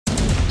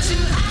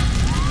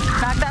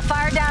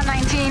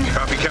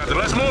Captain.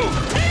 Let's move.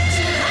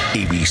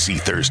 ABC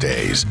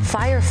Thursdays.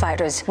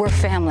 Firefighters, we're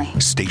family.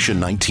 Station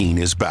 19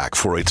 is back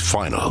for its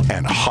final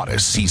and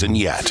hottest season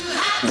yet.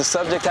 The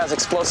subject has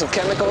explosive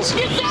chemicals.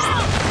 Get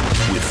down!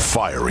 With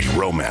fiery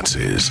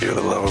romances. You're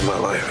the love of my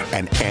life.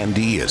 And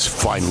Andy is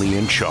finally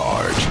in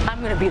charge. I'm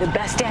going to be the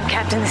best damn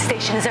captain the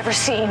station has ever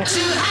seen.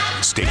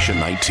 Station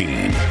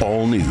 19.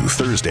 All new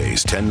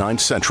Thursdays, 10/9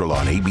 Central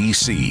on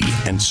ABC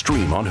and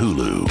stream on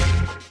Hulu.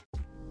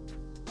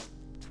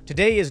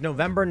 Today is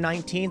November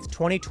 19th,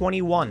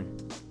 2021.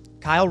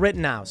 Kyle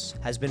Rittenhouse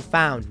has been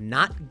found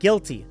not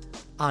guilty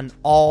on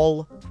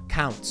all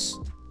counts.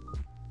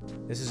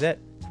 This is it.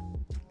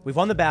 We've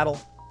won the battle,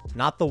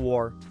 not the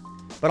war.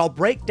 But I'll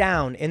break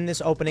down in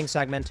this opening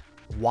segment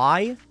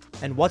why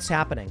and what's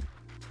happening.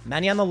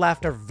 Many on the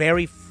left are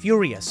very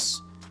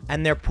furious,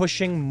 and they're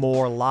pushing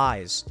more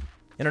lies.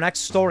 In our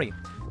next story,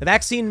 the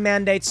vaccine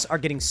mandates are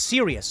getting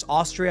serious.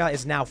 Austria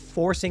is now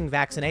forcing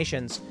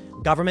vaccinations,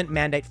 government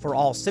mandate for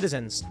all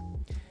citizens,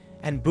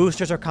 and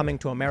boosters are coming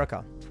to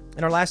America.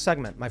 In our last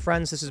segment, my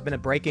friends, this has been a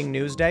breaking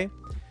news day.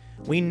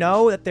 We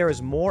know that there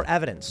is more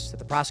evidence that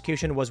the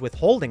prosecution was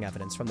withholding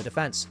evidence from the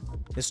defense.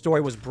 This story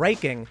was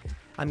breaking.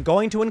 I'm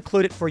going to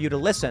include it for you to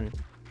listen,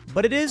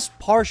 but it is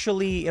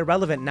partially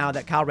irrelevant now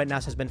that Kyle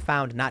Rittenhouse has been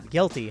found not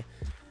guilty,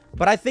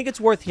 but I think it's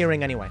worth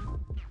hearing anyway.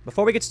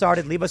 Before we get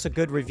started, leave us a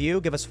good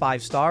review, give us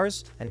 5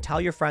 stars, and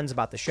tell your friends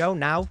about the show.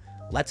 Now,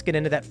 let's get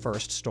into that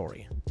first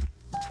story.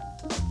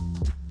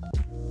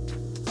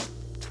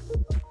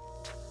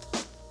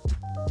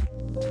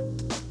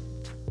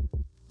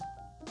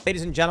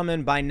 Ladies and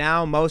gentlemen, by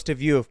now, most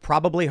of you have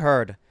probably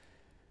heard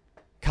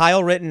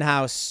Kyle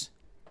Rittenhouse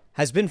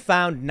has been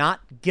found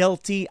not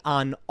guilty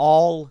on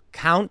all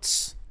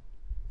counts.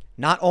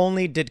 Not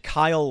only did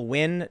Kyle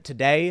win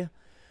today,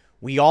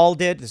 we all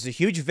did. This is a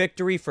huge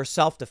victory for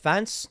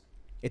self-defense.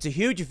 It's a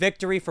huge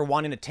victory for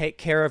wanting to take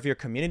care of your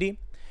community.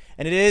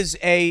 And it is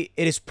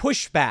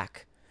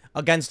pushback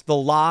against the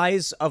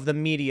lies of the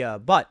media.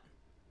 But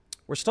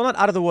we're still not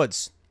out of the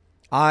woods.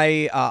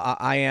 I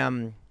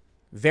am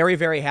very,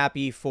 very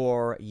happy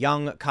for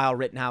young Kyle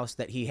Rittenhouse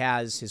that he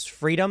has his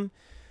freedom,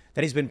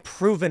 that he's been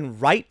proven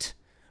right,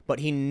 but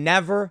he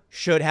never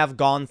should have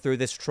gone through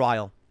this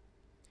trial.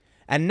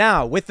 And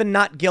now, with the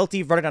not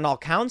guilty verdict on all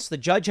counts, the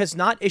judge has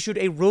not issued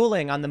a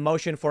ruling on the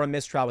motion for a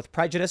mistrial with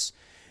prejudice.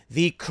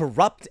 The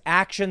corrupt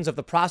actions of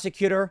the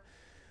prosecutor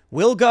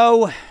will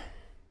go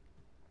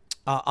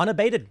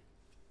unabated.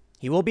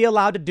 He will be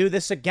allowed to do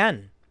this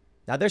again.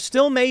 Now, there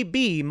still may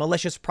be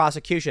malicious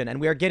prosecution, and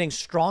we are getting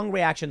strong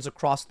reactions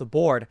across the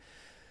board.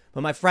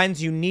 But my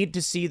friends, you need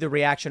to see the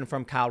reaction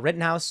from Kyle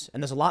Rittenhouse,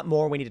 and there's a lot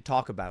more we need to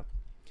talk about.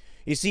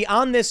 You see,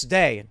 on this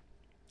day,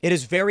 it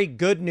is very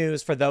good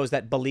news for those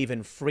that believe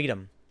in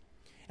freedom,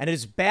 and it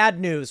is bad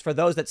news for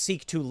those that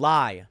seek to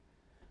lie.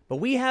 But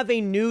we have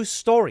a new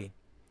story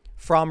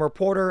from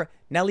reporter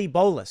Nellie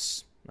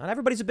Bolas. Not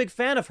everybody's a big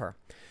fan of her,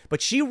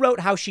 but she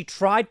wrote how she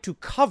tried to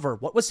cover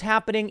what was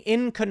happening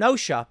in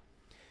Kenosha,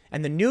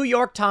 and the New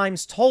York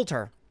Times told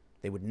her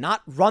they would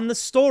not run the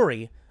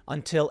story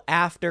until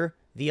after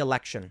the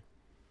election.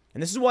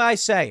 And this is why I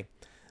say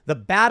the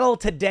battle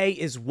today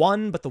is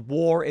won, but the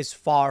war is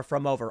far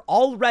from over.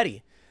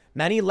 Already,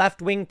 many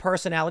left-wing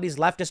personalities,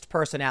 leftist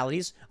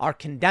personalities, are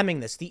condemning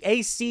this. The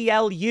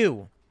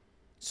ACLU,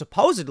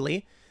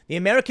 supposedly the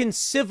American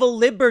Civil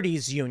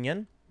Liberties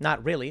Union,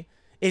 not really,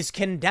 is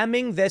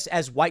condemning this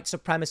as white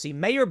supremacy.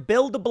 Mayor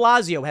Bill de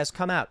Blasio has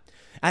come out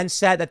and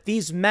said that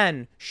these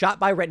men shot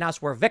by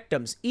Rittenhouse were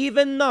victims,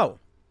 even though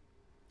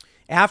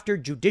after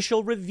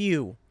judicial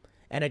review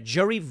and a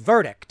jury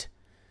verdict,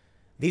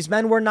 these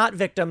men were not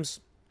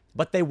victims,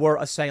 but they were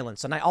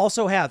assailants. And I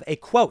also have a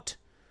quote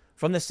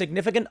from the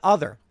significant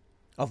other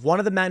of one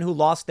of the men who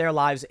lost their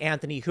lives,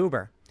 Anthony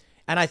Huber.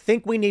 And I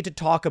think we need to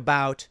talk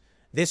about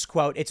this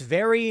quote. It's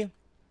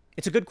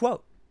a good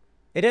quote.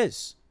 It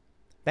is.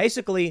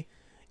 Basically,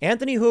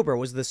 Anthony Huber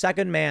was the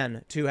second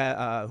man to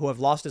who have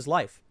lost his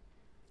life.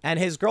 And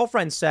his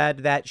girlfriend said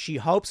that she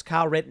hopes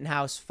Kyle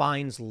Rittenhouse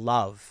finds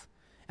love.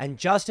 And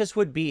justice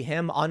would be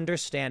him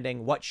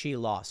understanding what she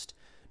lost,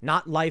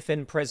 not life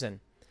in prison.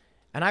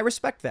 And I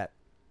respect that.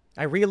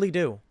 I really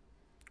do.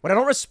 What I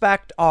don't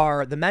respect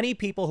are the many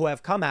people who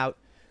have come out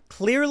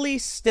clearly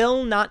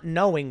still not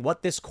knowing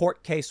what this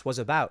court case was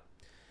about.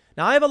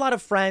 Now, I have a lot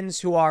of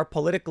friends who are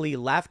politically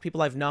left,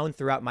 people I've known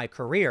throughout my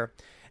career,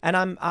 and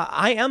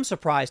I am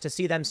surprised to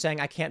see them saying,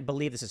 I can't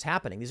believe this is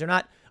happening. These are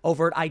not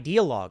overt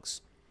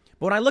ideologues.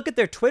 But when I look at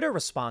their Twitter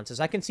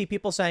responses, I can see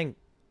people saying,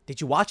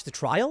 did you watch the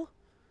trial?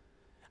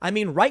 I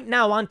mean, right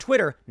now on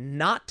Twitter,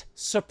 not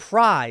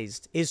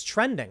surprised is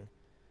trending.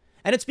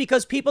 And it's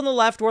because people on the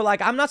left were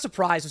like, I'm not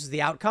surprised this is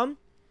the outcome.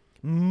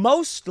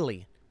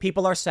 Mostly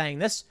people are saying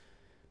this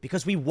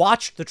because we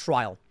watched the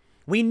trial.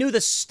 We knew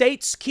the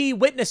state's key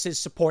witnesses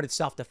supported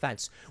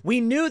self-defense. We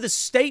knew the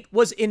state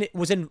was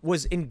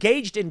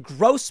engaged in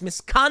gross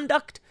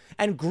misconduct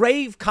and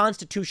grave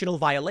constitutional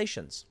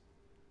violations.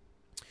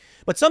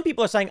 But some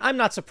people are saying, I'm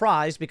not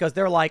surprised because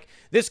they're like,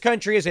 this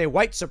country is a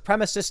white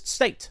supremacist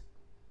state.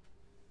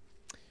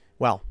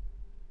 Well,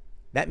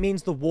 That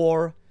means the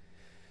war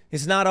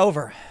is not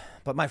over.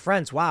 But my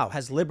friends, wow,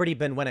 has liberty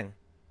been winning?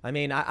 I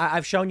mean,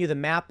 I've shown you the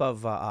map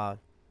of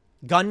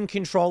gun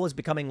control is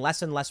becoming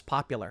less and less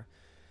popular.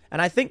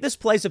 And I think this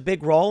plays a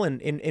big role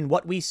in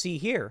what we see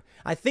here.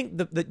 I think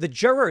the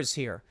jurors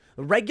here,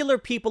 the regular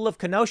people of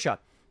Kenosha,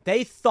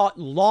 they thought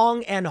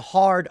long and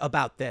hard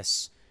about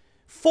this.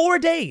 4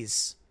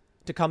 days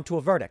to come to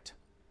a verdict.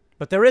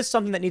 But there is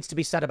something that needs to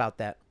be said about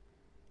that.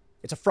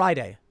 It's a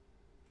Friday.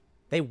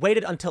 They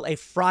waited until a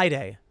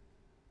Friday,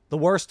 the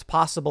worst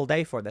possible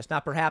day for this. Now,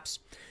 perhaps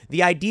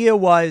the idea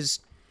was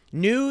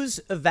news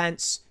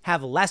events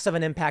have less of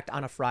an impact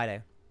on a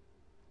Friday.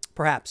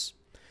 Perhaps.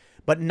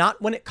 But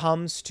not when it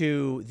comes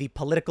to the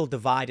political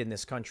divide in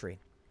this country.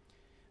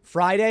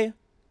 Friday,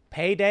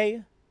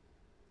 payday,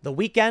 the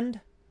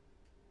weekend,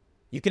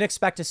 you can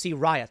expect to see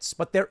riots.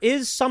 But there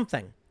is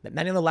something that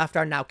many on the left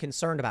are now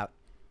concerned about.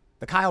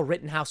 The Kyle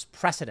Rittenhouse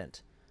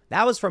precedent.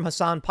 That was from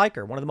Hassan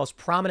Piker, one of the most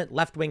prominent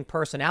left-wing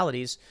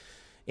personalities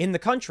in the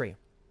country.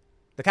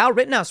 The Kyle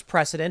Rittenhouse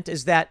precedent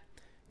is that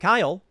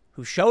Kyle,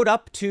 who showed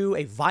up to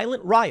a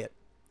violent riot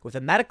with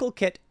a medical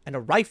kit and a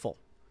rifle,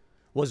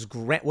 was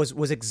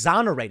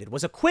exonerated,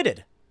 was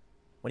acquitted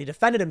when he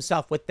defended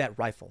himself with that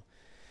rifle.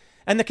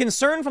 And the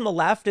concern from the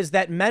left is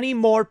that many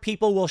more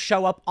people will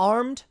show up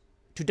armed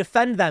to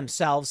defend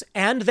themselves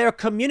and their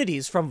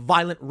communities from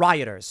violent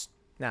rioters.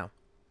 Now,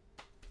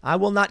 I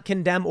will not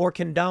condemn or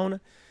condone.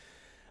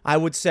 I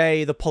would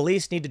say the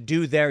police need to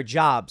do their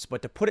jobs.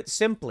 But to put it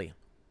simply,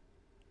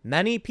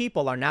 many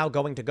people are now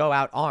going to go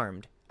out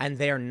armed, and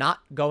they are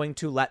not going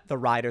to let the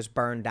rioters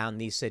burn down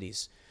these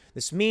cities.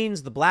 This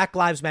means the Black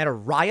Lives Matter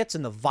riots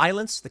and the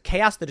violence, the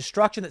chaos, the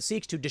destruction that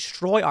seeks to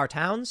destroy our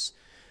towns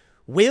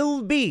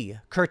will be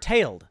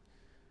curtailed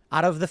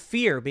out of the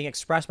fear being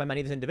expressed by many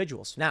of these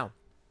individuals. Now,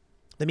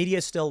 the media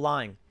is still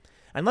lying.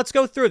 And let's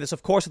go through this,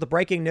 of course, with the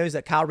breaking news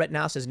that Kyle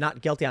Rittenhouse is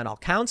not guilty on all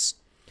counts.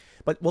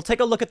 But we'll take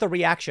a look at the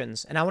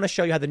reactions, and I want to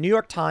show you how the New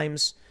York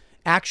Times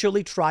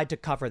actually tried to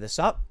cover this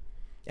up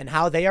and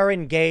how they are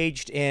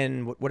engaged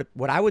in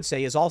what I would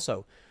say is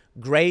also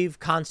grave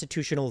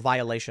constitutional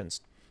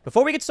violations.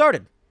 Before we get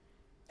started,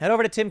 head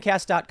over to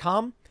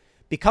timcast.com,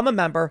 become a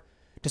member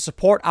to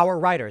support our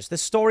writers.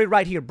 This story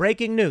right here,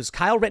 breaking news,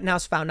 Kyle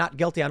Rittenhouse found not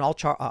guilty on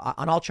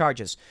all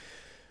charges.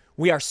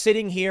 We are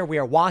sitting here, we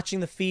are watching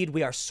the feed,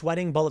 we are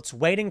sweating bullets,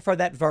 waiting for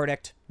that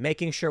verdict,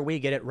 making sure we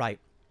get it right.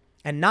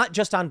 And not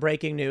just on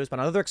breaking news, but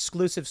on other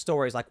exclusive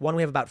stories like one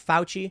we have about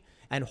Fauci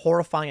and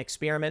horrifying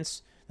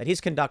experiments that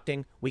he's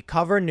conducting. We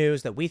cover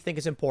news that we think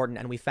is important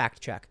and we fact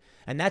check.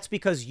 And that's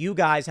because you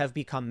guys have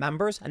become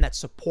members, and that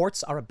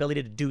supports our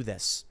ability to do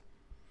this.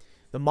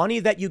 The money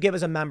that you give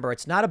as a member,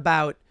 it's not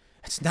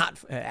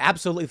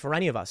absolutely for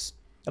any of us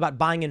about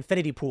buying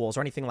infinity pools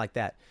or anything like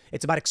that.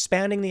 It's about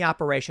expanding the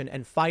operation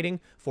and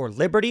fighting for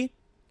liberty,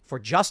 for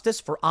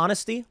justice, for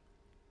honesty.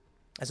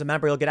 As a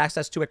member, you'll get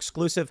access to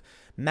exclusive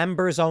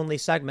members-only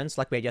segments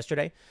like we had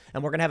yesterday.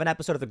 And we're going to have an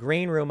episode of The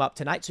Green Room up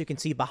tonight so you can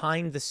see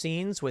behind the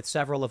scenes with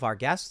several of our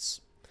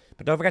guests.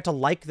 But don't forget to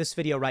like this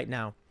video right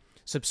now.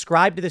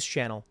 Subscribe to this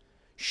channel.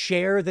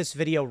 Share this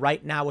video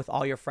right now with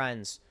all your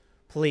friends.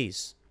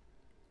 Please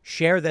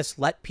share this.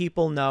 Let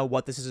people know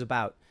what this is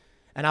about.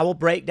 And I will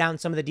break down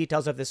some of the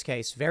details of this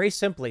case very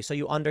simply so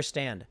you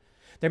understand.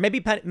 There may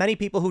be many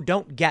people who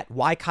don't get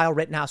why Kyle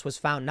Rittenhouse was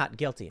found not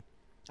guilty.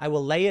 I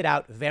will lay it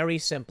out very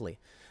simply.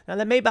 Now,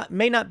 that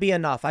may not be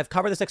enough. I've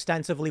covered this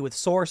extensively with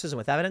sources and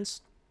with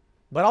evidence,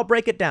 but I'll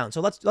break it down.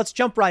 So let's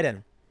jump right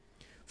in.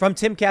 From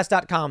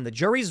timcast.com, the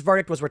jury's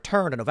verdict was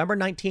returned on November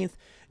 19th,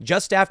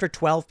 just after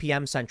 12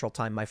 p.m. Central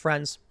Time, my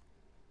friends.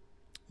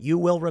 You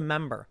will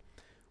remember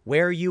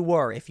where you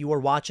were. If you were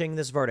watching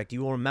this verdict,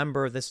 you will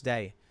remember this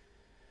day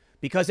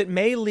because it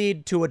may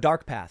lead to a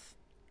dark path.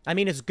 I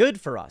mean, it's good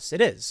for us.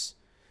 It is.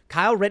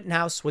 Kyle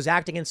Rittenhouse was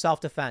acting in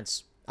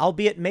self-defense,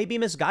 albeit maybe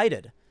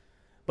misguided,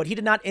 but he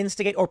did not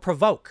instigate or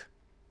provoke.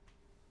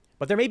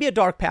 But there may be a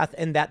dark path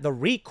in that the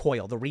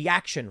recoil, the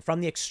reaction from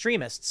the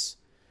extremists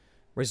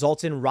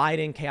results in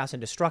rioting, chaos,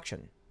 and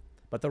destruction.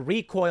 But the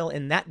recoil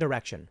in that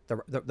direction,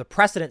 the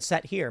precedent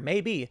set here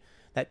may be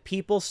that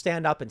people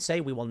stand up and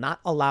say, we will not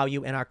allow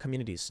you in our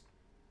communities.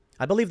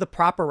 I believe the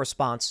proper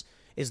response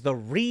is the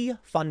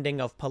refunding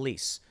of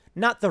police.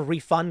 Not the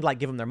refund like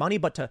give them their money,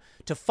 but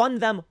to fund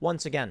them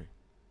once again.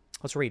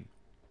 Let's read.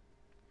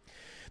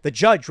 The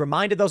judge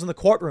reminded those in the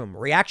courtroom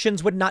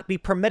reactions would not be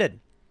permitted.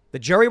 The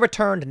jury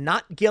returned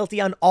not guilty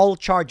on all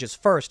charges.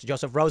 First,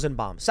 Joseph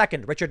Rosenbaum.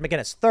 Second, Richard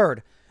McGinnis.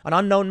 Third, an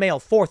unknown male.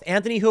 Fourth,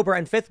 Anthony Huber.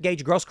 And fifth,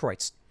 Gage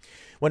Grosskreutz.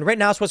 When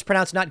Rittenhouse was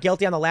pronounced not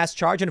guilty on the last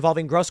charge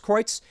involving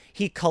Grosskreutz,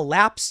 he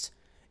collapsed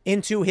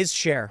into his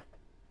chair.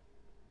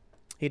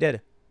 He did.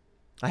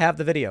 I have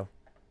the video.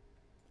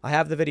 I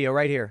have the video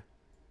right here.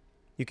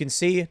 You can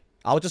see.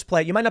 I'll just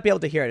play it. You might not be able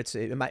to hear it.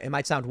 It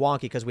might sound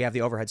wonky because we have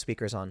the overhead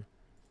speakers on.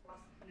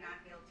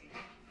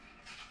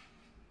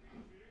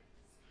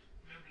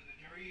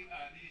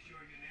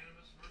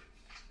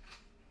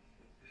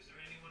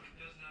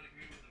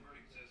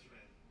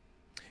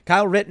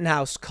 Kyle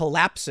Rittenhouse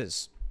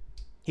collapses.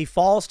 He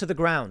falls to the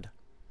ground.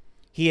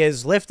 He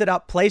is lifted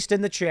up, placed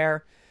in the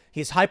chair.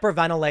 He's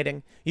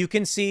hyperventilating. You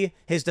can see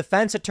his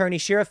defense attorney,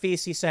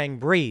 Shirafisi, saying,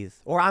 breathe.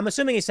 Or I'm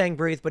assuming he's saying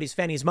breathe, but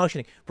he's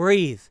motioning.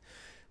 Breathe.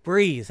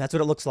 Breathe. That's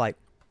what it looks like.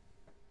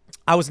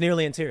 I was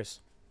nearly in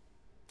tears.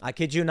 I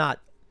kid you not.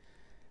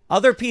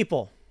 Other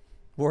people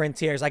were in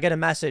tears. I get a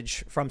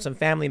message from some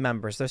family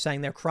members. They're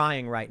saying they're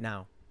crying right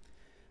now.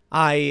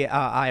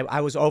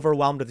 I was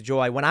overwhelmed with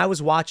joy. When I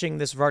was watching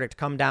this verdict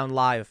come down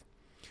live,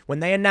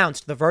 when they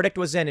announced the verdict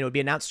was in, it would be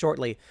announced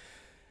shortly,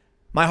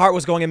 my heart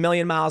was going a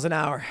million miles an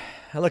hour.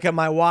 I look at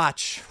my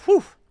watch.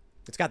 Whew.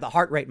 It's got the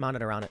heart rate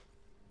monitor on it.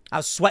 I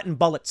was sweating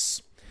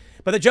bullets.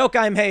 But the joke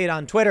I made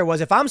on Twitter was,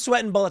 if I'm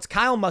sweating bullets,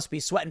 Kyle must be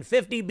sweating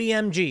 50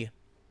 BMG.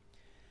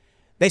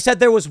 They said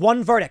there was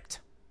one verdict.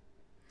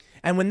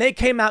 And when they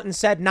came out and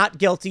said not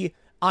guilty,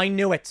 I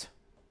knew it.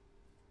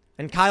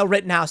 And Kyle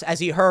Rittenhouse, as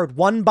he heard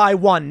one by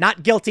one,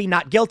 not guilty,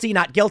 not guilty,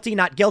 not guilty,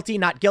 not guilty,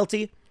 not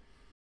guilty.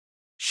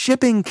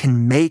 Shipping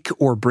can make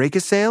or break a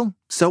sale,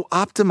 so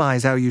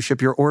optimize how you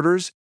ship your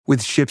orders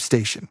with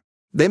ShipStation.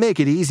 They make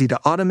it easy to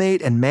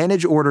automate and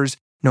manage orders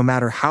no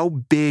matter how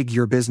big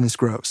your business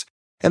grows.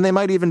 And they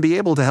might even be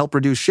able to help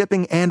reduce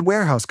shipping and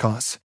warehouse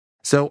costs.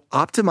 So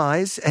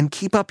optimize and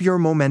keep up your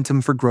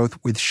momentum for growth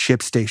with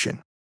ShipStation.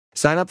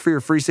 Sign up for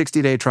your free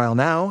 60-day trial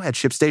now at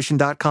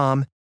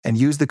ShipStation.com and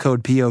use the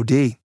code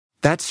POD.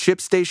 That's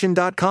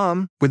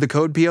ShipStation.com with the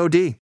code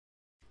POD.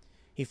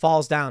 He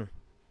falls down.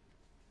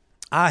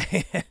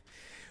 We're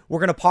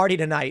going to party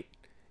tonight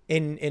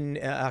in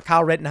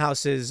Kyle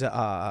Rittenhouse's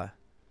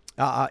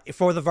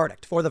for the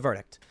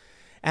verdict.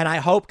 And I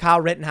hope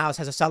Kyle Rittenhouse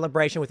has a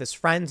celebration with his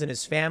friends and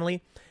his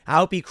family. I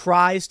hope he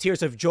cries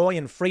tears of joy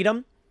and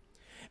freedom.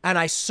 And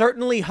I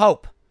certainly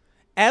hope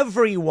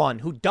everyone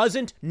who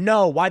doesn't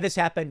know why this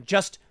happened,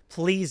 just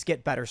please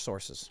get better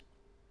sources.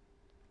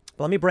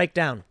 But let me break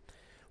down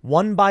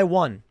one by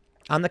one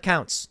on the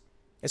counts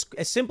as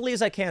simply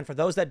as I can for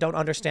those that don't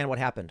understand what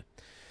happened.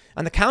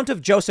 On the count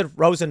of Joseph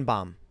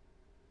Rosenbaum,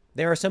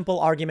 there are simple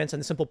arguments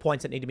and simple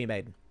points that need to be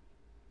made.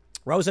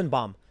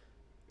 Rosenbaum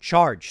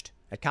charged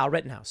at Kyle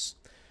Rittenhouse.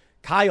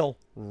 Kyle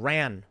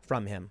ran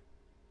from him.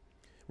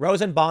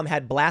 Rosenbaum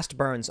had blast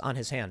burns on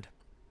his hand.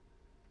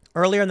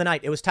 Earlier in the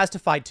night, it was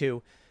testified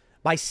to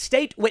by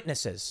state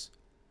witnesses.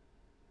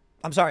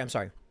 I'm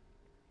sorry.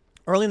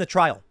 Early in the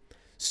trial,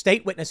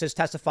 state witnesses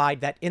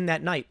testified that in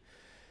that night,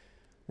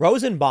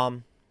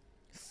 Rosenbaum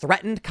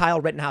threatened Kyle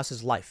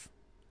Rittenhouse's life.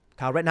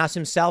 Kyle Rittenhouse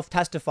himself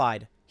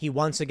testified he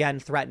once again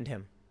threatened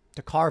him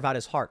to carve out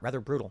his heart. Rather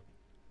brutal.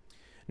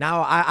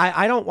 Now,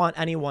 I don't want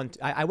anyone.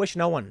 I wish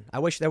no one. I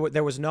wish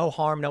there was no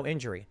harm, no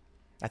injury.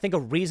 I think a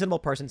reasonable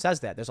person says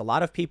that. There's a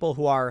lot of people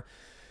who are,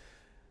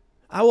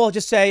 I will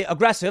just say,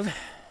 aggressive,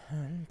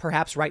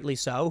 perhaps rightly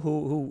so,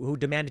 who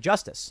demand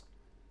justice.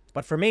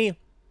 But for me,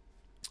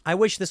 I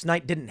wish this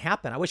night didn't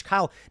happen. I wish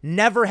Kyle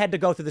never had to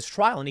go through this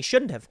trial, and he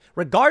shouldn't have,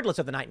 regardless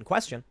of the night in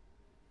question.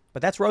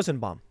 But that's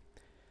Rosenbaum.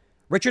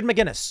 Richard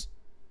McGinnis,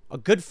 a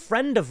good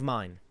friend of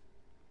mine.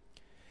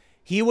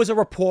 He was a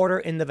reporter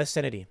in the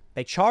vicinity.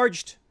 They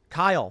charged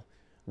Kyle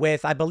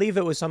with, I believe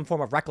it was some form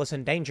of reckless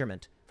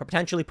endangerment for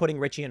potentially putting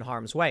Richie in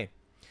harm's way.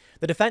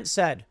 The defense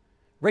said,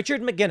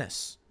 Richard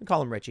McGinnis, we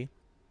call him Richie,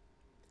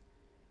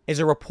 is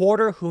a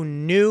reporter who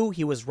knew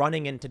he was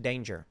running into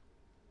danger.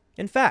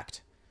 In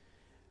fact,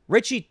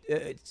 Richie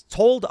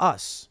told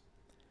us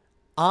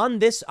on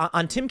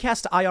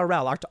Timcast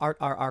IRL,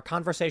 our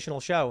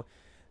conversational show,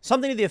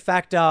 something to the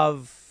effect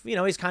of,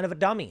 he's kind of a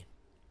dummy.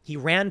 He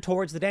ran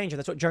towards the danger.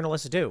 That's what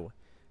journalists do.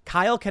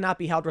 Kyle cannot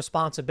be held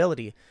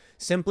responsibility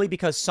simply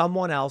because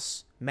someone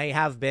else may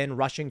have been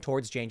rushing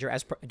towards danger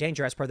as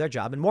per their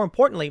job. And more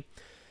importantly,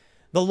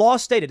 the law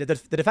stated,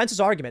 the defense's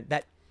argument,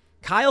 that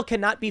Kyle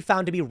cannot be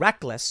found to be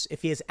reckless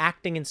if he is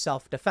acting in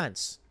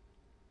self-defense.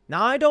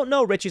 Now, I don't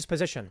know Richie's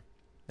position.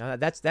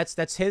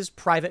 That's his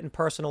private and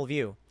personal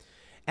view.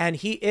 And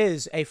he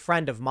is a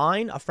friend of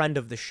mine, a friend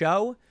of the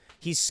show.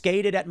 He's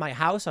skated at my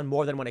house on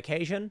more than one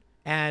occasion,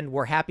 and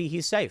we're happy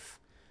he's safe.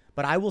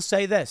 But I will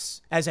say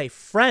this, as a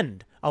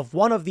friend of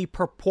one of the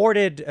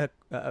purported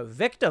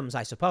victims,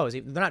 I suppose.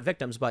 They're not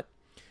victims, but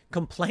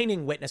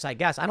complaining witness, I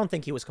guess. I don't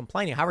think he was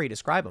complaining, however you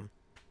describe him.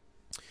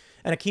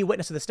 And a key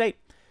witness of the state.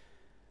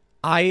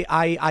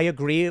 I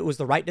agree it was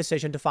the right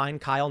decision to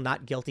find Kyle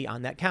not guilty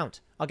on that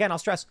count. Again, I'll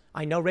stress,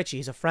 I know Richie,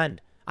 he's a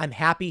friend. I'm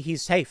happy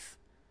he's safe.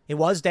 It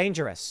was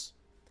dangerous,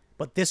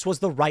 but this was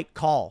the right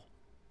call.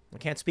 I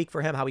can't speak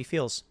for him how he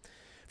feels.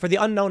 For the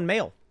unknown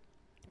male,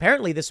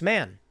 apparently this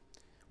man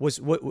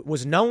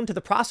was known to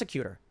the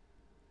prosecutor.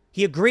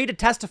 He agreed to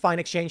testify in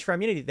exchange for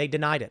immunity. They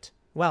denied it.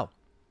 Well,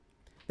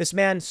 this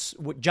man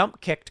jump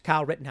kicked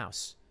Kyle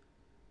Rittenhouse.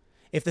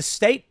 If the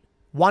state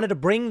wanted to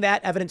bring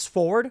that evidence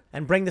forward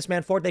and bring this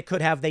man forward, they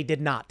could have. They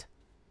did not.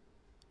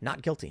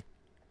 Not guilty.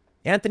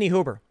 Anthony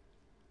Huber.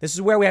 This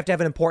is where we have to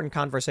have an important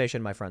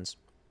conversation, my friends.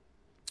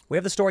 We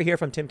have the story here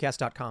from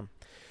timcast.com.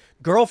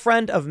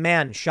 Girlfriend of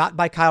man shot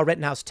by Kyle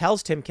Rittenhouse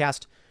tells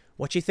Timcast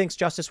what she thinks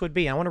justice would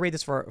be. I want to read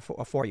this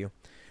for you.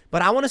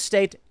 But I want to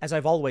state, as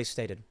I've always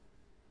stated,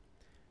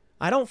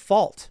 I don't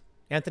fault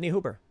Anthony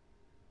Huber.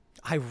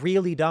 I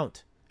really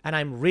don't. And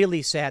I'm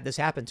really sad this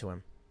happened to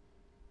him.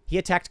 He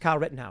attacked Kyle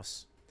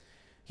Rittenhouse.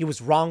 He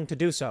was wrong to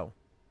do so.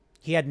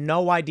 He had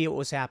no idea what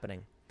was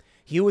happening.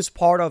 He was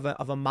part of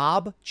a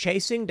mob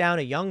chasing down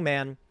a young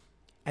man,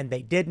 and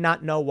they did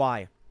not know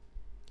why.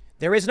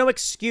 There is no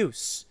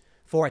excuse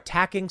for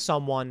attacking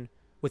someone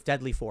with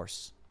deadly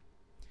force.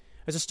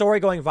 There's a story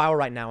going viral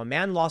right now. A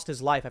man lost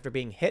his life after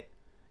being hit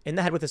in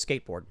the head with a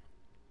skateboard.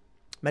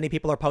 Many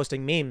people are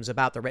posting memes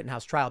about the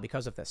Rittenhouse trial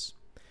because of this.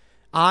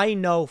 I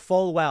know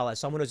full well, as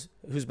someone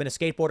who's been a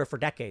skateboarder for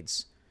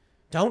decades,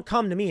 don't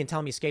come to me and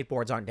tell me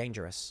skateboards aren't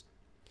dangerous.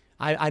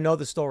 I know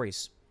the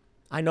stories.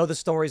 I know the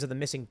stories of the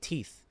missing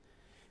teeth.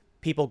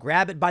 People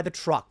grab it by the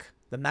truck,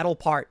 the metal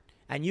part,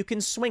 and you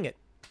can swing it.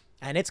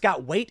 And it's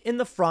got weight in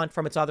the front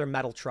from its other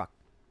metal truck.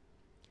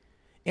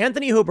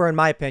 Anthony Huber, in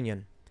my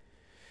opinion,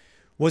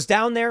 was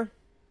down there.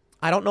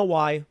 I don't know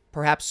why,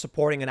 perhaps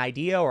supporting an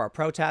idea or a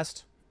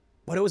protest,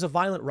 but it was a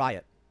violent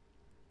riot.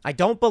 I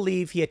don't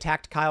believe he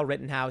attacked Kyle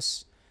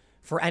Rittenhouse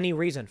for any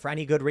reason, for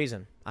any good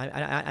reason.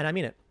 And I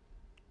mean it.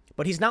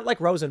 But he's not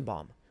like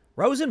Rosenbaum.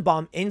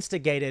 Rosenbaum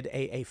instigated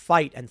a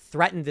fight and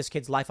threatened this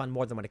kid's life on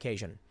more than one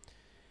occasion.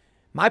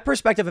 My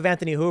perspective of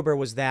Anthony Huber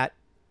was that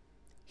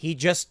he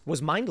just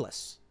was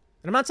mindless.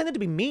 And I'm not saying that to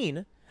be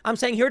mean. I'm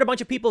saying he heard a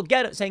bunch of people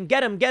saying,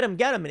 get him.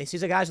 And he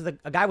sees a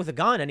guy with a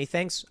gun and he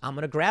thinks, I'm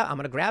going to grab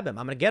him.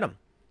 I'm going to get him.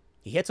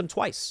 He hits him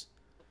twice.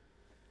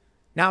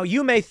 Now,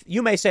 you may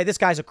say this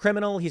guy's a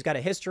criminal. He's got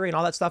a history and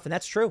all that stuff. And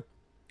that's true.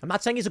 I'm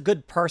not saying he's a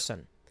good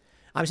person.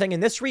 I'm saying in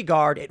this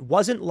regard, it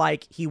wasn't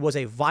like he was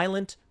a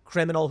violent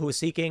criminal who was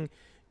seeking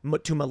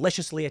to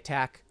maliciously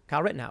attack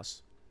Kyle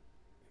Rittenhouse.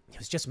 It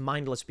was just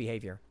mindless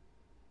behavior.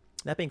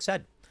 That being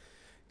said,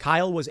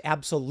 Kyle was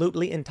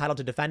absolutely entitled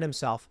to defend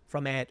himself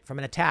from an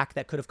attack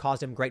that could have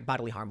caused him great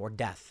bodily harm or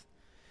death.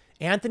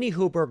 Anthony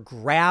Huber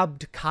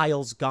grabbed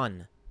Kyle's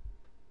gun.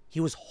 He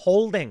was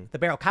holding the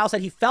barrel. Kyle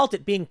said he felt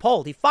it being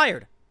pulled. He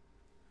fired.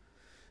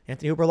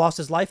 Anthony Huber lost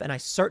his life, and I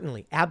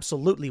certainly,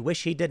 absolutely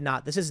wish he did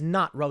not. This is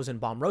not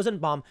Rosenbaum.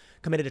 Rosenbaum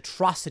committed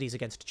atrocities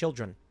against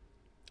children.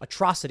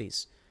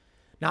 Atrocities.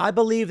 Now, I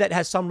believe that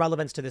has some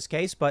relevance to this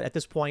case, but at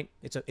this point,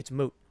 it's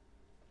moot.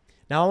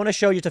 Now, I want to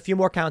show you just a few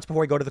more counts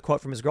before we go to the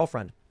quote from his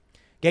girlfriend.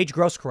 Gage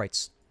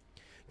Grosskreutz.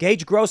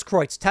 Gage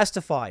Grosskreutz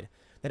testified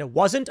that it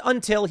wasn't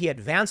until he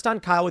advanced on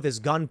Kyle with his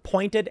gun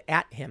pointed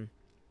at him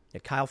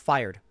that Kyle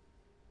fired.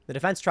 The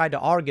defense tried to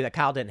argue that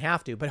Kyle didn't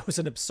have to, but it was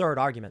an absurd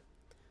argument.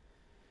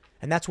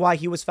 And that's why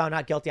he was found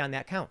not guilty on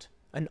that count.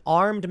 An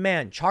armed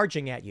man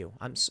charging at you.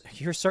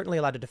 You're certainly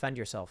allowed to defend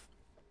yourself.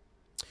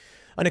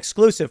 An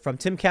exclusive from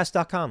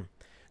timcast.com.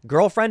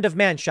 Girlfriend of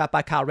man shot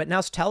by Kyle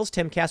Rittenhouse tells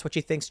Timcast what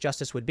she thinks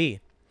justice would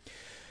be.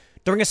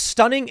 During a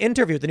stunning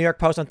interview with the New York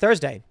Post on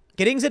Thursday,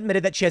 Giddings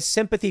admitted that she has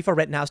sympathy for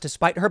Rittenhouse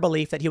despite her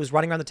belief that he was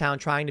running around the town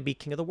trying to be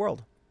king of the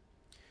world.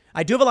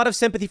 I do have a lot of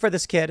sympathy for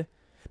this kid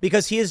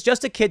because he is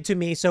just a kid to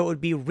me, so it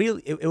would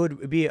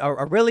be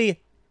a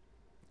really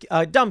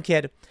dumb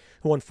kid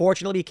who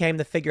unfortunately became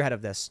the figurehead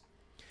of this.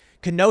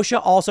 Kenosha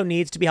also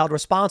needs to be held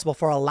responsible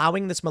for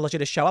allowing this militia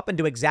to show up and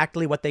do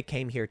exactly what they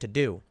came here to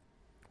do.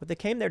 What they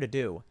came there to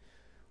do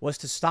was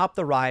to stop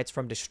the riots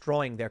from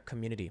destroying their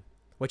community,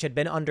 which had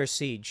been under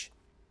siege.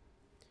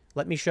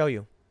 Let me show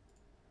you.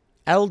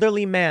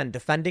 Elderly man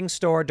defending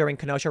store during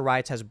Kenosha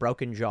riots has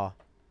broken jaw.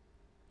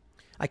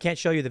 I can't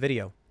show you the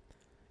video.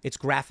 It's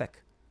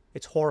graphic.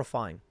 It's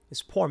horrifying.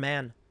 This poor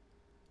man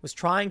was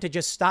trying to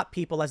just stop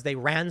people as they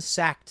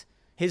ransacked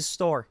his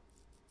store,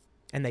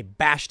 and they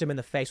bashed him in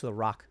the face with a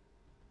rock.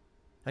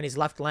 And he's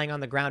left laying on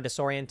the ground,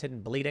 disoriented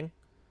and bleeding.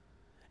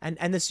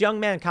 And this young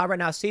man, Kyle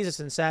Rittenhouse, sees this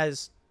and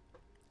says,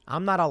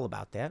 I'm not all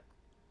about that.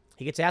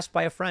 He gets asked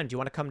by a friend, do you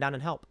want to come down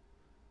and help?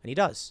 And he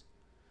does.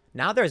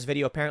 Now there's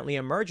video apparently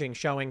emerging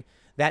showing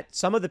that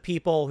some of the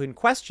people in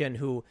question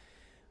who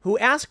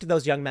asked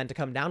those young men to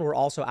come down were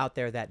also out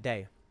there that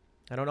day.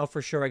 I don't know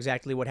for sure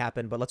exactly what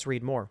happened, but let's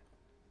read more.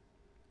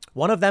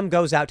 One of them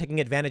goes out taking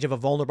advantage of a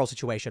vulnerable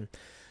situation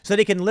so that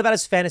he can live out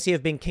his fantasy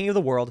of being king of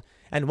the world,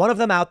 and one of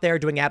them out there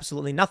doing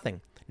absolutely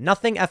nothing.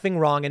 Nothing effing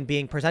wrong and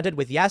being presented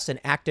with, yes, an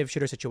active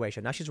shooter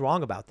situation. Now, she's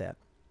wrong about that.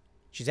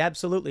 She's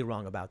absolutely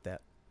wrong about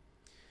that.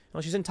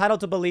 Well, she's entitled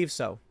to believe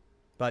so,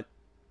 but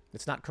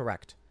it's not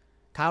correct.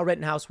 Kyle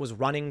Rittenhouse was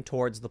running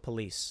towards the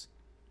police.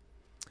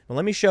 Well,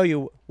 let me show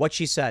you what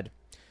she said.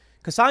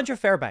 Cassandra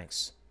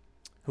Fairbanks,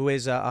 who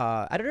is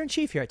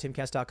editor-in-chief here at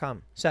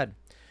timcast.com, said,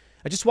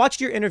 I just watched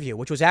your interview,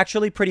 which was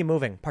actually pretty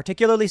moving,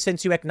 particularly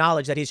since you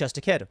acknowledge that he's just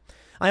a kid.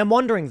 I am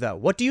wondering, though,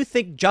 what do you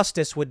think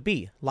justice would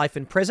be? Life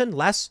in prison?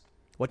 Less?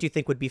 What do you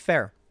think would be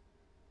fair?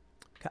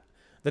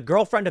 The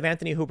girlfriend of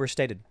Anthony Huber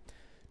stated,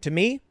 to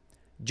me,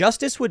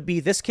 justice would be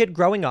this kid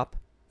growing up,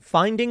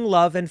 finding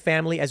love and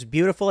family as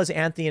beautiful as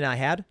Anthony and I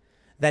had,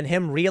 then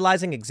him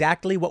realizing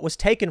exactly what was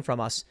taken from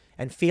us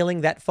and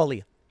feeling that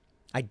fully.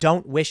 I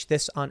don't wish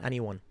this on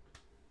anyone.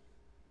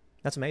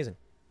 That's amazing.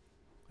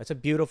 That's a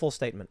beautiful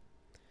statement.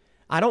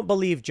 I don't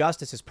believe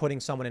justice is putting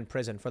someone in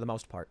prison for the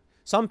most part.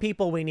 Some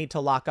people we need to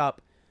lock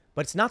up,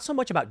 but it's not so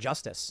much about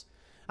justice.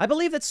 I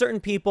believe that certain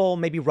people,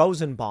 maybe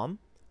Rosenbaum,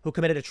 who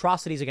committed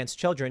atrocities against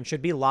children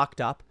should be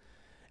locked up,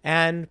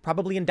 and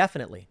probably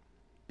indefinitely,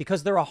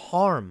 because they're a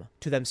harm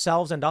to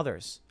themselves and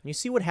others. And you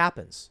see what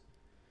happens.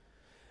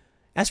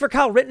 As for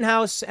Kyle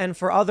Rittenhouse and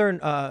for other,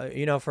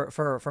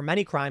 for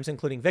many crimes,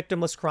 including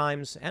victimless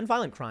crimes and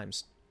violent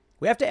crimes,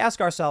 we have to ask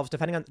ourselves,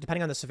 depending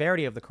on the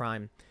severity of the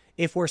crime,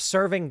 if we're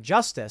serving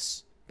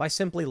justice by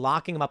simply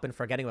locking them up and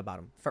forgetting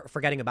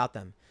about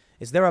them.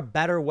 Is there a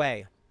better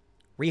way?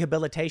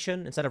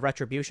 Rehabilitation instead of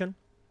retribution?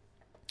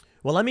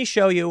 Well, let me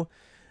show you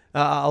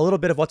a little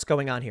bit of what's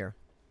going on here.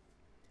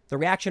 The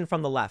reaction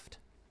from the left.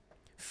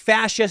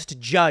 Fascist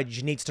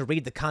judge needs to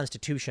read the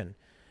Constitution.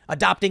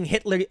 Adopting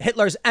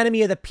Hitler's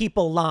enemy of the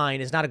people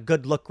line is not a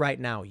good look right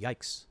now.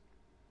 Yikes.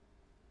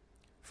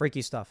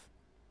 Freaky stuff.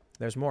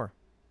 There's more.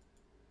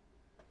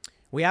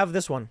 We have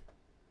this one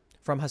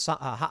from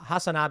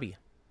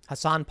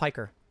Hassan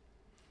Piker.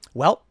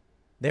 Well,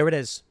 there it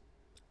is.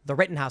 The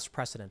Rittenhouse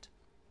precedent.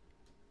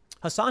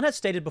 Hassan has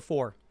stated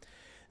before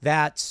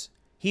that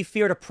he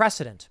feared a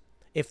precedent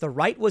if the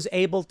right was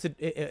able to,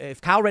 if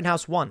Kyle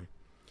Rittenhouse won,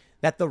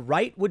 that the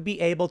right would be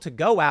able to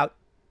go out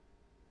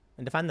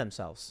and defend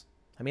themselves.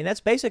 I mean,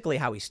 that's basically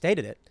how he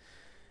stated it.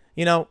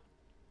 You know,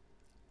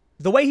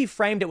 the way he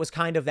framed it was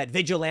kind of that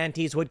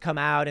vigilantes would come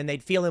out and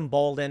they'd feel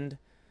emboldened.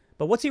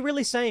 But what's he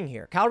really saying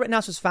here? Kyle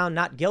Rittenhouse was found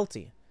not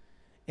guilty.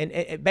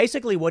 And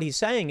basically what he's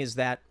saying is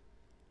that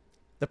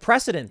the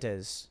precedent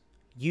is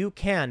you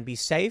can be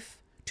safe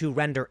to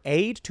render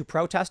aid to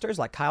protesters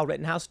like Kyle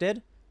Rittenhouse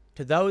did,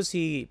 to those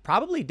he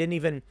probably didn't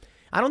even,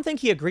 I don't think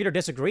he agreed or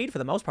disagreed for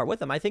the most part with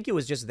them. I think he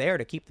was just there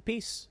to keep the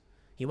peace.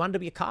 He wanted to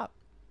be a cop.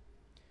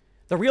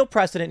 The real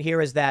precedent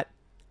here is that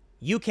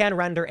you can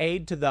render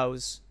aid to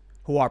those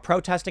who are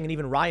protesting and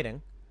even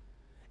rioting.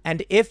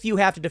 And if you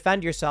have to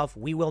defend yourself,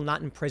 we will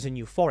not imprison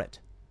you for it.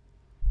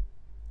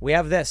 We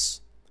have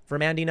this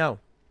from Andy No.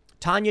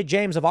 Tanya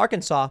James of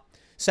Arkansas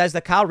says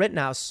that Kyle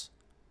Rittenhouse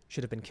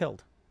should have been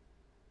killed.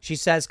 She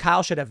says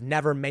Kyle should have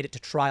never made it to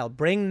trial.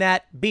 Bring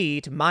that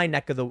B to my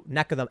neck of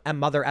the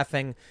mother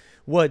effing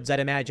woods, I'd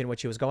imagine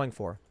what she was going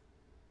for.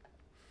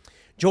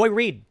 Joy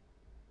Reid.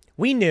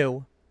 We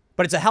knew,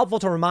 but it's helpful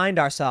to remind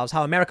ourselves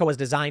how America was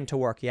designed to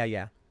work.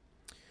 Yeah.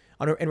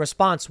 In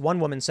response, one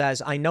woman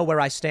says, I know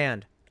where I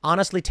stand.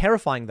 Honestly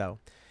terrifying, though.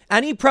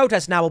 Any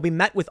protest now will be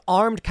met with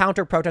armed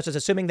counter-protesters,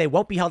 assuming they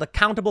won't be held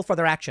accountable for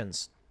their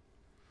actions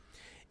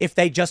if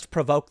they just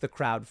provoke the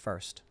crowd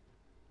first.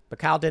 But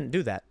Kyle didn't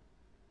do that.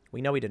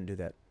 We know he didn't do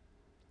that.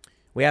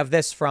 We have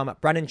this from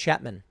Brennan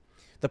Chapman.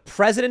 The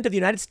president of the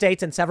United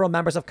States and several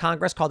members of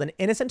Congress called an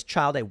innocent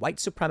child a white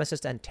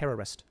supremacist and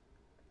terrorist.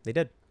 They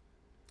did.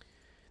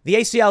 The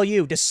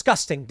ACLU,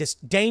 disgusting,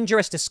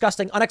 dangerous,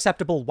 disgusting,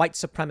 unacceptable white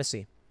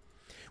supremacy.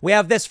 We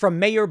have this from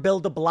Mayor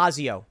Bill de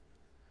Blasio.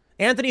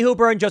 Anthony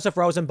Hooper and Joseph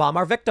Rosenbaum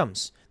are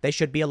victims. They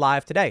should be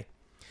alive today.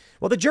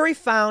 Well, the jury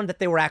found that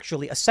they were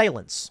actually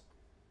assailants.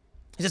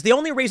 He says the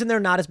only reason they're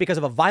not is because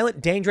of a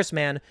violent, dangerous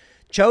man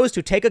chose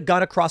to take a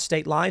gun across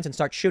state lines and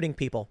start shooting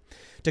people.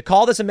 To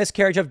call this a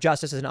miscarriage of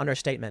justice is an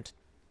understatement.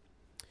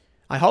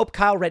 I hope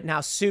Kyle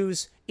Rittenhouse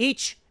sues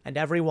each and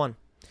every one.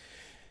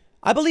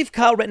 I believe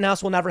Kyle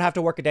Rittenhouse will never have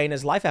to work a day in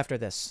his life after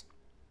this.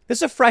 This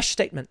is a fresh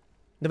statement.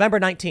 November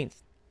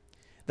 19th.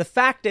 The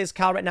fact is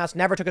Kyle Rittenhouse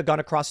never took a gun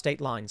across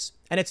state lines.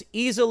 And it's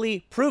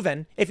easily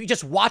proven if you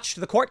just watched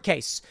the court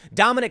case.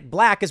 Dominic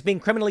Black is being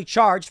criminally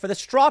charged for the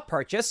straw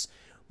purchase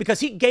because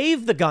he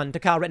gave the gun to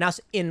Kyle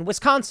Rittenhouse in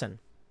Wisconsin.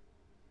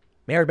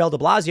 Mayor Bill de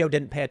Blasio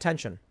didn't pay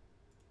attention.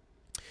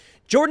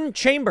 Jordan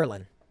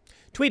Chamberlain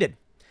tweeted,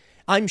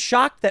 I'm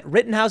shocked that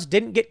Rittenhouse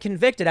didn't get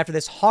convicted after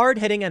this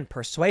hard-hitting and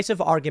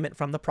persuasive argument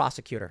from the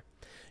prosecutor.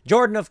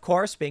 Jordan, of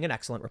course, being an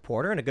excellent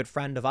reporter and a good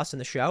friend of us in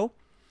the show.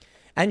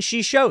 And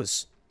she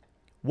shows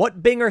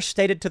what Binger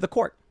stated to the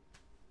court.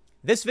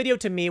 This video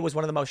to me was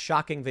one of the most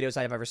shocking videos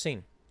I have ever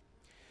seen.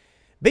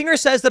 Binger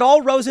says that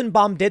all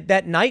Rosenbaum did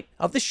that night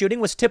of the shooting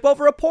was tip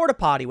over a porta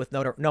potty with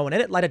no one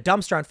in it, light a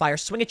dumpster on fire,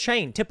 swing a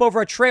chain, tip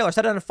over a trailer,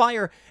 set it on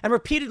fire, and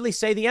repeatedly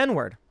say the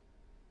N-word.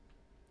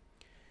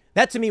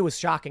 That to me was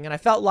shocking, and I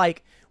felt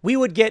like we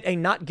would get a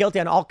not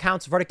guilty on all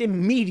counts verdict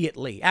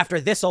immediately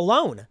after this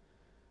alone.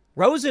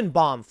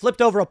 Rosenbaum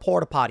flipped over a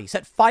porta potty,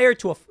 set fire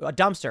to a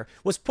dumpster,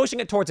 was pushing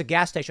it towards a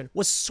gas station,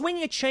 was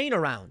swinging a chain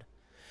around,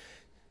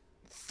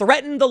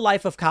 threatened the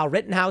life of Kyle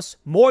Rittenhouse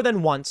more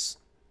than once,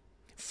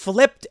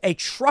 flipped a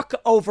truck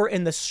over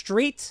in the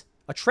street,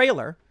 a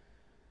trailer.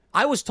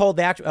 I was told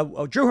that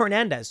Drew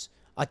Hernandez,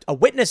 a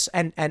witness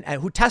and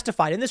who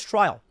testified in this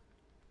trial,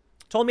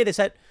 told me they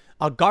set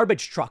a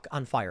garbage truck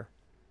on fire.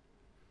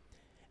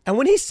 And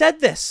when he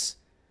said this,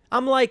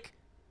 I'm like,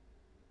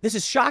 this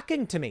is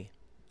shocking to me.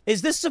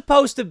 Is this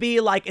supposed to be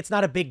like it's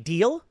not a big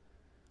deal?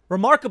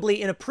 Remarkably,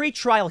 in a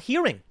pre-trial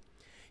hearing,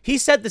 he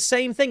said the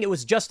same thing. It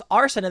was just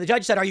arson. And the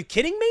judge said, are you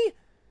kidding me?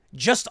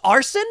 Just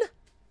arson?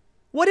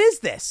 What is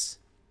this?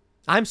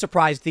 I'm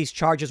surprised these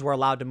charges were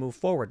allowed to move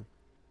forward.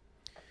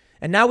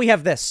 And now we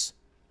have this.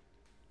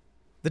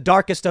 The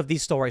darkest of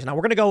these stories. Now,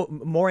 we're going to go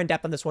more in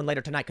depth on this one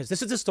later tonight because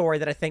this is a story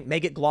that I think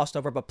may get glossed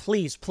over. But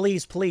please,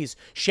 please, please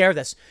share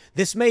this.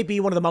 This may be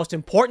one of the most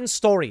important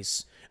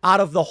stories out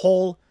of the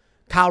whole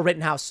Kyle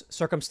Rittenhouse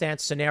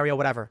circumstance, scenario,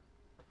 whatever.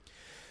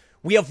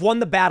 We have won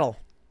the battle.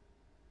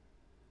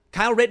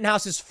 Kyle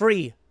Rittenhouse is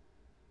free.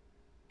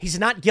 He's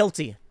not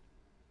guilty.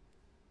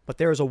 But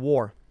there is a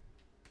war.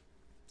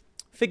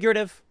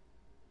 Figurative,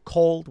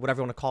 cold, whatever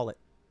you want to call it.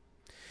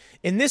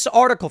 In this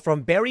article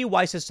from Barry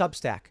Weiss's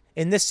Substack,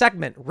 in this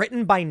segment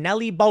written by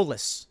Nellie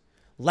Bolis,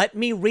 let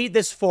me read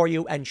this for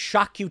you and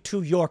shock you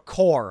to your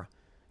core.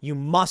 You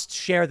must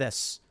share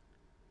this.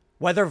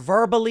 Whether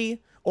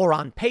verbally or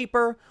on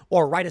paper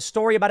or write a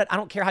story about it. I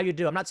don't care how you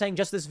do. I'm not saying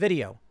just this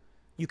video.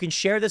 You can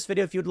share this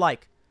video if you'd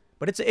like.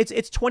 But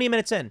it's 20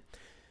 minutes in.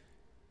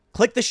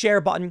 Click the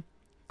share button.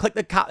 Click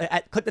the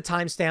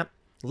timestamp.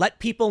 Let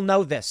people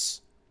know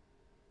this.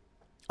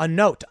 A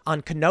note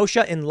on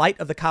Kenosha in light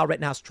of the Kyle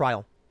Rittenhouse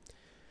trial.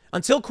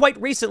 Until quite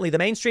recently, the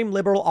mainstream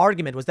liberal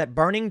argument was that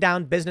burning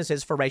down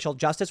businesses for racial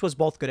justice was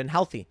both good and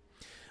healthy.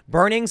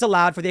 Burnings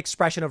allowed for the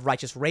expression of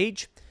righteous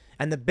rage,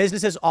 and the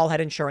businesses all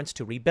had insurance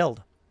to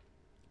rebuild.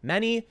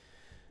 Many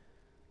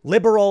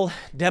liberal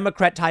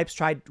Democrat types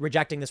tried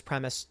rejecting this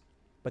premise,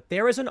 but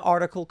there is an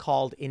article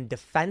called In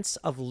Defense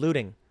of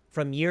Looting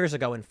from years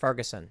ago in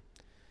Ferguson.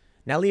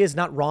 Nellie is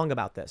not wrong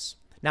about this.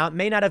 Now, it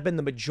may not have been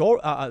the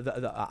majority,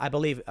 I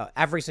believe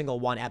every single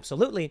one,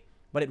 absolutely,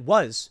 but it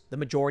was the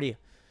majority.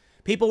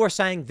 People were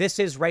saying this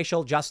is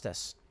racial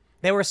justice.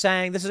 They were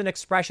saying this is an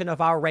expression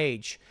of our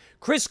rage.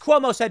 Chris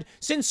Cuomo said,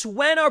 since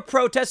when are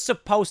protests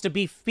supposed to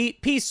be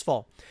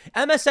peaceful?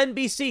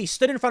 MSNBC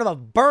stood in front of a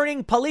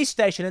burning police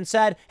station and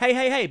said,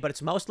 hey, but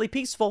it's mostly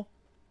peaceful.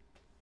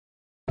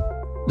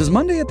 Does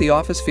Monday at the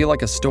office feel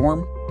like a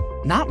storm?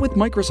 Not with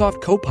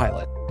Microsoft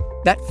Copilot.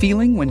 That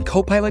feeling when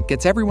Copilot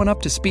gets everyone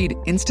up to speed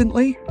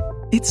instantly?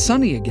 It's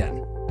sunny again.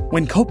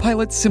 When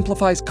Copilot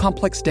simplifies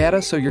complex data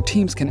so your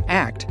teams can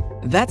act,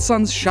 that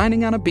sun's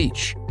shining on a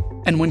beach.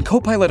 And when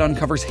Copilot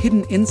uncovers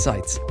hidden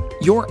insights,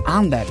 you're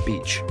on that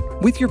beach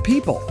with your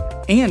people,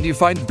 and you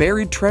find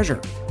buried treasure.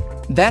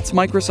 That's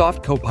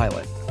Microsoft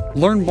Copilot.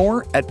 Learn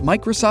more at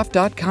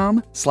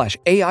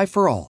Microsoft.com/AI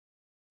for all.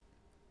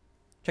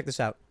 Check this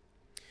out.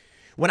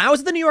 When I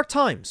was at the New York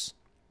Times,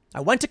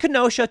 I went to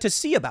Kenosha to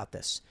see about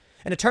this,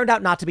 and it turned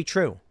out not to be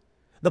true.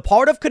 The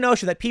part of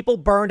Kenosha that people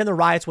burned in the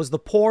riots was the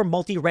poor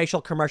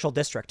multiracial commercial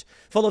district,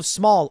 full of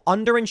small,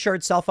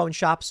 underinsured cell phone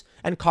shops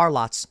and car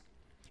lots.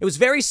 It was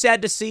very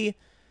sad to see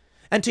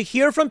and to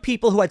hear from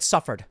people who had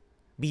suffered.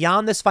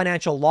 Beyond this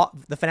financial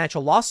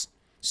loss,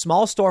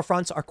 small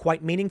storefronts are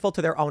quite meaningful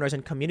to their owners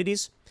and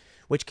communities,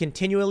 which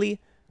continuously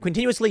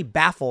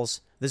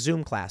baffles the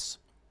Zoom class.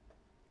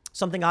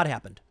 Something odd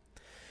happened.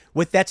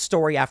 With that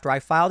story, after I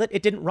filed it,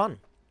 it didn't run.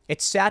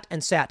 It sat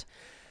and sat.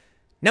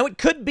 Now, it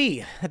could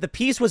be that the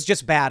piece was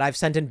just bad. I've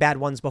sent in bad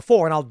ones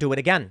before, and I'll do it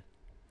again.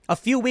 A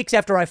few weeks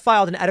after I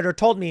filed, an editor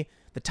told me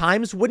the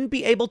Times wouldn't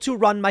be able to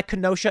run my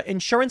Kenosha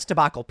insurance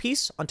debacle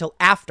piece until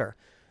after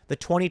the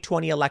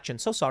 2020 election.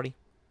 So sorry.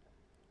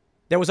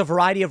 There was a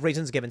variety of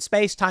reasons given: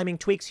 space, timing,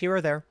 tweaks here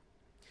or there.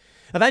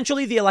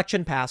 Eventually, the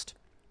election passed.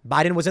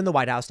 Biden was in the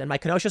White House, and my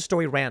Kenosha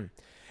story ran.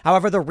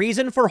 However, the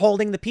reason for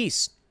holding the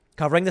piece,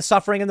 covering the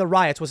suffering and the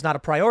riots, was not a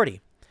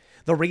priority.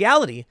 The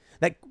reality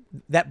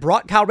that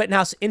brought Kyle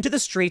Rittenhouse into the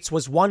streets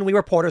was one we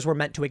reporters were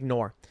meant to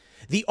ignore.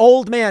 The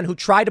old man who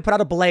tried to put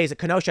out a blaze at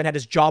Kenosha and had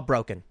his jaw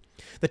broken.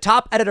 The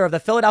top editor of the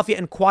Philadelphia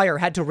Inquirer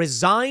had to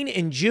resign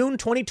in June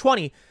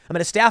 2020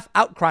 amid a staff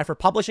outcry for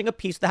publishing a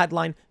piece with the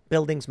headline,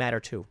 Buildings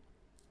Matter Too.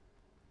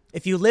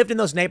 If you lived in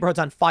those neighborhoods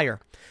on fire,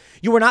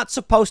 you were not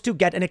supposed to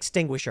get an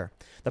extinguisher.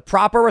 The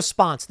proper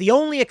response, the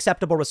only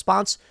acceptable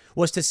response,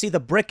 was to see the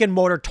brick and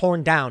mortar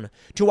torn down,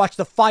 to watch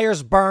the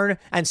fires burn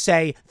and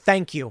say,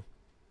 thank you.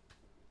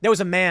 There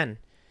was a man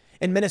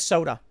in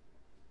Minnesota.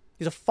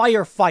 He's a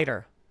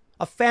firefighter,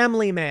 a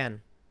family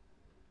man.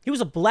 He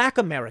was a black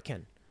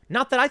American.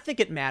 Not that I think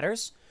it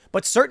matters,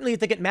 but certainly I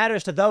think it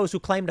matters to those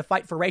who claim to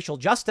fight for racial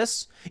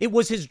justice. It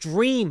was his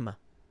dream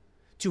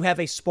to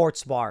have a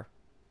sports bar.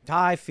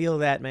 I feel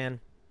that, man.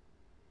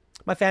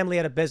 My family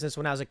had a business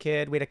when I was a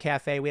kid. We had a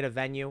cafe. We had a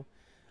venue.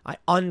 I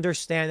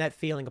understand that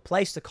feeling. A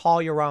place to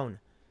call your own.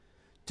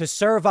 To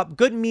serve up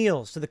good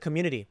meals to the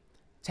community.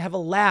 To have a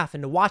laugh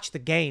and to watch the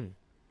game.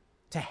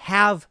 To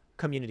have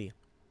community.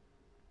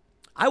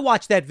 I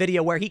watched that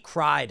video where he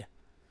cried.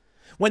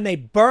 When they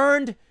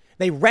burned,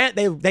 they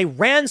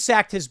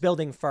ransacked his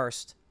building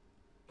first.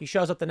 He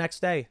shows up the next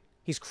day.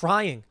 He's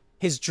crying.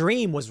 His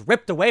dream was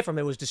ripped away from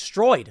him. It was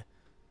destroyed.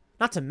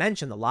 Not to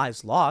mention the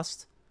lives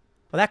lost.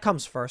 Well, that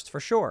comes first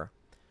for sure.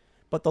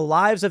 But the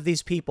lives of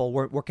these people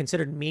were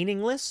considered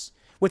meaningless.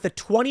 With the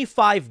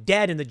 25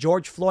 dead in the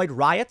George Floyd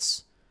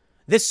riots,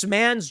 this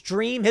man's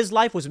dream, his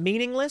life was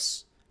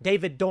meaningless.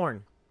 David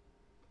Dorn,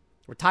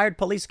 retired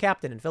police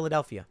captain in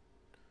Philadelphia.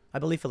 I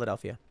believe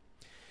Philadelphia.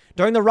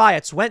 During the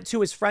riots, went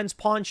to his friend's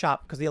pawn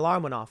shop because the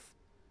alarm went off.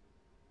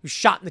 He was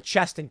shot in the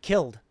chest and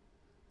killed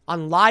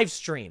on live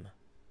stream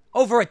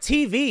over a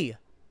TV.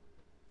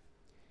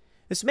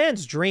 This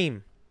man's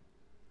dream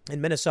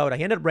in Minnesota,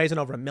 he ended up raising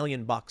over $1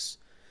 million.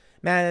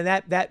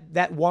 Man,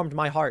 that warmed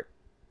my heart.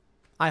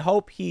 I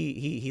hope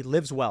he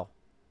lives well.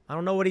 I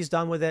don't know what he's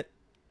done with it.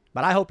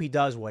 But I hope he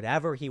does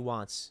whatever he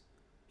wants.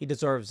 He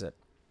deserves it.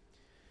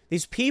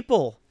 These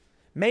people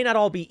may not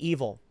all be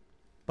evil,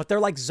 but they're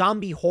like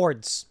zombie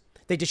hordes.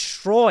 They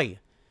destroy.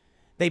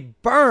 They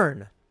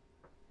burn.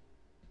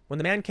 When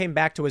the man came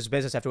back to his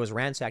business after it was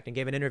ransacked and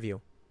gave an interview,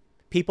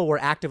 people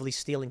were actively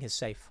stealing his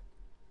safe.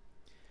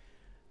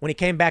 When he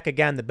came back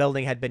again, the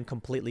building had been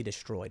completely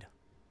destroyed.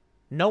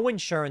 No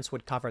insurance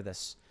would cover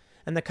this.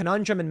 And the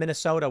conundrum in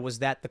Minnesota was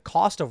that the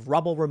cost of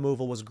rubble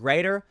removal was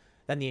greater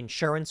than the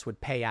insurance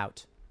would pay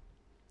out.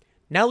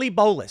 Nellie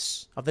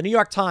Bolis of the New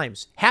York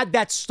Times had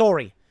that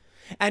story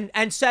and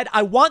said,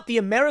 I want the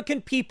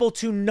American people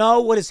to know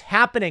what is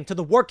happening to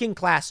the working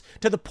class,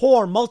 to the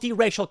poor,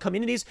 multiracial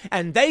communities.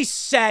 And they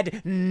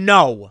said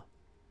no.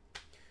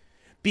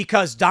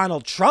 Because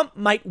Donald Trump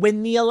might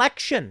win the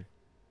election.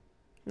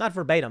 Not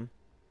verbatim.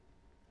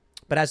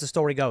 But as the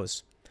story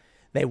goes,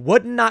 they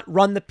would not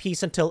run the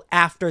piece until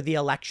after the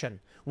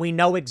election. We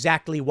know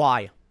exactly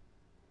why.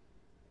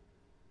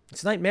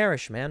 It's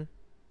nightmarish, man.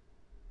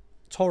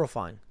 It's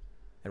horrifying.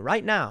 And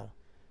right now,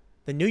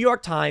 the New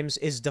York Times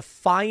is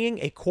defying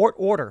a court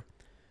order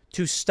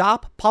to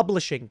stop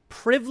publishing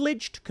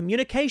privileged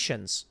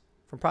communications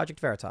from Project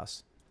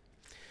Veritas.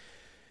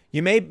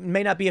 You may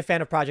not be a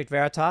fan of Project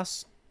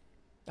Veritas.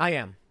 I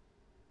am.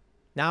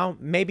 Now,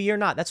 maybe you're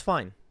not. That's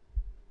fine.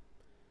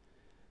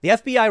 The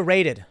FBI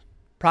raided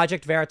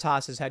Project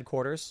Veritas'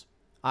 headquarters,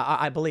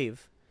 I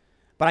believe.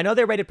 But I know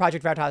they raided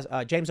Project Veritas,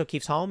 James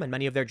O'Keefe's home and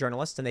many of their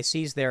journalists, and they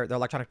seized their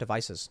electronic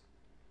devices.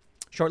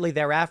 Shortly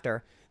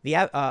thereafter,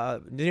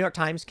 the New York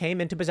Times came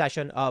into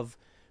possession of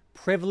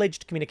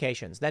privileged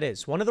communications. That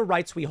is, one of the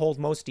rights we hold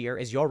most dear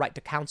is your right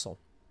to counsel.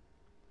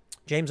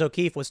 James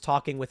O'Keefe was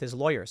talking with his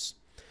lawyers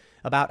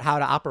about how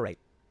to operate.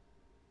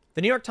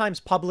 The New York Times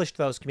published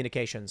those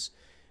communications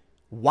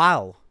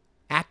while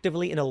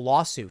actively in a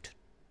lawsuit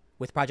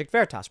with Project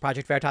Veritas.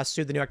 Project Veritas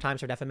sued the New York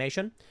Times for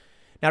defamation.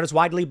 Now, it is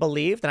widely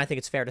believed, and I think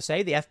it's fair to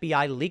say, the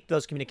FBI leaked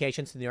those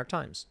communications to the New York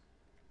Times.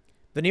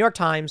 The New York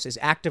Times is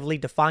actively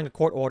defying a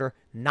court order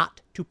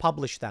not to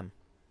publish them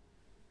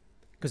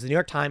because the New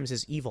York Times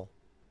is evil.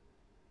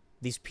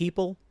 These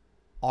people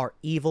are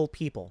evil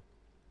people.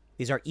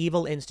 These are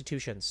evil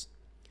institutions.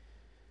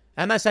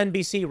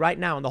 MSNBC right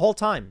now and the whole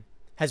time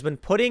has been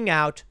putting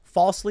out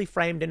falsely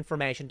framed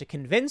information to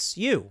convince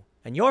you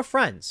and your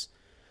friends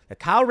that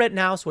Kyle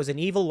Rittenhouse was an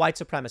evil white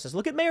supremacist.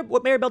 Look at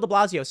what Mayor Bill de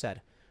Blasio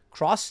said.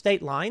 Cross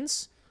state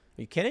lines?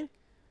 Are you kidding?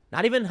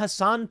 Not even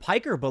Hassan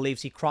Piker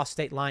believes he crossed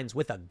state lines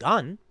with a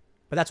gun,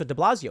 but that's what de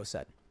Blasio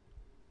said.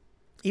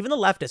 Even the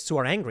leftists who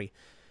are angry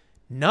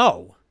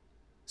know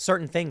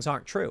certain things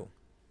aren't true.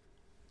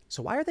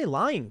 So why are they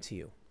lying to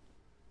you?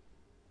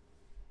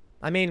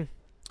 I mean,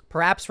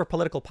 perhaps for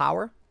political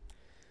power,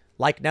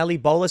 like Nellie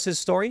Bolis'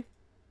 story.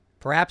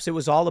 Perhaps it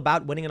was all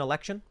about winning an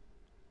election.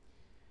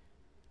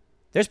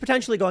 There's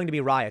potentially going to be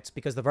riots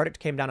because the verdict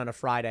came down on a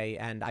Friday,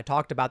 and I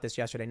talked about this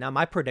yesterday. Now,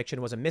 my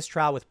prediction was a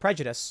mistrial with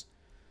prejudice.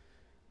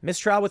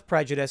 Mistrial with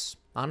prejudice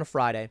on a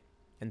Friday,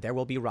 and there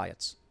will be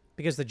riots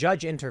because the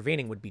judge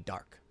intervening would be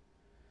dark.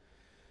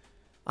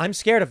 I'm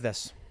scared of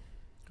this,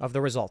 of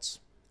the results.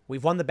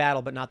 We've won the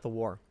battle, but not the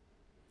war.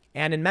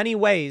 And in many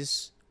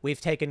ways,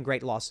 we've taken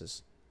great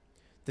losses.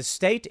 The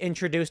state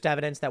introduced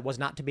evidence that was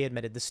not to be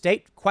admitted. The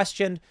state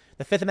questioned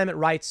the Fifth Amendment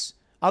rights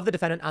of the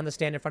defendant on the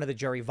stand in front of the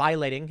jury,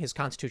 violating his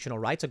constitutional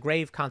rights, a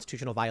grave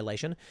constitutional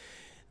violation.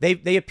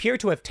 They appear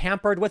to have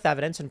tampered with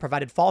evidence and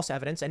provided false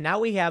evidence. And now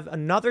we have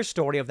another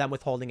story of them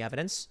withholding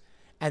evidence,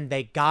 and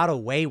they got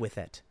away with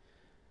it.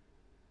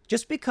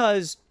 Just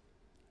because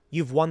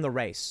you've won the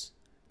race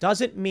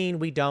doesn't mean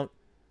we don't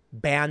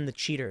ban the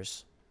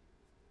cheaters.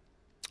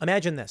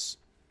 Imagine this.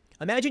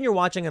 Imagine you're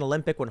watching an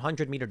Olympic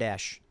 100-meter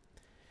dash,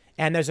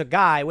 and there's a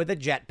guy with a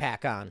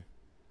jetpack on.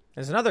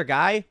 There's another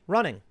guy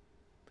running.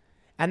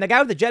 And the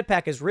guy with the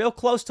jetpack is real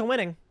close to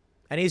winning,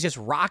 and he's just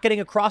rocketing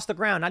across the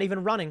ground, not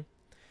even running.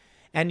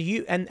 And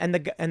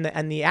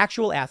the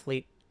actual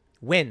athlete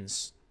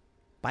wins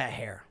by a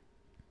hair.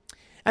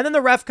 And then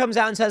the ref comes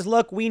out and says,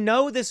 look, we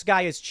know this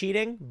guy is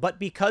cheating, but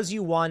because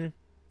you won,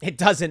 it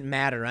doesn't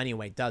matter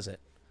anyway, does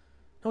it?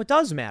 No, it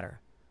does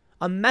matter.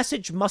 A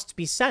message must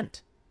be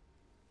sent.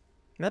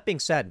 And that being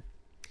said,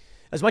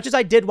 as much as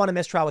I did want a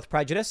mistrial with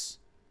prejudice,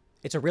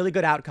 it's a really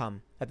good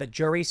outcome that the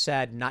jury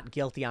said not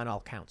guilty on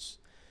all counts.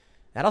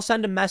 That'll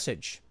send a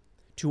message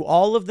to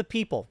all of the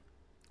people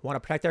who want to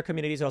protect their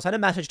communities. It'll send a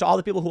message to all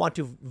the people who want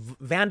to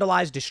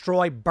vandalize,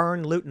 destroy,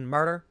 burn, loot, and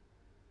murder.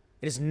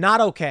 It is not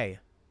okay.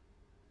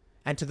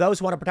 And to those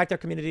who want to protect their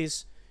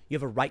communities, you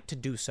have a right to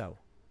do so.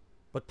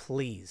 But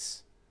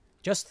please,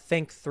 just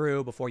think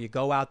through before you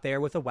go out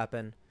there with a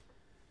weapon.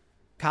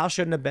 Kyle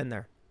shouldn't have been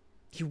there.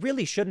 He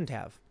really shouldn't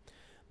have.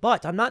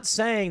 But I'm not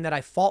saying that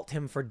I fault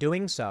him for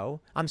doing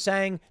so. I'm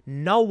saying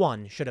no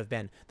one should have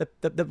been.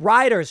 The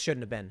rioters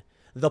shouldn't have been.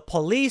 The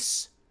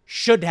police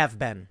should have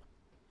been.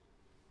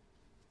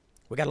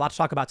 We got a lot to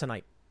talk about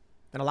tonight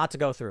and a lot to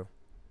go through.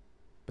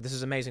 But this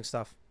is amazing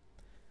stuff.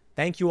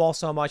 Thank you all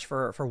so much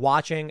for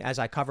watching as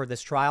I covered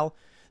this trial.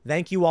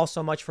 Thank you all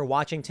so much for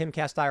watching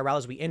Timcast IRL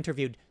as we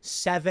interviewed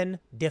 7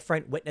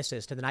 different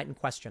witnesses to the night in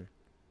question.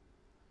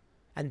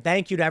 And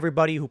thank you to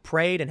everybody who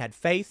prayed and had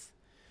faith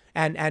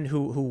and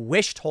who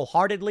wished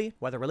wholeheartedly,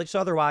 whether religious or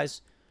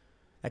otherwise,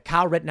 that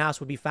Kyle Rittenhouse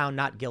would be found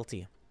not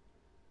guilty.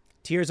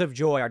 Tears of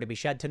joy are to be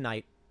shed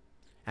tonight,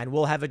 and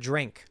we'll have a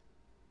drink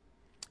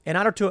in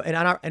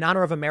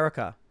honor of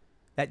America,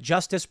 that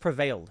justice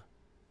prevailed.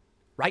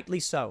 Rightly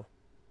so.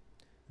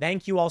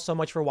 Thank you all so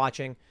much for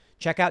watching.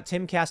 Check out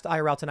Timcast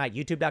IRL tonight,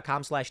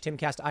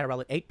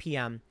 youtube.com/TimcastIRL at 8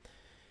 p.m.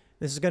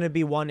 This is going to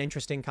be one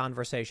interesting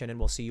conversation, and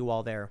we'll see you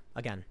all there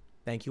again.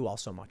 Thank you all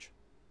so much.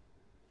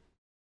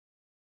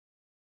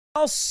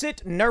 I'll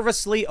sit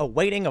nervously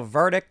awaiting a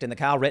verdict in the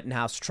Kyle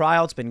Rittenhouse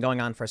trial. It's been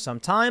going on for some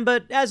time,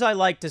 but as I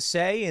like to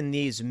say in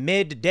these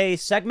midday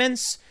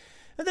segments,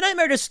 the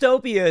Nightmare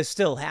Dystopia is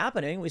still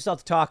happening. We still have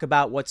to talk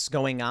about what's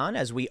going on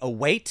as we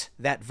await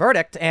that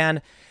verdict,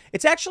 and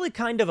it's actually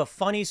kind of a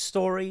funny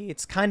story.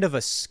 It's kind of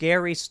a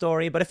scary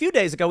story, but a few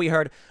days ago we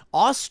heard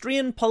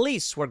Austrian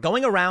police were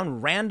going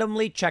around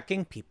randomly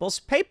checking people's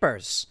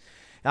papers.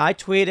 I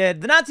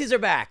tweeted, the Nazis are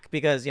back,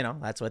 because, you know,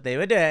 that's what they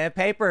would do.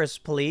 Papers,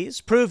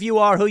 please. Prove you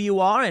are who you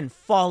are and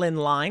fall in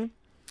line.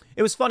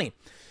 It was funny.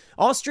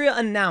 Austria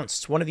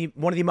announced one of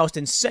the most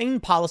insane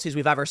policies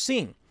we've ever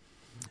seen.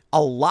 A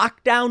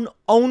lockdown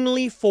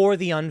only for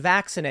the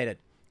unvaccinated.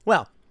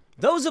 Well,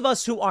 those of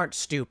us who aren't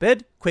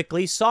stupid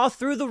quickly saw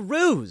through the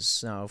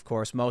ruse. Now, of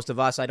course, most of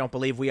us, I don't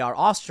believe we are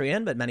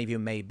Austrian, but many of you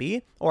may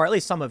be, or at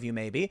least some of you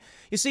may be.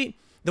 You see,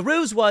 the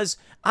ruse was,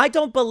 I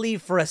don't believe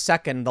for a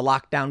second the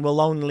lockdown will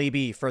only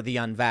be for the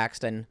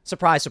unvaxxed, and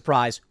surprise,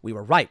 surprise, we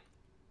were right.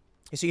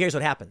 You see, here's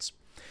what happens.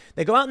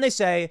 They go out and they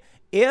say,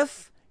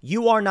 if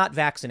you are not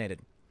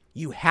vaccinated,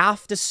 you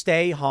have to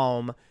stay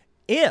home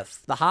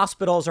if the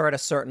hospitals are at a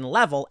certain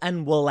level,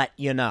 and we'll let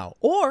you know.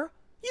 Or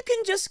you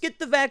can just get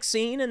the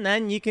vaccine and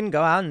then you can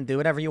go out and do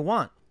whatever you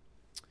want.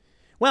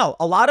 Well,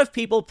 a lot of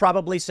people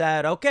probably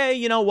said, okay,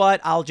 you know what?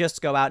 I'll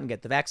just go out and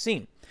get the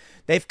vaccine.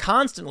 They've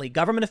constantly,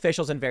 government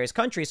officials in various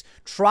countries,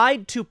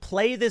 tried to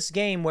play this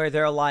game where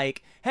they're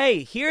like,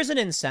 hey, here's an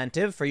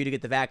incentive for you to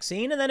get the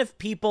vaccine. And then if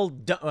people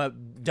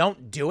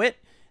don't do it,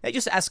 they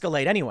just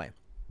escalate anyway.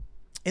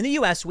 In the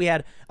U.S., we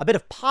had a bit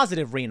of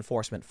positive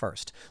reinforcement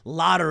first.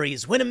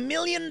 Lotteries, win $1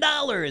 million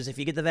if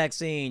you get the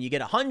vaccine. You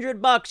get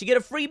 $100, you get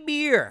a free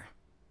beer.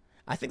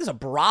 I think there's a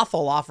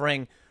brothel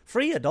offering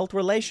free adult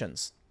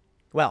relations.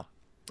 Well,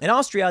 in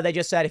Austria, they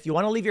just said, if you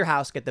want to leave your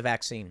house, get the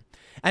vaccine.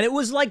 And it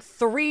was like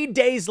 3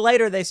 days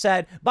later, they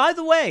said, by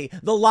the way,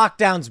 the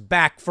lockdown's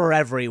back for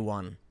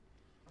everyone.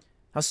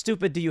 How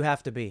stupid do you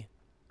have to be?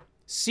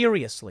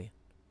 Seriously,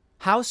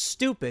 how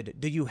stupid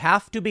do you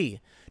have to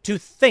be to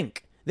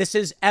think this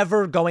is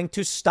ever going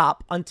to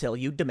stop until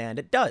you demand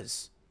it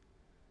does?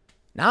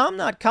 Now, I'm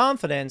not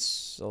confident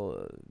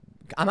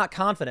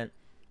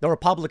the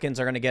Republicans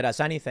are going to get us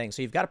anything.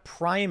 So you've got to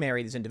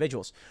primary these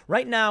individuals.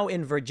 Right now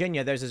in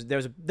Virginia, there's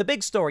the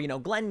big story,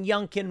 Glenn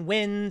Youngkin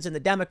wins and the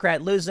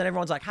Democrat loses, and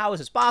everyone's like, how is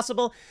this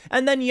possible?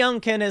 And then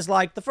Youngkin is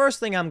like, the first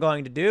thing I'm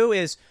going to do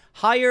is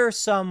hire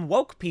some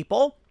woke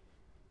people.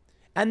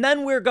 And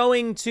then we're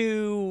going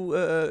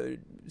to,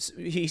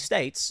 he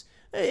states,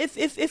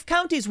 if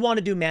counties want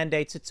to do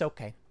mandates, it's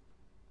okay.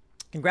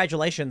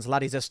 Congratulations, la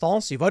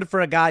resistance. You voted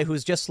for a guy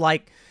who's just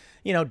like,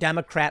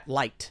 Democrat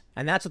light.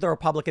 And that's what the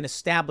Republican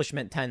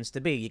establishment tends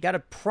to be. You got to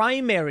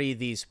primary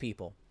these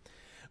people.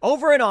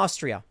 Over in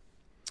Austria,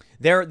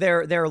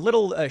 their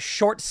little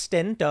short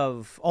stint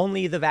of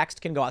only the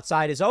vaxxed can go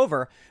outside is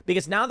over,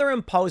 because now they're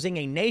imposing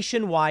a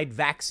nationwide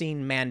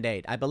vaccine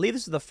mandate. I believe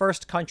this is the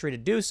first country to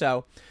do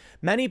so.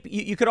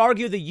 You could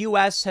argue the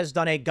U.S. has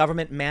done a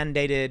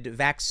government-mandated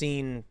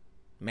vaccine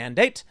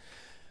mandate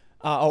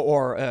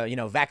or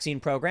vaccine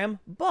program.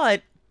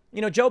 But,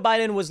 Joe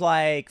Biden was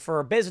like,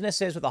 for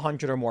businesses with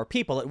 100 or more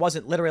people, it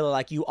wasn't literally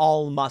like you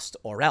all must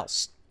or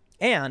else.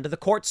 And the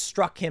courts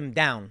struck him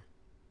down.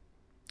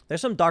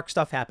 There's some dark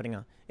stuff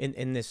happening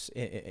in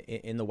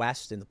the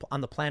West,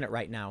 on the planet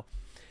right now,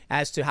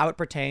 as to how it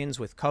pertains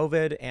with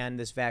COVID and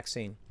this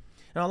vaccine.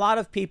 And a lot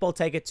of people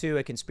take it to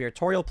a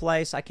conspiratorial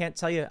place. I can't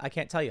tell you,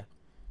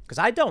 because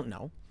I don't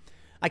know.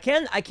 I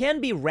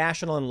can be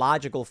rational and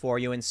logical for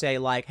you and say,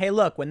 like, hey,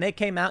 look, when they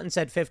came out and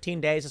said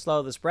 15 days to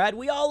slow the spread,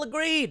 we all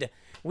agreed.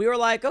 We were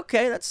like,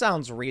 okay, that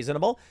sounds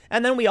reasonable.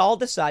 And then we all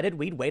decided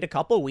we'd wait a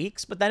couple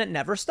weeks, but then it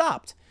never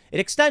stopped. It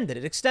extended,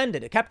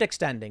 it kept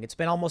extending. It's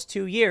been almost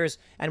 2 years,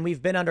 and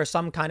we've been under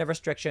some kind of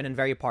restriction in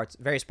various parts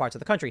of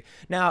the country.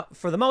 Now,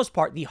 for the most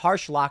part, the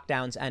harsh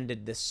lockdowns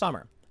ended this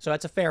summer. So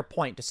that's a fair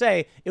point to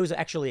say it was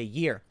actually a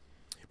year.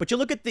 But you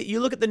look at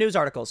the news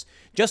articles.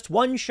 Just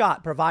one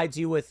shot provides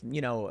you with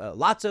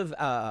lots of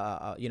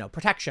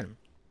protection.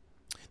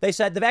 They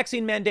said the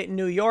vaccine mandate in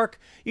New York,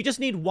 you just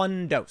need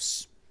 1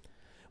 dose.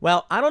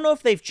 Well, I don't know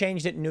if they've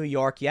changed it in New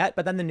York yet,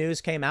 but then the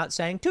news came out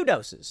saying 2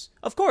 doses.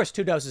 Of course,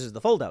 2 doses is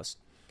the full dose.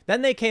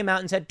 Then they came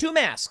out and said 2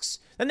 masks.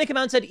 Then they came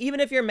out and said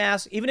even if you're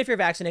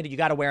vaccinated, you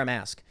got to wear a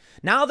mask.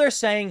 Now they're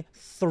saying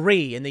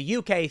 3 in the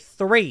UK,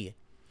 3.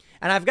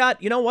 And I've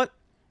got, you know what?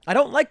 I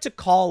don't like to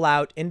call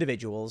out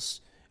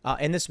individuals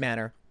in this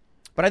manner,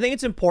 but I think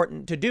it's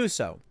important to do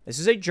so. This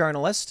is a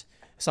journalist,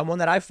 someone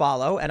that I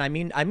follow, and I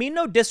mean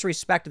no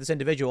disrespect to this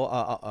individual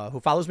who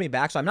follows me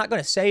back, so I'm not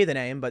going to say the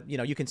name, but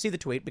you can see the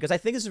tweet because I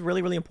think this is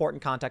really, really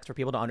important context for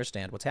people to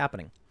understand what's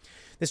happening.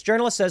 This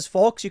journalist says,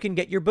 folks, you can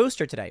get your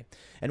booster today,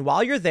 and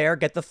while you're there,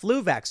 get the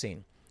flu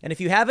vaccine. And if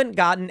you haven't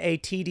gotten a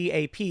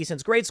TDAP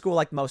since grade school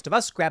like most of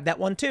us, grab that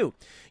one too.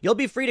 You'll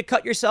be free to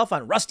cut yourself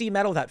on rusty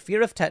metal without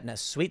fear of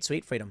tetanus. Sweet,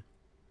 sweet freedom.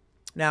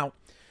 Now,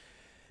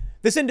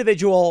 this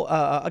individual,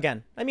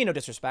 again, I mean no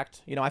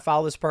disrespect. I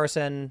follow this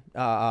person.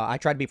 I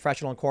try to be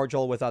professional and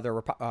cordial with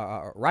other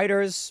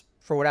writers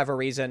for whatever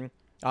reason.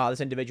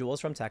 This individual is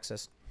from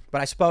Texas.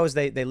 But I suppose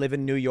they live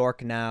in New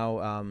York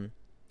now.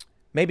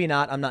 Maybe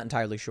not. I'm not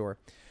entirely sure.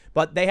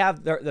 But they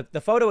have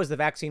the photo is the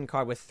vaccine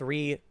card with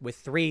three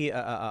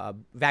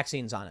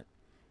vaccines on it.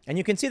 And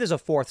you can see there's a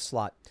fourth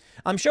slot.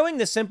 I'm showing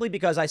this simply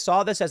because I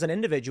saw this as an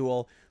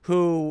individual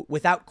who,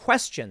 without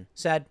question,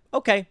 said,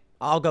 okay,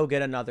 I'll go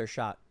get another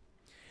shot.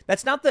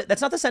 That's not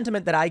the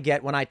sentiment that I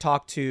get when I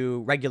talk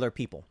to regular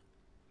people.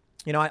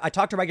 I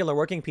talk to regular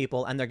working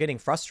people and they're getting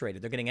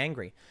frustrated. They're getting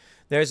angry.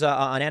 There's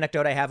an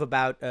anecdote I have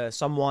about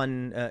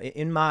someone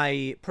in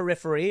my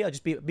periphery. I'll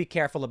just be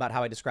careful about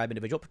how I describe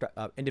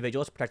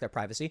individuals to protect their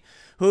privacy,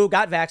 who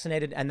got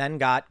vaccinated and then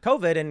got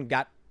COVID and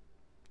got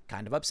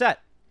kind of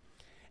upset.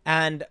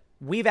 And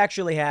we've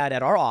actually had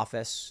at our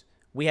office,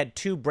 we had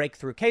 2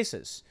 breakthrough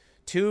cases.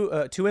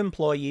 Two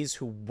employees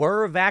who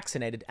were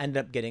vaccinated ended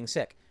up getting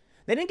sick.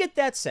 They didn't get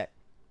that sick,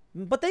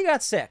 but they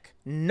got sick,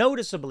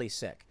 noticeably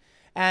sick.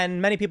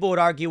 And many people would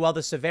argue, well,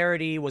 the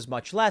severity was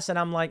much less. And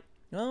I'm like,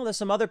 well, there's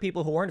some other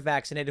people who weren't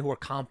vaccinated who were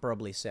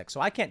comparably sick.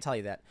 So I can't tell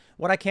you that.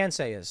 What I can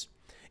say is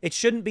it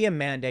shouldn't be a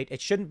mandate.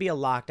 It shouldn't be a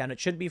lockdown. It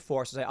shouldn't be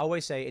forced. As I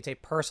always say, it's a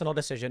personal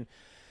decision.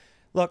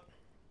 Look,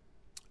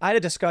 I had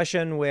a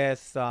discussion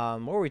with,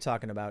 what were we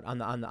talking about on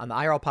the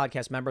IRL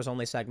podcast members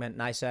only segment.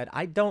 And I said,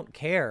 I don't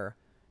care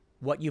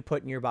what you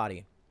put in your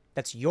body.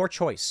 That's your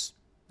choice.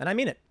 And I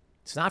mean it.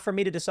 It's not for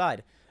me to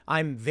decide.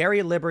 I'm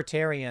very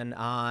libertarian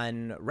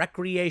on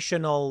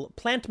recreational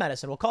plant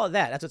medicine. We'll call it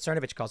that. That's what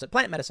Cernovich calls it,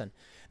 plant medicine.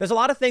 There's a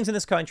lot of things in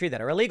this country that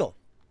are illegal.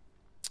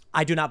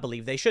 I do not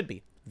believe they should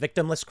be.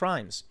 Victimless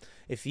crimes.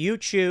 If you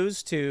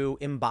choose to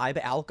imbibe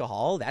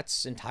alcohol,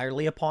 that's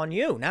entirely upon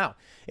you. Now,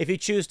 if you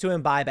choose to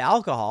imbibe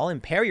alcohol,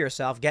 impair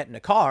yourself, get in a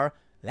car,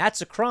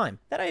 that's a crime.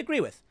 That I agree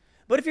with.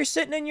 But if you're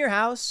sitting in your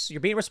house, you're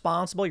being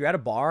responsible, you're at a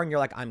bar, and you're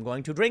like, I'm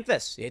going to drink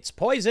this. It's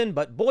poison,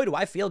 but boy, do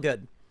I feel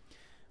good.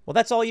 Well,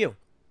 that's all you.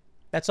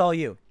 That's all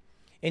you.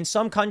 In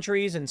some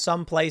countries, in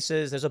some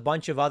places, there's a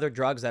bunch of other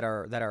drugs that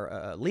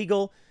are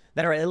legal,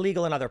 that are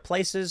illegal in other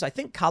places. I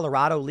think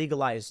Colorado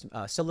legalized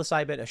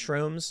psilocybin,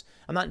 shrooms.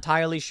 I'm not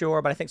entirely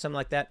sure, but I think something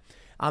like that.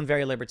 I'm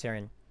very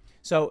libertarian.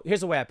 So here's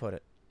the way I put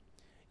it.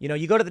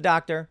 You go to the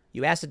doctor,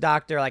 you ask the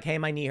doctor, like, hey,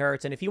 my knee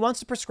hurts. And if he wants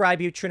to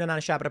prescribe you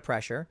Trinon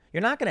pressure,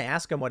 you're not going to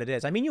ask him what it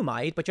is. I mean, you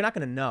might, but you're not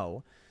going to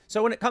know.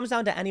 So when it comes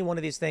down to any one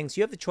of these things,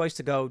 you have the choice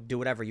to go do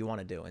whatever you want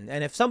to do.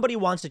 And if somebody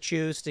wants to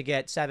choose to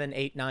get 7,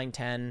 8, 9,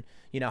 10,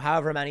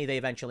 however many they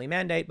eventually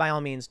mandate, by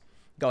all means,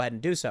 go ahead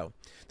and do so.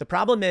 The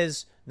problem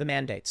is the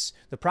mandates.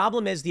 The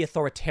problem is the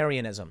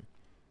authoritarianism.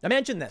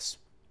 Imagine this.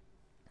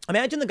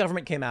 Imagine the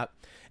government came out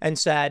and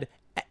said,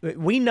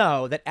 we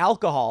know that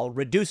alcohol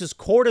reduces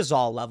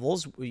cortisol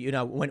levels,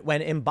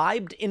 when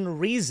imbibed in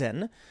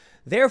reason.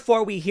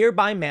 Therefore, we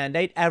hereby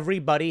mandate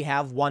everybody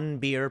have 1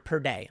 beer per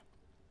day.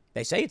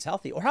 They say it's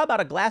healthy. Or how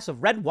about a glass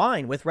of red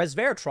wine with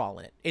resveratrol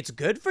in it? It's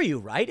good for you,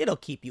 right? It'll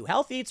keep you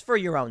healthy. It's for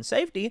your own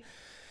safety.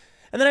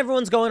 And then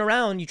everyone's going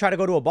around. You try to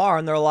go to a bar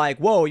and they're like,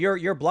 whoa,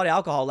 your blood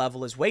alcohol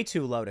level is way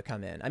too low to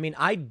come in. I mean,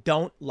 I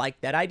don't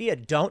like that idea.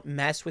 Don't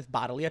mess with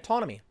bodily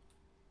autonomy.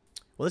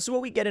 Well, this is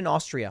what we get in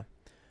Austria.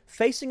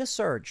 Facing a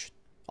surge,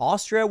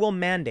 Austria will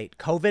mandate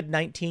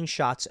COVID-19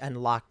 shots and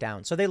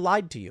lockdown. So they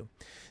lied to you.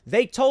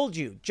 They told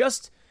you,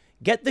 just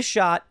get the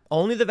shot,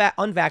 only the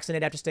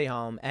unvaccinated have to stay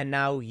home, and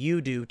now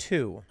you do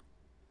too.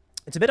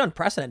 It's a bit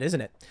unprecedented,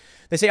 isn't it?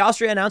 They say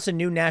Austria announced a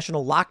new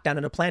national lockdown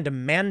and a plan to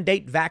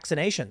mandate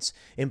vaccinations.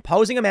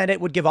 Imposing a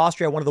mandate would give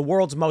Austria one of the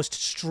world's most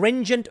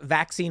stringent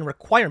vaccine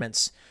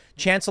requirements.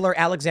 Chancellor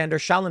Alexander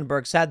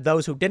Schallenberg said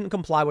those who didn't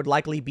comply would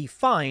likely be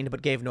fined,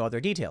 but gave no other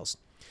details.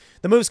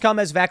 The moves come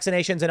as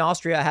vaccinations in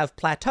Austria have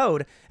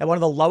plateaued at one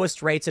of the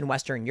lowest rates in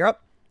Western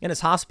Europe, and as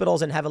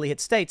hospitals in heavily hit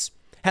states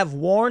have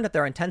warned that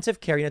their intensive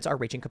care units are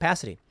reaching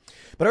capacity.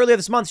 But earlier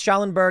this month,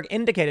 Schallenberg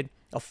indicated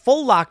a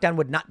full lockdown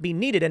would not be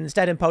needed and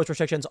instead imposed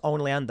restrictions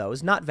only on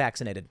those not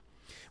vaccinated.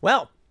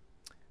 Well,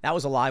 that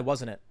was a lie,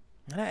 wasn't it?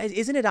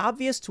 Isn't it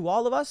obvious to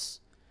all of us?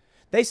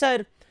 They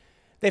said,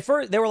 they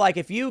were like,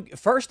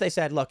 they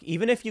said, look,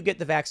 even if you get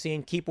the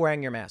vaccine, keep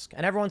wearing your mask.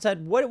 And everyone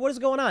said, what is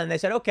going on? And they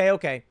said,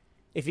 okay.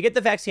 If you get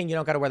the vaccine, you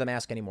don't got to wear the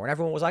mask anymore. And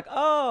everyone was like,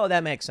 oh,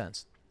 that makes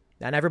sense.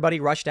 And everybody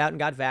rushed out and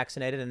got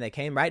vaccinated, and they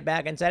came right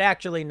back and said,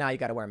 actually, now you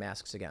got to wear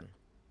masks again.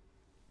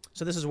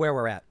 So this is where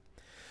we're at.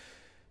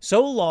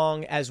 So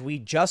long as we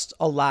just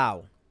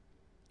allow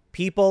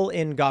people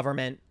in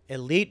government,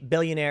 elite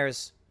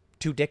billionaires,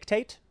 to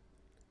dictate,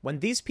 when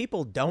these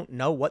people don't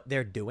know what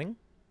they're doing,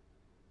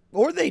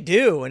 or they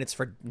do, and it's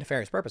for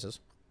nefarious purposes.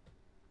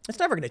 It's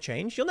never going to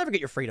change. You'll never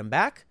get your freedom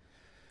back.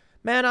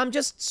 Man,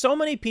 so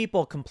many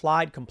people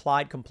complied,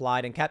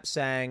 and kept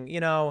saying, you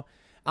know,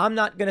 I'm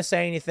not going to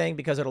say anything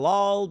because it'll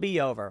all be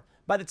over.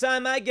 By the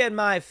time I get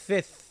my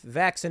 5th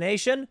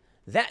vaccination,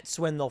 that's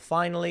when they'll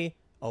finally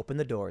open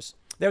the doors.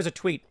 There's a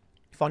tweet,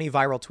 funny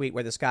viral tweet,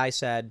 where this guy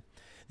said,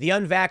 the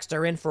unvaxxed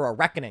are in for a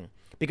reckoning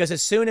because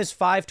as soon as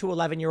 5 to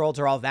 11-year-olds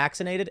are all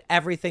vaccinated,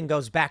 everything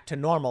goes back to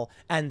normal,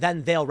 and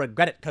then they'll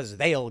regret it because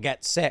they'll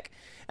get sick.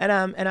 And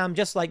I'm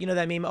just like, you know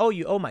that meme,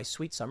 oh, my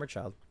sweet summer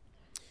child.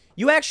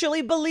 You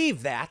actually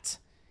believe that?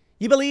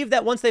 You believe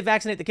that once they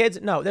vaccinate the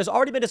kids? No, there's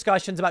already been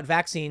discussions about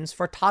vaccines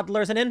for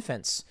toddlers and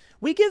infants.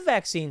 We give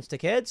vaccines to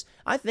kids.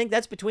 I think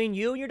that's between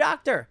you and your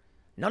doctor.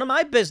 None of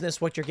my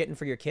business what you're getting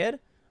for your kid.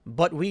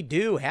 But we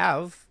do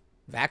have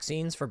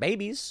vaccines for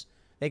babies.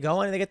 They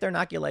go in and they get their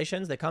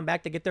inoculations. They come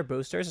back to get their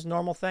boosters. It's a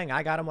normal thing.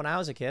 I got them when I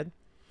was a kid.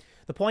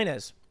 The point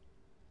is,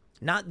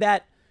 not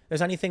that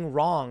there's anything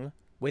wrong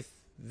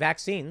with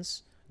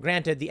vaccines.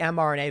 Granted, the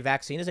mRNA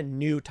vaccine is a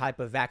new type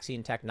of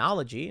vaccine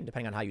technology,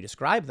 depending on how you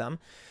describe them.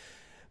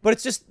 But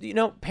it's just, you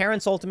know,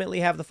 parents ultimately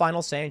have the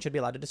final say and should be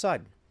allowed to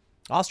decide.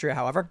 Austria,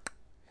 however,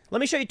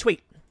 let me show you a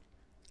tweet.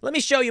 Let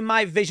me show you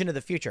my vision of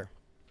the future.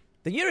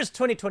 The year is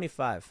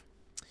 2025.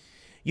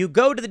 You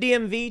go to the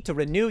DMV to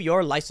renew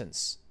your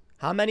license.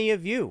 How many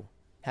of you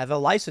have a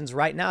license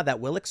right now that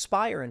will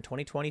expire in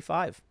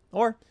 2025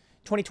 or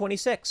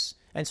 2026?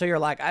 And so you're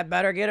like, I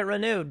better get it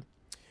renewed.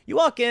 You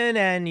walk in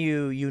and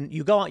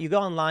you go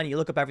online, you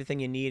look up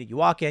everything you need. You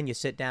walk in, you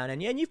sit down,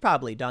 and you've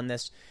probably done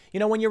this. You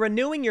know, when you're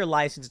renewing your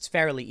license, it's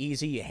fairly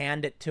easy. You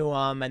hand it to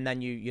them, and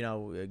then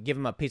you give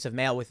them a piece of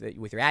mail with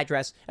your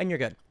address, and you're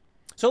good.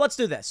 So let's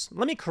do this.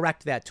 Let me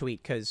correct that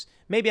tweet because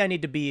maybe I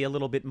need to be a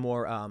little bit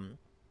more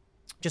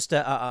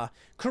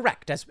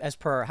correct as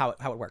per how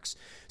it works.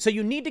 So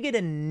you need to get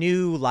a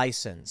new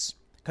license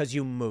because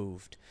you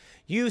moved.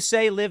 You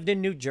say lived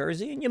in New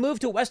Jersey and you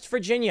moved to West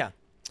Virginia.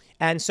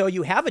 And so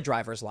you have a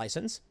driver's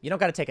license. You don't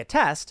got to take a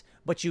test,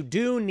 but you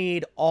do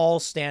need all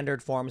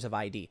standard forms of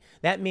ID.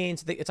 That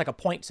means it's like a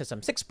point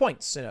system, 6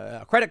 points.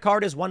 A credit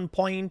card is 1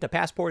 point. A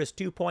passport is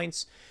 2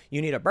 points.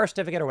 You need a birth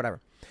certificate or whatever.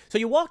 So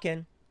you walk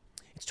in,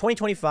 it's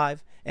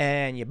 2025,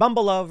 and you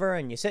bumble over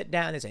and you sit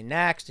down. They say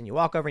next, and you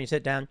walk over and you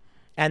sit down.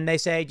 And they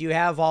say, do you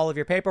have all of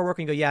your paperwork?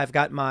 And you go, yeah, I've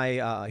got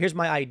my, here's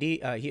my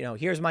ID.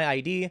 Here's my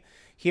ID.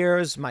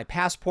 Here's my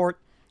passport.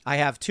 I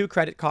have 2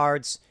 credit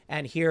cards,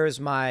 and here's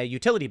my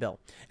utility bill.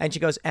 And she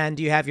goes, and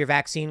do you have your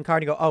vaccine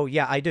card? You go, oh,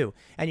 yeah, I do.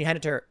 And you hand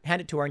it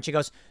to her, and she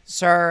goes,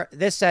 sir,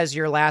 this says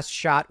your last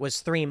shot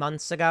was 3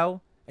 months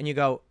ago. And you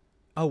go,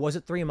 oh, was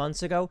it 3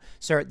 months ago?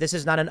 Sir, this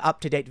is not an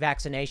up-to-date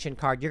vaccination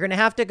card. You're going to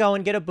have to go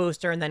and get a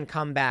booster and then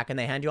come back. And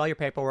they hand you all your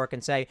paperwork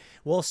and say,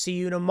 we'll see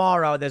you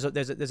tomorrow. There's a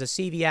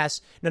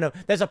CVS. No,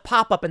 there's a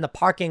pop-up in the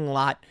parking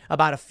lot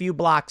about a few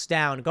blocks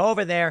down. Go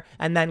over there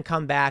and then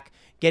come back,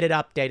 get it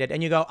updated.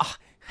 And you go, oh,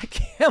 I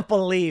can't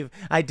believe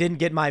I didn't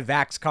get my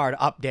Vax card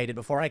updated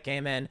before I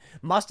came in.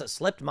 Must have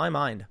slipped my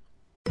mind.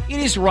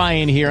 It is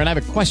Ryan here, and I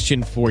have a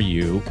question for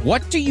you.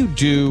 What do you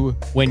do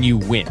when you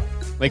win?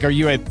 Like, are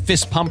you a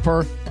fist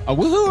pumper, a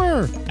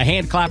woohooer, a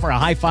hand clapper, a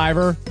high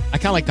fiver? I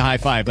kind of like the high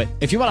five, but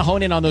if you want to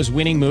hone in on those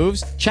winning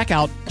moves, check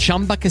out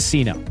Chumba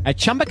Casino. At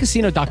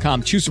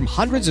ChumbaCasino.com, choose from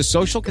hundreds of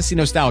social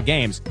casino-style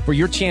games for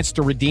your chance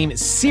to redeem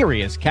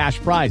serious cash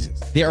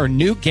prizes. There are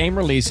new game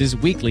releases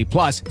weekly,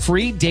 plus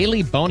free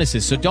daily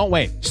bonuses. So don't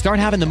wait. Start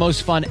having the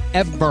most fun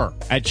ever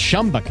at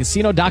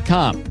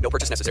ChumbaCasino.com. No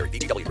purchase necessary.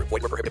 VGW. Void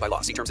where prohibited by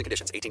law. See terms and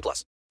conditions.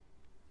 18+.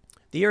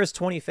 The year is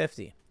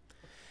 2050,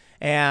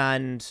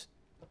 and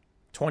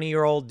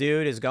 20-year-old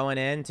dude is going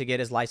in to get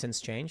his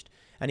license changed,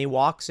 and he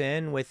walks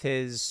in with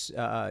his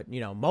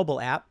mobile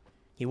app.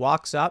 He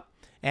walks up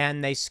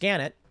and they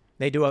scan it.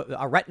 They do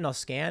a retinal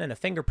scan and a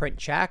fingerprint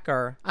check,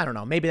 or I don't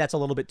know, maybe that's a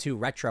little bit too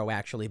retro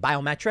actually.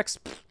 Biometrics,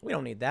 we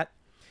don't need that.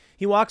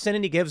 He walks in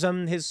and he gives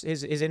them his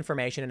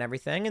information and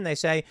everything, and they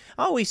say,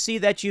 oh, we see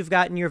that you've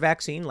gotten your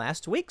vaccine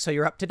last week, so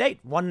you're up to date.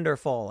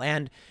 Wonderful.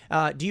 And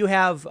do you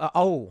have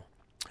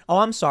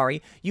I'm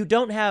sorry. You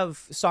don't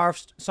have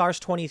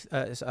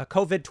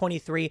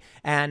COVID-23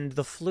 and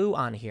the flu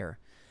on here.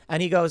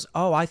 And he goes,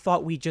 oh, I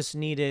thought we just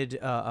needed,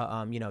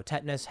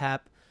 tetanus,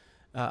 hep,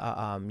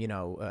 mumps,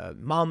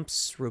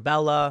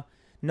 rubella.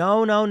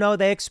 No.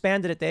 They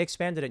expanded it.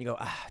 And you go,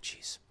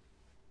 jeez.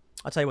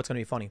 I'll tell you what's going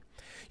to be funny.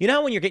 You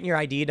know, when you're getting your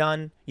ID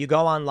done, you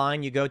go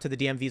online, you go to the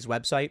DMV's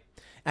website,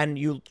 and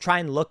you try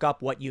and look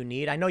up what you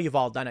need. I know you've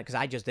all done it because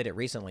I just did it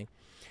recently.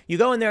 You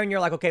go in there and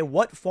you're like, okay,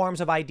 what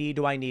forms of ID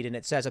do I need? And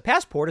it says a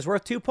passport is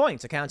worth 2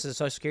 points. It counts as a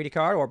social security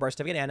card or birth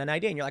certificate and an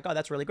ID. And you're like, oh,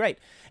 that's really great.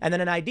 And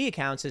then an ID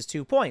counts as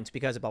 2 points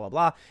because of blah, blah,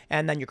 blah.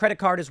 And then your credit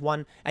card is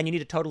 1, and you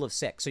need a total of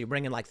 6. So you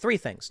bring in like 3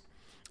 things.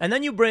 And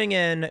then you bring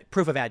in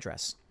proof of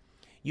address.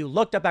 You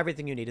looked up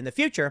everything you need. In the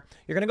future,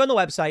 you're going to go on the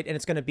website and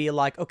it's going to be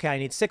like, okay, I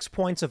need 6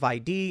 points of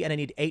ID and I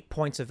need 8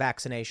 points of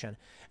vaccination.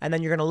 And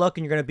then you're going to look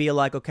and you're going to be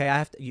like,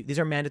 okay, these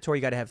are mandatory.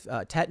 You got to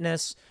have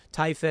tetanus,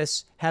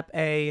 typhus, hep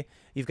A,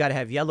 You've got to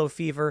have yellow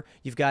fever.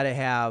 You've got to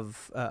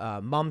have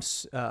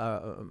mumps.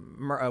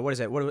 What is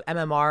it?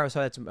 MMR. So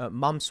that's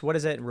mumps. What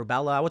is it?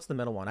 Rubella. What's the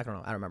middle one? I don't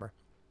know. I don't remember.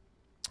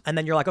 And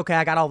then you're like, okay,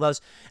 I got all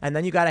those. And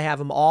then you got to have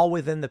them all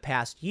within the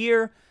past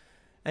year.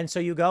 And so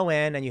you go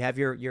in and you have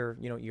your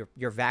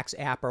Vax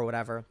app or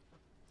whatever.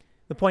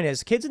 The point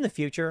is, kids in the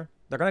future,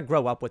 they're going to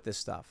grow up with this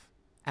stuff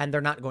and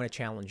they're not going to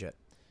challenge it.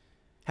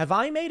 Have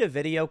I made a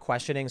video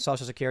questioning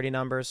Social Security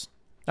numbers?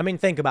 I mean,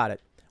 think about it.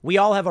 We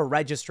all have a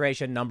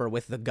registration number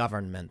with the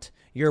government.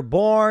 You're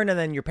born and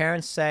then your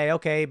parents say,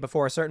 okay,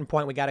 before a certain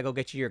point, we got to go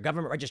get you your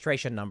government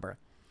registration number.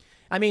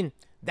 I mean,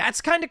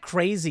 that's kind of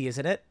crazy,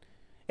 isn't it?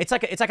 It's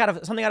like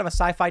something out of a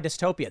sci-fi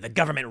dystopia. The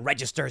government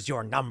registers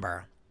your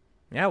number.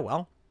 Yeah,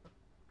 well,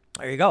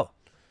 there you go.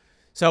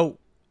 So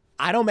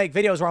I don't make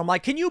videos where I'm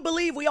like, can you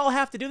believe we all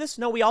have to do this?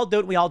 No, we all do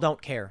it. We all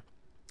don't care.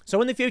 So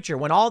in the future,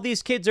 when all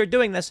these kids are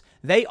doing this,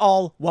 they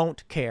all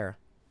won't care.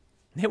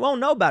 They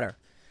won't know better.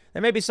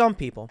 There may be some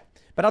people.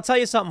 But I'll tell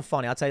you something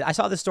funny. I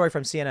saw this story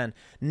from CNN.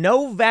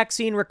 No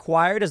vaccine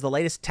required is the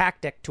latest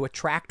tactic to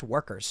attract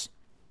workers.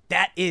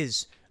 That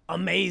is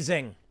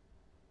amazing.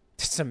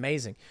 It's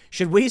amazing.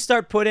 Should we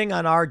start putting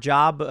on our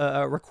job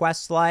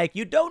requests like,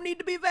 you don't need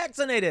to be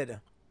vaccinated?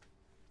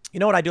 You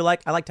know what I do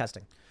like? I like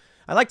testing.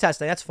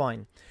 That's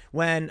fine.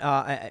 When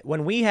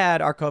we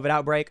had our COVID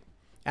outbreak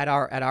at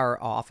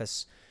our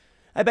office,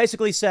 I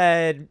basically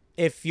said,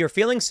 if you're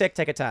feeling sick,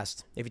 take a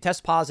test. If you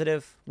test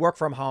positive, work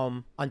from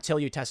home until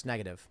you test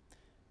negative.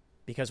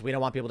 Because we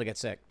don't want people to get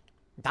sick.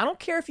 I don't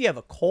care if you have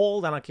a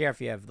cold. I don't care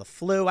if you have the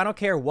flu. I don't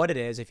care what it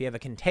is. If you have a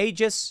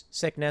contagious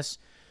sickness,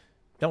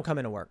 don't come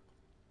into work.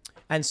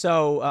 And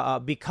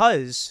so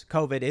because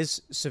COVID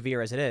is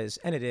severe as it is,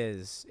 and it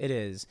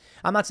is.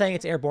 I'm not saying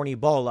it's airborne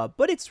Ebola,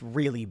 but it's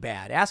really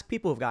bad. Ask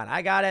people who've got it.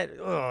 I got it.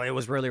 Oh, it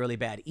was really, really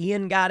bad.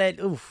 Ian got it.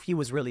 Oof, he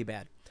was really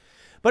bad.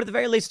 But at the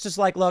very least, it's just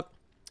like, look,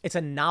 it's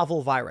a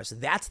novel virus.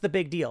 That's the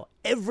big deal.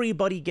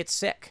 Everybody gets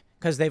sick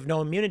because they've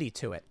no immunity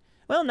to it.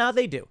 Well, now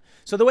they do.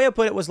 So the way I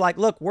put it was like,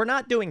 look, we're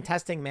not doing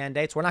testing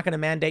mandates. We're not going to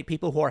mandate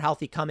people who are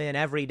healthy come in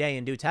every day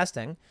and do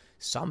testing.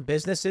 Some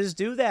businesses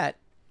do that.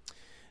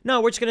 No,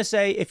 we're just going to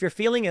say, if you're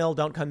feeling ill,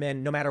 don't come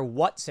in no matter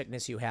what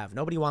sickness you have.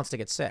 Nobody wants to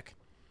get sick.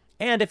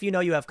 And if you know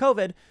you have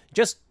COVID,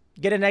 just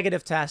get a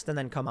negative test and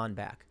then come on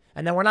back.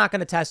 And then we're not going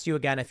to test you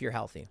again if you're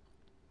healthy.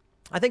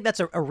 I think that's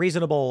a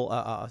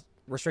reasonable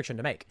restriction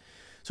to make.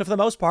 So for the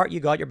most part, you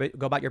go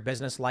about your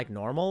business like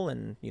normal.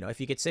 And, if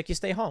you get sick, you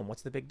stay home.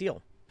 What's the big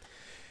deal?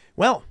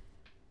 Well,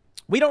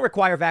 we don't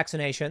require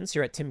vaccinations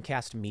here at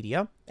Timcast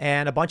Media,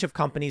 and a bunch of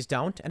companies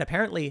don't, and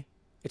apparently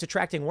it's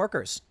attracting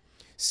workers.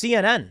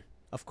 CNN,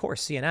 of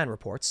course, CNN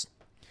reports,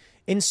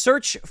 in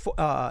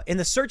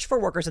the search for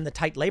workers in the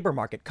tight labor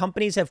market,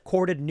 companies have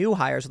courted new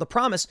hires with the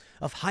promise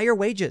of higher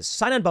wages,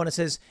 sign-on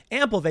bonuses,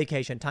 ample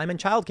vacation time, and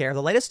childcare.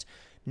 The latest,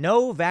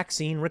 no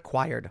vaccine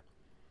required.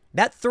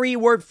 That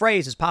 3-word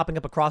phrase is popping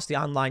up across the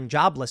online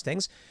job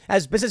listings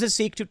as businesses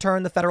seek to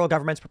turn the federal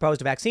government's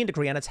proposed vaccine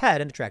decree on its head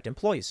and attract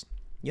employees.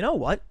 You know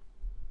what?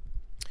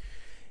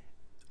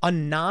 A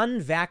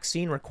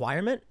non-vaccine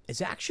requirement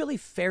is actually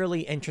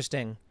fairly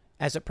interesting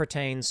as it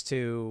pertains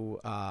to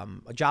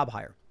a job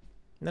hire.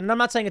 And I'm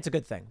not saying it's a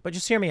good thing, but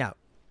just hear me out.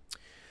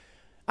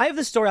 I have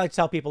this story I like to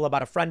tell people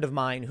about a friend of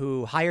mine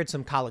who hired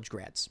some college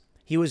grads.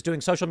 He was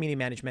doing social media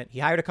management. He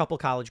hired a couple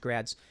college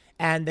grads,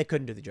 and they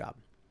couldn't do the job.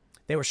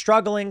 They were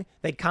struggling.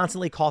 They'd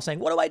constantly call saying,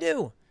 what do I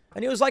do?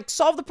 And he was like,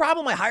 solve the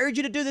problem. I hired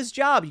you to do this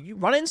job. You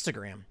run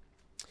Instagram.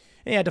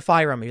 And he had to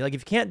fire him. He's like,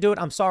 if you can't do it,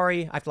 I'm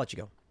sorry. I have to let you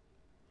go.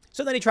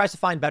 So then he tries to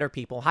find better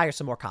people, hire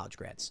some more college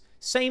grads.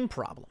 Same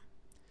problem.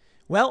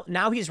 Well,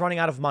 now he's running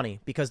out of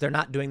money because they're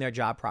not doing their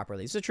job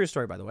properly. This is a true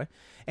story, by the way.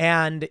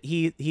 And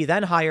he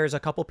then hires a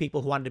couple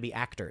people who wanted to be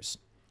actors,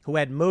 who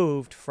had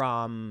moved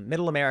from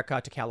Middle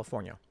America to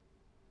California.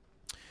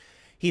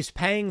 He's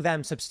paying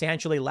them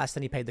substantially less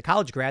than he paid the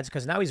college grads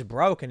because now he's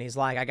broke and he's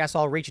like, I guess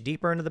I'll reach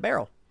deeper into the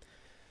barrel.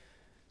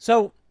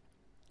 So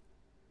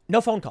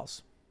no phone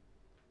calls,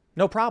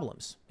 no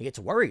problems. He gets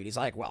worried. He's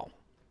like, well,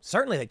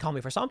 certainly they'd call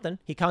me for something.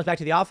 He comes back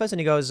to the office and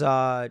he goes,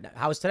 how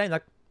was today? And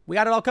like, we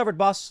got it all covered,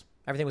 boss.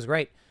 Everything was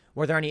great.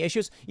 Were there any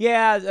issues?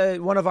 Yeah,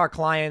 one of our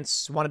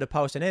clients wanted to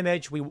post an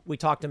image. We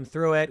talked him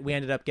through it. We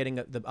ended up getting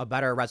a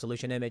better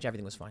resolution image.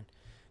 Everything was fine.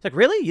 It's like,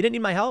 really? You didn't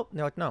need my help? And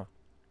they're like, no.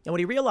 And what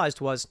he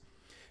realized was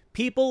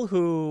people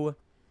who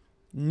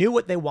knew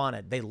what they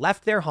wanted, they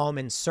left their home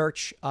in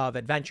search of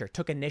adventure,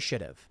 took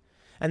initiative.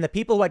 And the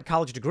people who had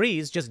college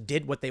degrees just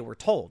did what they were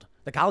told.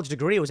 The college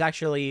degree was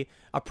actually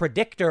a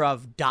predictor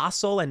of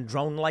docile and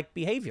drone-like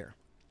behavior.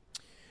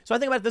 So I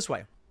think about it this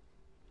way.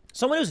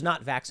 Someone who's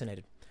not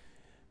vaccinated,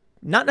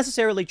 not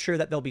necessarily true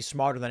that they'll be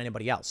smarter than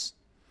anybody else.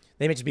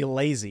 They may just be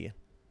lazy.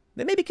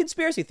 They may be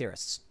conspiracy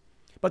theorists.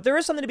 But there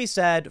is something to be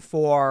said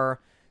for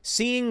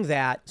seeing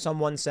that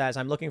someone says,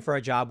 I'm looking for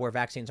a job where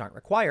vaccines aren't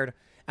required,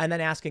 and then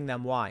asking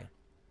them why.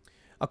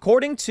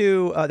 According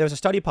to, there's a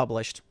study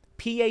published,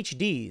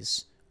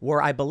 PhDs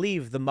were, I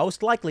believe, the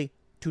most likely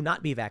to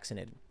not be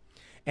vaccinated.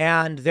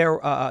 And there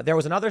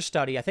was another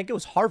study, I think it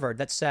was Harvard,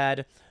 that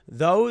said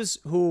those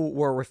who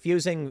were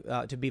refusing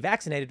to be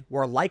vaccinated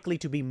were likely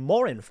to be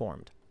more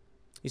informed.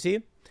 You see,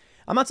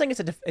 I'm not saying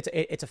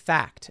it's a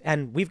fact.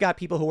 And we've got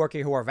people who work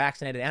here who are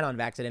vaccinated and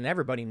unvaccinated, and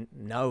everybody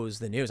knows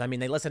the news. I mean,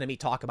 they listen to me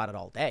talk about it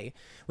all day.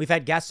 We've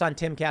had guests on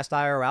Timcast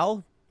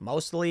IRL,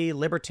 mostly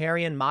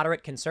libertarian,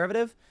 moderate,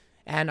 conservative,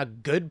 and a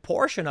good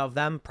portion of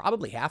them,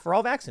 probably half, are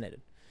all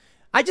vaccinated.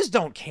 I just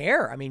don't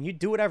care. I mean, you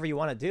do whatever you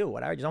want to do.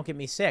 Whatever. Don't get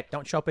me sick.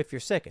 Don't show up if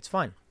you're sick. It's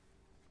fine.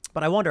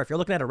 But I wonder if you're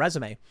looking at a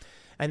resume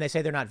and they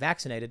say they're not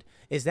vaccinated,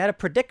 is that a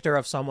predictor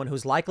of someone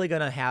who's likely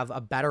going to have a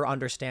better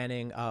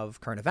understanding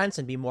of current events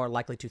and be more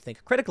likely to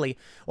think critically,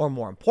 or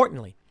more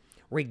importantly,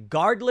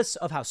 regardless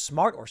of how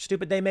smart or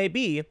stupid they may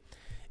be,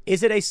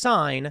 is it a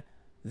sign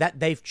that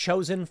they've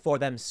chosen for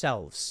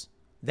themselves?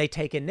 They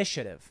take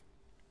initiative.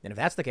 And if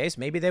that's the case,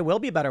 maybe they will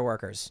be better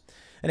workers.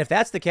 And if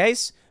that's the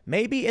case,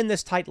 maybe in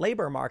this tight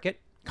labor market,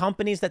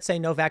 companies that say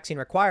no vaccine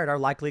required are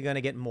likely going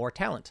to get more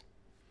talent.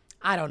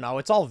 I don't know.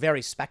 It's all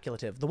very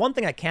speculative. The one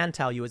thing I can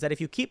tell you is that if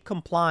you keep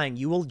complying,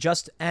 you will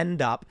just end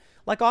up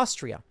like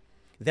Austria.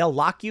 They'll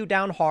lock you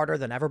down harder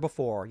than ever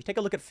before. You take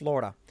a look at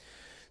Florida.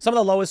 Some of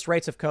the lowest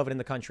rates of COVID in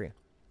the country.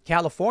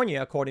 California,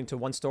 according to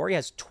one story,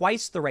 has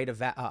twice the rate of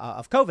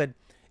COVID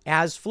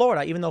as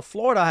Florida, even though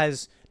Florida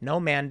has no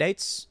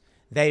mandates.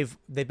 They've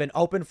been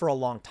open for a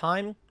long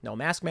time. No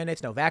mask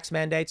mandates, no vax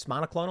mandates,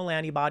 monoclonal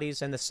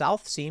antibodies, and the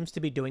South seems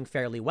to be doing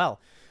fairly well.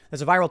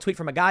 There's a viral tweet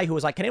from a guy who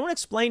was like, can anyone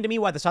explain to me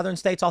why the southern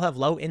states all have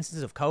low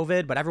instances of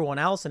COVID, but everyone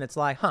else? And it's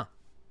like,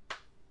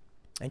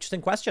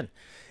 interesting question.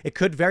 It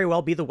could very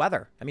well be the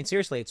weather. I mean,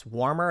 seriously, it's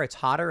warmer, it's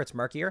hotter, it's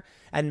murkier,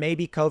 and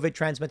maybe COVID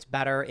transmits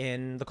better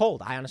in the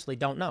cold. I honestly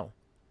don't know.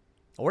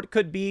 Or it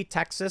could be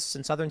Texas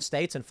and southern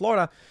states and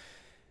Florida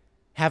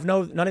have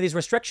none of these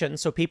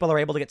restrictions, so people are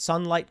able to get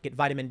sunlight, get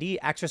vitamin D,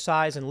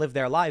 exercise, and live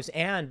their lives.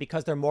 And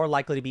because they're more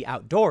likely to be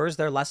outdoors,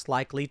 they're less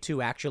likely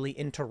to actually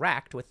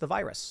interact with the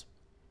virus.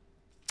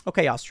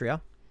 Okay,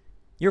 Austria,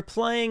 you're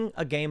playing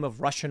a game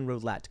of Russian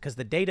roulette because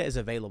the data is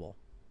available.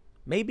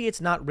 Maybe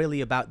it's not really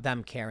about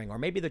them caring, or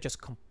maybe they're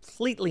just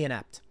completely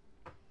inept.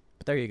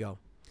 But there you go.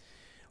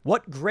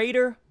 What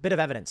greater bit of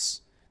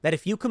evidence that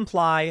if you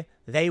comply,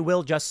 they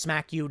will just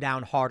smack you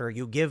down harder.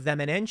 You give them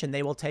an inch and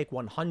they will take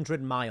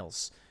 100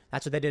 miles.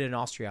 That's what they did in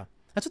Austria.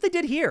 That's what they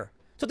did here.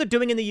 That's what they're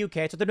doing in the UK.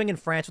 It's what they're doing in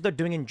France. What they're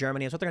doing in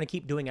Germany. It's what they're going to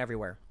keep doing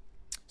everywhere.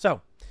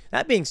 So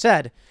that being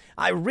said,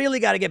 I really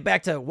got to get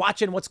back to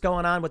watching what's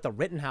going on with the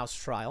Rittenhouse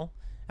trial.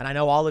 And I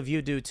know all of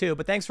you do too.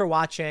 But thanks for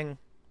watching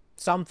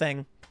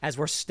something as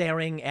we're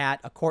staring at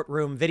a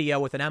courtroom video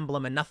with an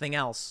emblem and nothing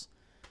else.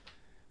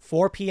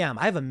 4 p.m.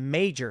 I have a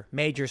major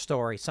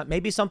story.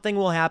 Maybe something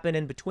will happen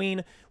in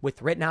between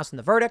with Rittenhouse and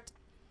the verdict.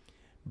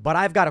 But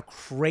I've got a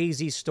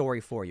crazy story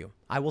for you.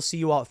 I will see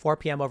you all at 4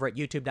 p.m. over at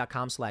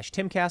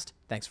youtube.com/Timcast.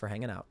 Thanks for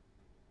hanging out.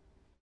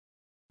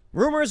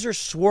 Rumors are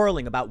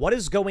swirling about what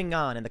is going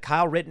on in the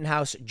Kyle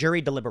Rittenhouse jury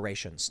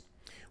deliberations.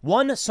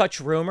 One such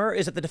rumor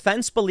is that the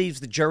defense believes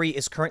the jury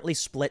is currently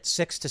split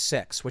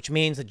 6-6, which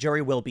means the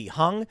jury will be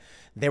hung,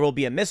 there will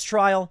be a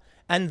mistrial,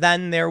 and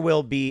then there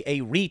will be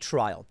a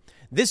retrial.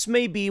 This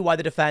may be why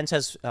the defense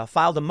has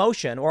filed a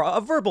motion or a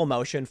verbal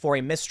motion for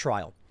a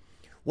mistrial.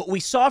 What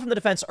we saw from the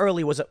defense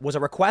early was a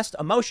request,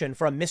 a motion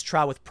for a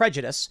mistrial with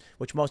prejudice,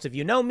 which most of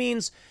you know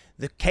means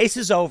the case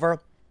is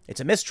over, it's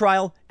a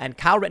mistrial, and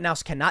Kyle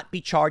Rittenhouse cannot be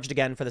charged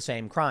again for the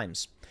same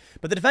crimes.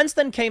 But the defense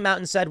then came out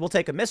and said, we'll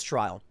take a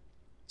mistrial.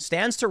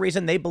 Stands to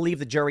reason they believe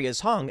the jury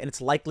is hung, and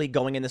it's likely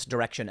going in this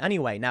direction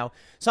anyway. Now,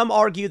 some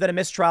argue that a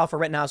mistrial for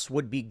Rittenhouse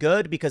would be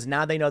good because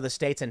now they know the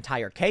state's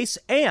entire case,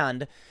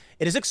 and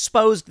it has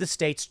exposed the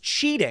state's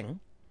cheating,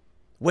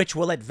 which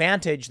will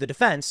advantage the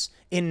defense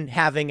in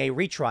having a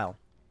retrial.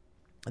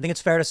 I think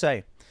it's fair to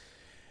say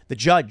the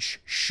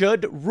judge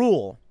should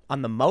rule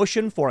on the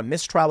motion for a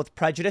mistrial with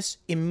prejudice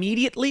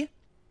immediately.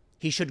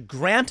 He should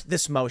grant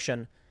this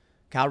motion.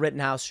 Kyle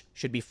Rittenhouse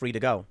should be free to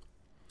go.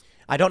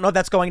 I don't know if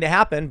that's going to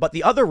happen, but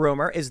the other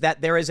rumor is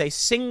that there is a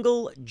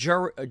single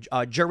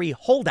jury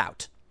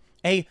holdout,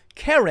 a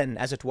Karen,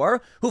 as it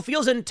were, who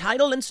feels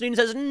entitled and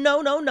says,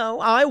 no,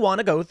 I want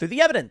to go through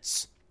the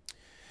evidence.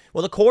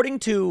 Well, according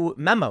to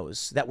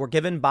memos that were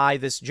given by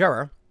this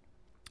juror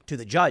to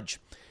the judge,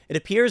 it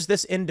appears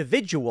this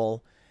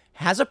individual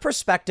has a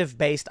perspective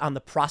based on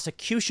the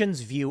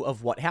prosecution's view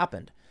of what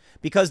happened,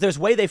 because there's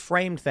way they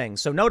framed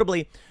things. So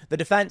notably, the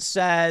defense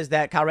says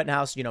that Kyle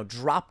Rittenhouse,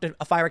 dropped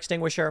a fire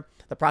extinguisher.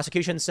 The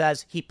prosecution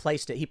says he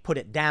put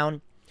it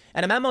down.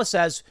 And a memo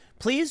says,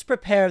 please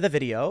prepare the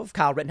video of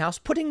Kyle Rittenhouse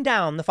putting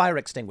down the fire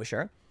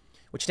extinguisher,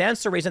 which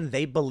stands to reason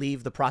they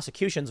believe the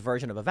prosecution's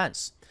version of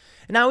events.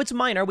 Now, it's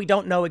minor. We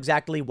don't know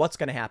exactly what's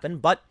going to happen,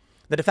 but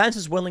the defense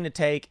is willing to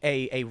take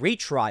a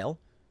retrial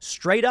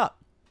straight up.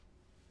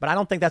 But I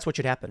don't think that's what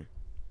should happen,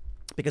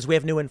 because we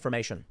have new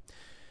information.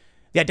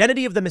 The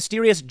identity of the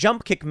mysterious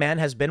jump kick man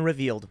has been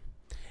revealed.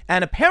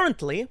 And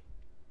apparently,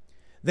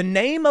 the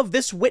name of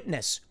this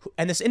witness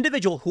and this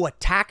individual who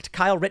attacked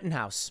Kyle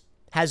Rittenhouse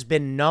has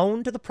been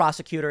known to the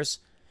prosecutors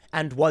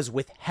and was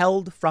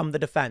withheld from the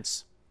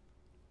defense.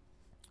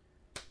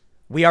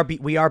 We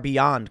are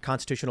beyond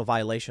constitutional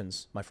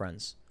violations, my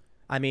friends.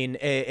 I mean,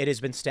 it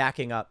has been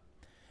stacking up.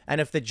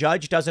 And if the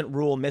judge doesn't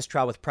rule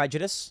mistrial with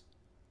prejudice,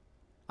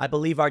 I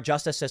believe our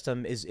justice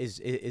system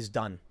is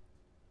done.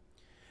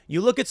 You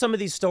look at some of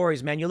these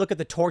stories, man. You look at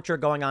the torture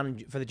going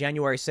on for the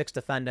January 6th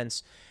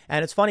defendants.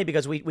 And it's funny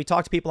because we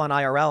talk to people on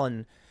IRL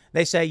and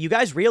they say, you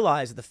guys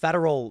realize that the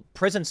federal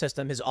prison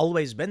system has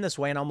always been this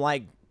way. And I'm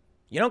like,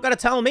 you don't got to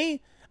tell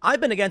me. I've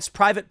been against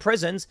private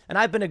prisons, and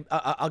I've been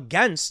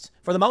against,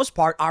 for the most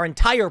part, our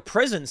entire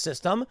prison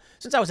system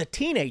since I was a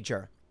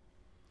teenager.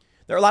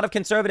 There are a lot of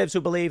conservatives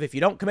who believe if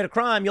you don't commit a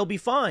crime, you'll be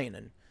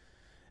fine.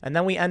 And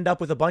then we end up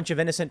with a bunch of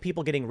innocent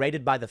people getting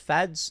raided by the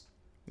feds.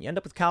 You end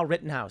up with Kyle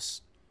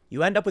Rittenhouse.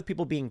 You end up with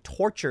people being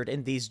tortured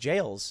in these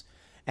jails.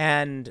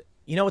 And,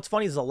 you know, what's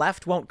funny is the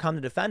left won't come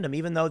to defend them,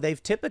 even though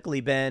they've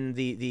typically been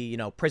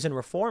the prison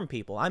reform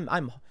people.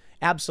 I'm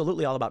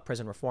absolutely all about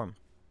prison reform.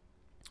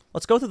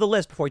 Let's go through the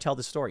list before we tell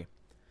this story.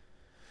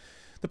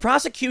 The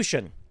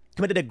prosecution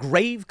committed a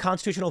grave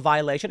constitutional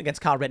violation against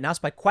Kyle Rittenhouse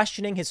by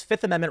questioning his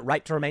Fifth Amendment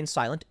right to remain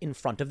silent in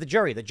front of the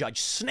jury. The judge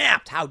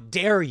snapped. How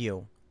dare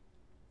you?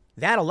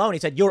 That alone, he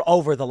said, you're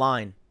over the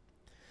line.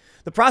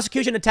 The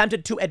prosecution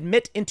attempted to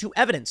admit into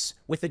evidence,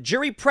 with the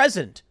jury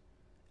present,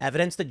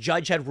 evidence the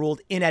judge had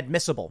ruled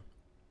inadmissible.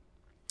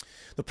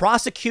 The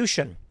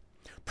prosecution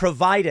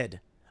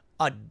provided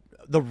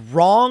the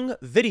wrong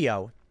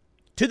video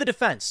to the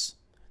defense.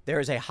 There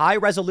is a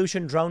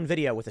high-resolution drone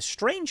video with a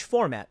strange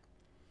format,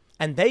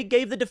 and they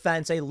gave the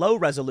defense a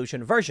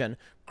low-resolution version,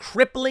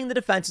 crippling the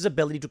defense's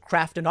ability to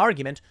craft an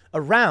argument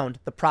around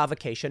the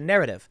provocation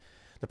narrative.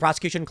 The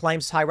prosecution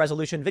claims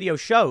high-resolution video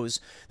shows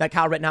that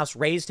Kyle Rittenhouse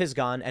raised his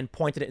gun and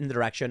pointed it in the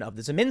direction of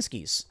the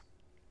Zeminskis.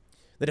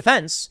 The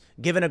defense,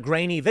 given a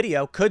grainy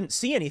video, couldn't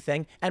see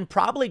anything and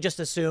probably just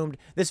assumed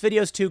this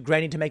video is too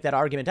grainy to make that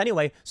argument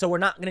anyway, so we're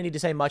not going to need to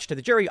say much to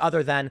the jury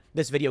other than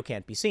this video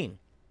can't be seen.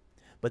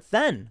 But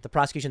then the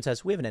prosecution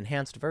says we have an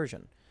enhanced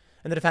version.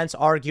 And the defense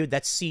argued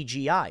that's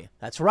CGI.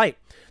 That's right.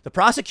 The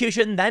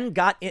prosecution then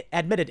got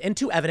admitted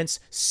into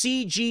evidence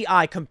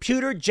CGI,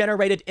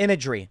 computer-generated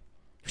imagery,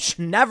 which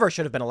never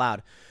should have been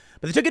allowed.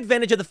 But they took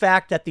advantage of the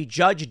fact that the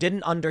judge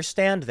didn't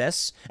understand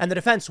this, and the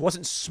defense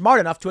wasn't smart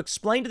enough to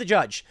explain to the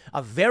judge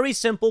a very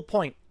simple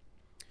point.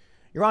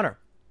 Your Honor,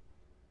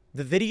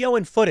 the video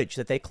and footage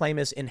that they claim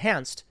is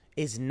enhanced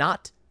is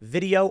not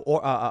video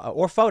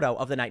or photo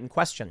of the night in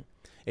question.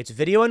 It's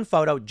video and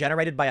photo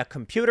generated by a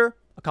computer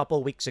a couple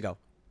of weeks ago.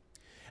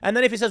 And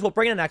then if he says, well,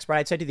 bring in an expert,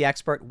 I'd say to the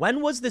expert,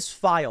 when was this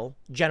file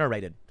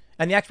generated?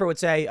 And the expert would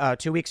say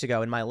 2 weeks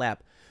ago in my lab.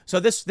 So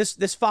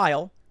this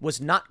file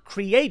was not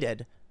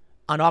created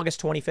on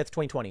August 25th,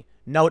 2020.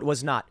 No, it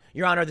was not.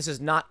 Your Honor, this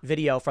is not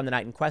video from the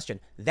night in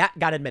question. That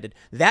got admitted.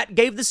 That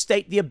gave the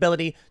state the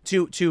ability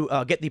to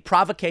get the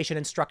provocation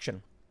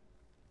instruction.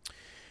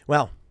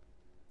 Well,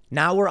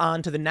 now we're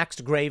on to the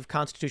next grave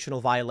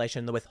constitutional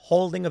violation, the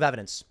withholding of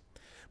evidence.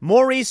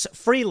 Maurice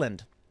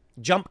Freeland,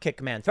 jump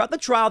kick man. Throughout the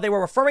trial, they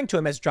were referring to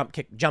him as jump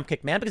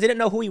kick man because they didn't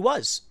know who he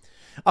was.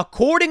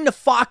 According to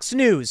Fox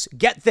News,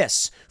 get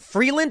this,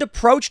 Freeland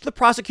approached the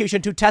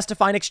prosecution to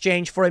testify in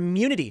exchange for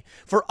immunity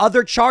for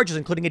other charges,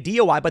 including a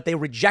DOI, but they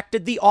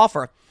rejected the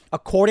offer,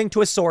 according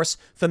to a source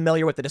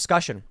familiar with the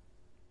discussion.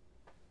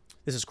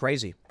 This is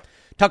crazy.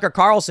 Tucker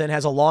Carlson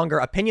has a longer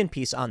opinion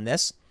piece on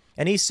this,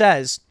 and he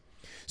says,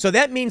 so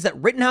that means that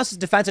Rittenhouse's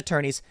defense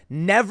attorneys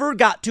never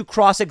got to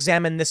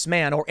cross-examine this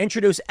man or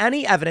introduce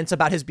any evidence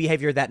about his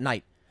behavior that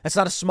night. That's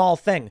not a small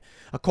thing.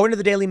 According to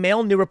the Daily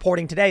Mail new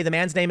reporting today, the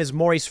man's name is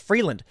Maurice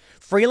Freeland.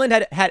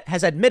 Freeland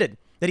has admitted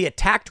that he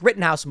attacked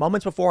Rittenhouse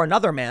moments before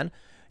another man,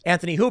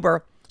 Anthony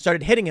Huber,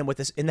 started hitting him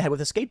in the head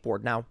with a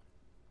skateboard. Now,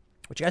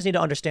 what you guys need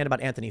to understand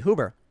about Anthony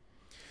Huber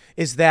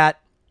is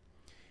that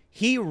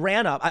he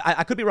ran up.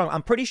 I could be wrong.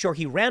 I'm pretty sure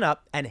he ran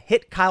up and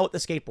hit Kyle with the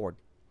skateboard.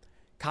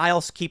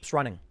 Kyle keeps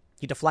running.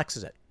 He deflects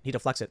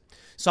it.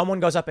 Someone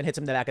goes up and hits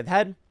him in the back of the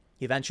head.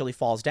 He eventually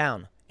falls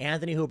down.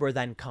 Anthony Huber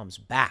then comes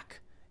back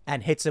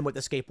and hits him with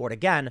the skateboard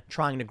again,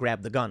 trying to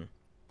grab the gun.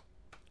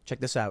 Check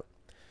this out.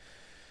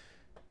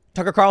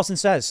 Tucker Carlson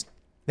says,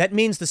 that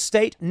means the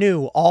state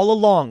knew all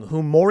along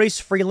who Maurice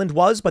Freeland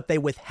was, but they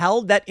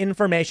withheld that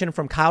information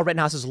from Kyle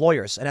Rittenhouse's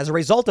lawyers. And as a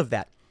result of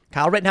that,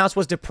 Kyle Rittenhouse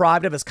was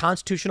deprived of his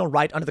constitutional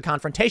right under the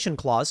Confrontation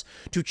Clause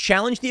to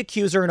challenge the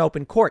accuser in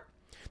open court.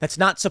 That's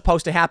not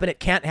supposed to happen. It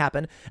can't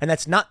happen. And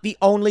that's not the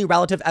only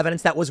relative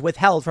evidence that was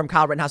withheld from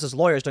Kyle Rittenhouse's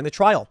lawyers during the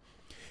trial.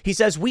 He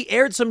says, we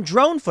aired some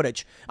drone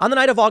footage on the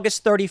night of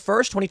August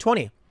 31st,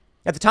 2020.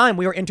 At the time,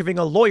 we were interviewing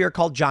a lawyer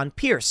called John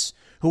Pierce,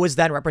 who was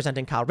then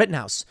representing Kyle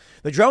Rittenhouse.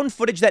 The drone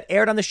footage that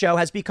aired on the show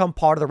has become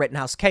part of the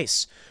Rittenhouse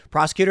case.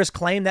 Prosecutors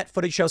claim that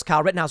footage shows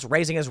Kyle Rittenhouse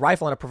raising his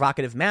rifle in a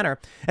provocative manner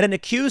at an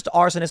accused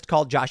arsonist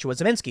called Joshua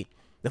Zeminski.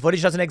 The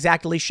footage doesn't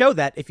exactly show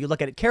that if you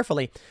look at it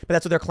carefully, but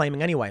that's what they're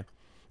claiming anyway.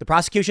 The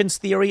prosecution's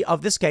theory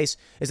of this case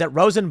is that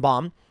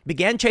Rosenbaum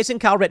began chasing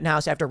Kyle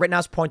Rittenhouse after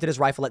Rittenhouse pointed his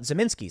rifle at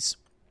Zeminski's.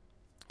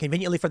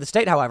 Conveniently for the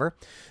state, however,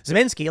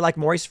 Ziminski, like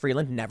Maurice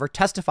Freeland, never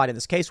testified in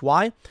this case.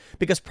 Why?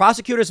 Because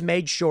prosecutors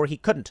made sure he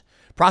couldn't.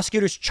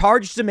 Prosecutors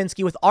charged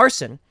Ziminski with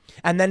arson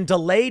and then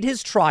delayed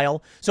his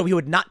trial so he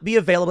would not be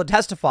available to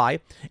testify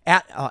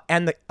at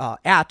the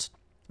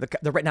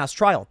Rittenhouse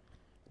trial.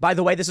 By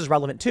the way, this is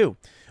relevant too.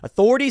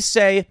 Authorities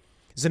say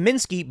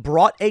Ziminski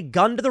brought a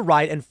gun to the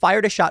riot and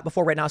fired a shot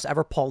before Rittenhouse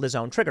ever pulled his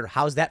own trigger.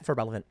 How's that for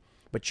relevant?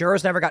 But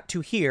jurors never got to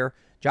hear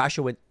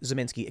Joshua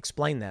Ziminski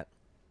explain that.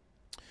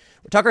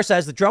 Tucker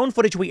says the drone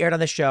footage we aired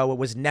on this show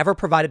was never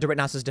provided to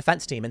Rittenhouse's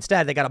defense team.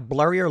 Instead, they got a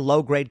blurrier,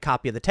 low-grade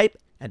copy of the tape,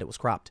 and it was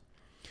cropped.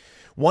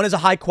 One is a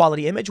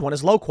high-quality image, one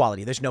is low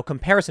quality. There's no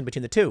comparison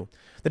between the two.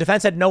 The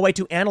defense had no way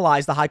to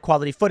analyze the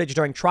high-quality footage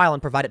during trial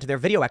and provide it to their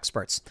video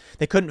experts.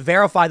 They couldn't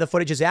verify the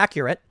footage is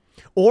accurate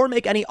or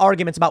make any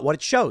arguments about what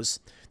it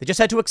shows. They just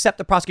had to accept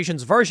the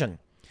prosecution's version.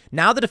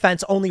 Now the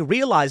defense only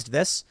realized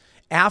this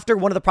after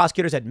one of the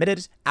prosecutors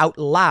admitted out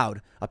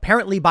loud,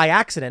 apparently by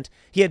accident.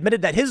 He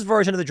admitted that his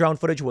version of the drone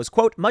footage was,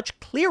 quote, much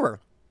clearer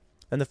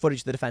than the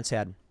footage the defense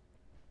had.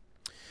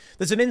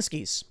 The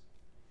Ziminskis,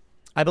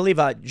 I believe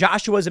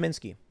Joshua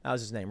Ziminski, that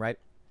was his name, right?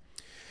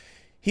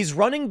 He's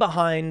running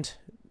behind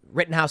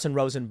Rittenhouse and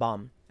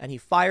Rosenbaum, and he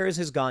fires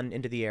his gun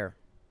into the air.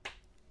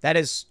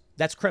 That's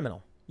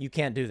criminal. You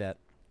can't do that.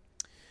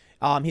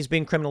 He's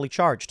being criminally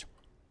charged.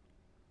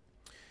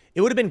 It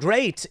would have been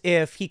great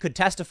if he could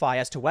testify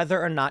as to whether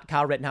or not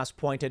Kyle Rittenhouse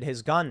pointed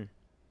his gun,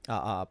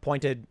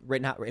 if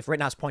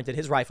Rittenhouse pointed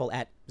his rifle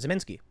at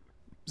Ziminski.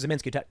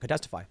 Ziminski could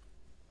testify.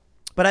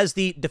 But as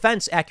the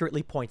defense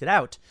accurately pointed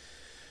out,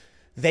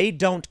 they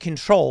don't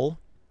control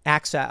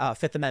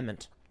Fifth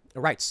Amendment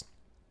rights.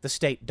 The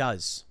state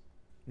does.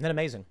 Isn't that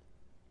amazing?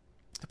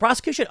 A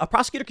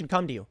prosecutor can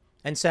come to you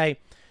and say,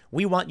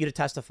 we want you to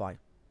testify.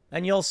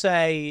 And you'll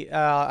say,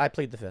 I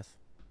plead the Fifth.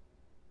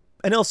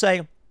 And he'll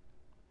say,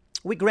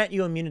 we grant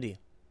you immunity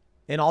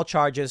in all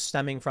charges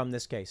stemming from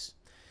this case.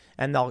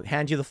 And they'll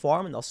hand you the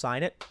form and they'll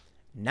sign it.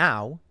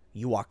 Now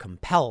you are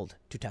compelled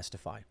to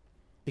testify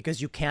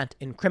because you can't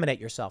incriminate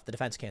yourself. The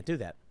defense can't do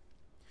that.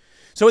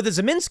 So with the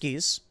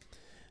Ziminskis,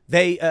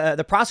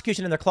 the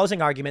prosecution in their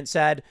closing argument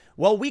said,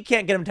 well, we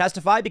can't get them to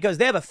testify because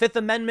they have a Fifth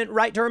Amendment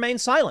right to remain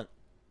silent.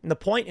 And the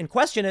point in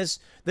question is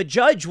the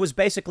judge was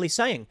basically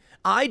saying,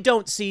 I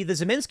don't see the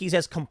Ziminskis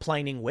as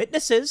complaining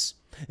witnesses.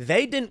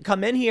 They didn't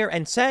come in here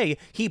and say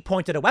he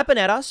pointed a weapon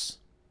at us.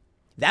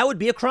 That would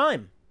be a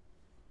crime.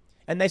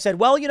 And they said,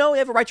 well, they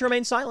have a right to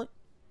remain silent.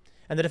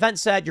 And the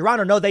defense said, Your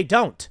Honor, no, they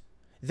don't.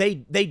 They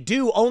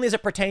do only as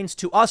it pertains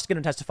to us to get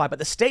them to testify, but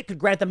the state could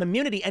grant them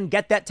immunity and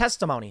get that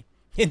testimony.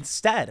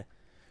 Instead,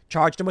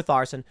 charged him with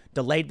arson,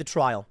 delayed the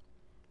trial.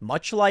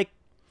 Much like,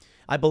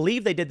 I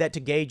believe they did that to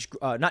Gage,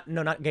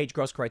 not Gage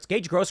Grosskreutz.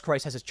 Gage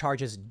Grosskreutz has his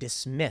charges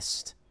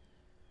dismissed.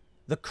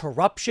 The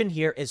corruption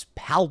here is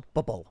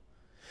palpable.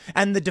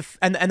 And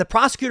the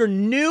prosecutor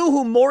knew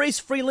who Maurice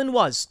Freeland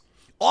was,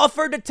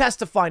 offered to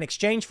testify in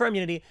exchange for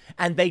immunity,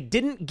 and they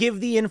didn't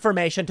give the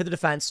information to the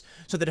defense.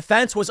 So the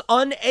defense was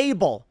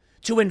unable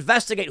to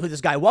investigate who this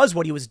guy was,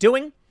 what he was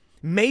doing.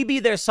 Maybe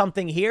there's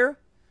something here.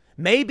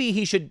 Maybe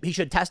he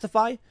should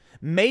testify.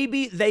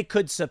 Maybe they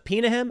could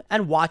subpoena him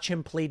and watch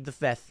him plead the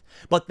Fifth.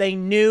 But they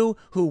knew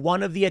who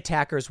one of the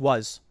attackers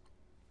was.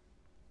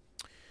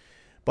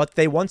 But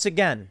they once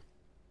again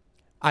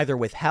either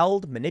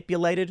withheld,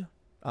 manipulated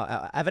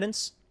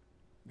evidence,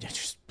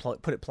 just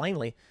put it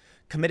plainly,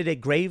 committed a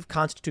grave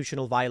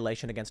constitutional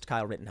violation against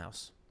Kyle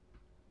Rittenhouse.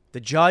 The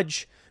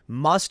judge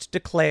must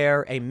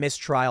declare a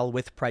mistrial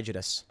with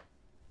prejudice.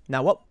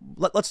 Now,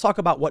 let's talk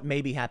about what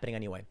may be happening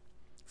anyway.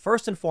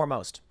 First and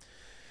foremost,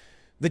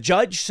 the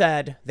judge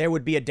said there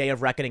would be a day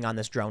of reckoning on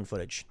this drone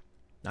footage.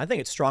 I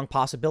think it's a strong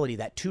possibility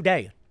that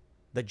today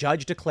the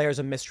judge declares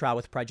a mistrial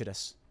with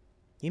prejudice.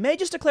 He may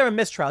just declare a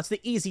mistrial. It's the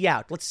easy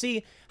out. Let's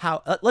see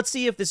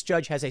if this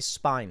judge has a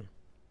spine.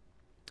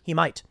 He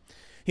might.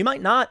 He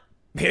might not.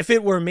 If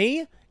it were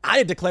me, I'd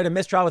have declared a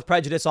mistrial with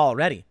prejudice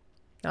already.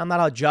 I'm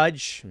not a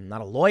judge. I'm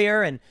not a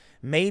lawyer. And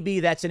maybe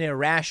that's an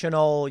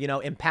irrational,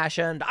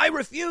 impassioned, I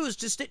refuse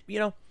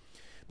to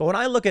But when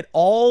I look at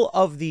all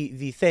of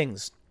the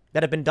things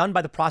that have been done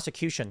by the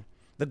prosecution,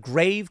 the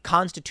grave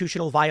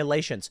constitutional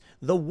violations,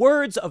 the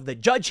words of the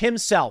judge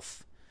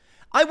himself,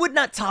 I would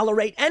not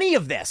tolerate any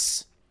of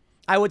this.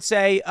 I would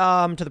say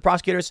to the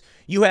prosecutors,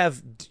 you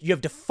have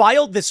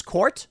defiled this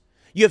court.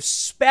 You have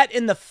spat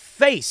in the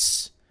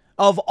face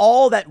of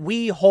all that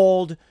we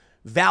hold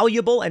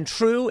valuable and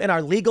true in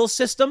our legal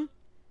system.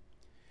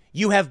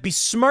 You have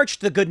besmirched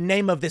the good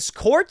name of this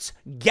court.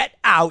 Get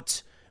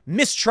out.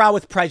 Mistrial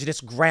with prejudice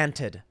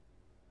granted.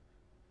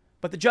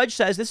 But the judge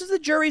says this is the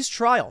jury's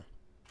trial.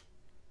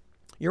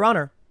 Your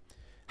Honor,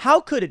 how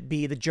could it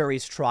be the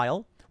jury's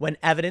trial when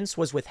evidence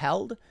was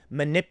withheld,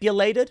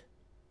 manipulated,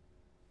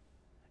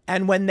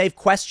 and when they've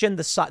questioned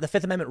the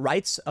Fifth Amendment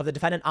rights of the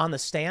defendant on the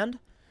stand?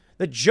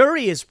 The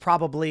jury is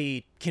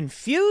probably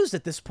confused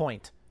at this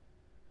point.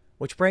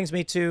 Which brings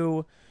me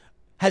to,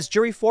 has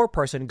jury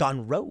foreperson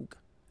gone rogue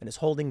and is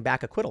holding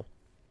back acquittal?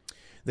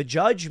 The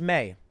judge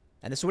may,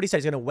 and this is what he said,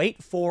 he's going to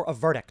wait for a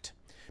verdict.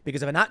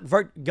 Because if a not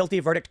guilty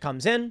verdict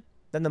comes in,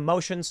 then the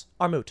motions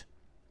are moot.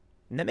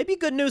 And that may be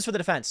good news for the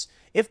defense.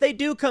 If they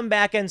do come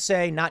back and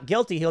say not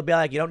guilty, he'll be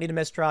like, you don't need a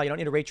mistrial, you don't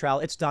need a retrial,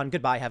 it's done,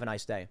 goodbye, have a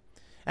nice day.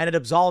 And it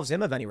absolves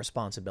him of any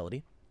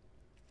responsibility.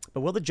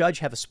 But will the judge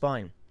have a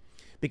spine?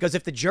 Because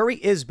if the jury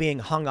is being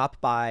hung up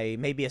by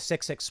maybe a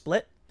 6-6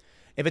 split,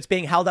 if it's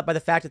being held up by the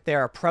fact that there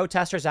are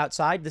protesters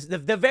outside,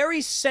 the very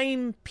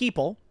same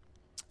people,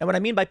 and what I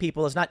mean by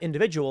people is not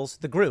individuals,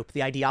 the group,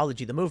 the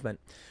ideology, the movement,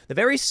 the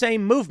very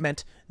same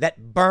movement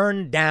that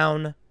burned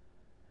down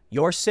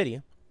your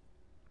city.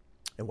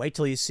 And wait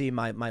till you see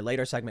my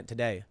later segment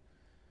today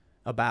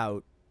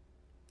about,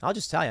 I'll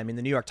just tell you, I mean,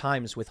 the New York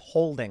Times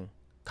withholding,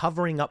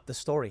 covering up the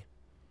story,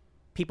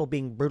 people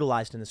being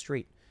brutalized in the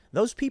street.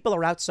 Those people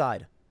are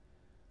outside.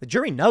 The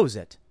jury knows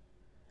it.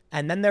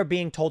 And then they're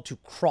being told to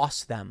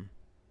cross them.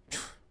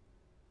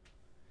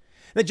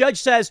 The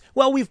judge says,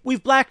 well,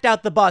 we've blacked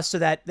out the bus so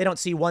that they don't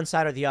see one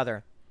side or the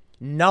other.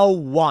 No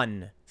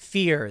one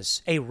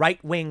fears a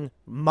right-wing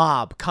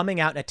mob coming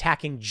out and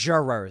attacking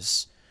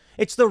jurors.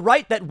 It's the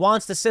right that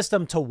wants the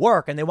system to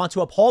work, and they want to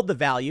uphold the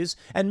values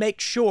and make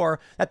sure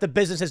that the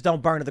businesses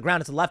don't burn to the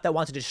ground. It's the left that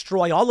wants to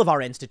destroy all of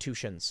our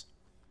institutions.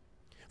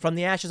 From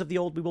the ashes of the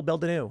old, we will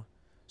build anew.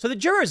 So the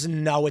jurors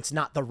know it's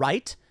not the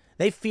right.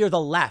 They fear the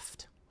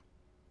left.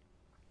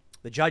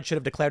 The judge should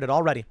have declared it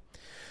already.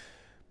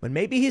 But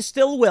maybe he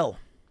still will.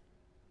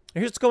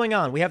 Here's what's going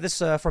on. We have this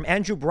from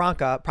Andrew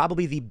Branca,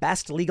 probably the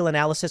best legal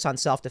analysis on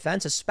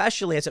self-defense,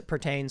 especially as it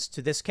pertains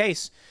to this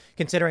case,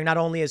 considering not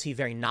only is he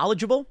very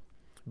knowledgeable,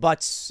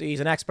 but he's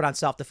an expert on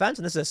self-defense,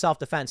 and this is a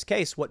self-defense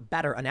case. What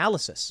better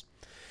analysis?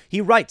 He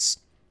writes,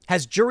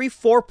 has jury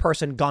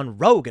foreperson gone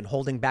rogue in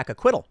holding back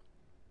acquittal?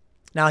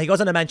 Now, he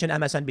goes on to mention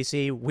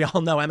MSNBC. We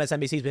all know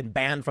MSNBC has been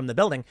banned from the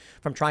building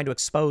from trying to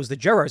expose the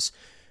jurors.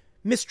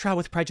 Mistrial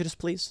with prejudice,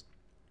 please.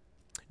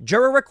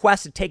 Juror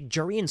requests to take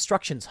jury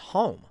instructions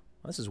home.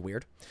 Well, this is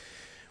weird.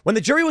 When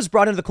the jury was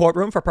brought into the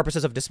courtroom for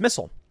purposes of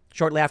dismissal,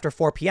 shortly after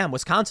 4 p.m.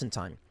 Wisconsin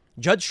time,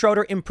 Judge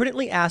Schroeder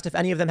imprudently asked if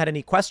any of them had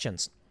any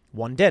questions.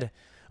 One did.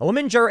 A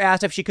woman juror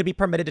asked if she could be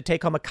permitted to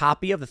take home a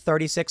copy of the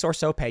 36 or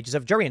so pages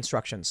of jury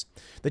instructions.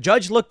 The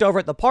judge looked over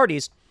at the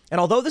parties,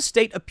 and although the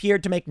state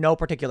appeared to make no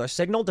particular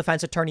signal,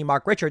 defense attorney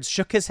Mark Richards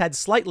shook his head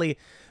slightly,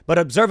 but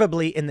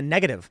observably in the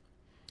negative.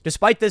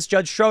 Despite this,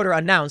 Judge Schroeder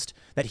announced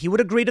that he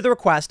would agree to the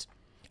request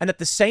and that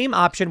the same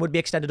option would be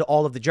extended to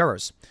all of the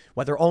jurors.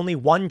 Whether only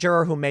one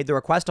juror who made the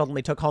request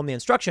ultimately took home the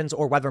instructions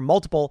or whether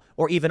multiple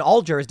or even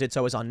all jurors did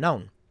so is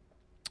unknown.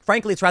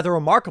 Frankly, it's rather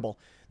remarkable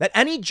that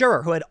any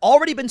juror who had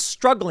already been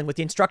struggling with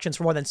the instructions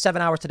for more than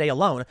 7 hours today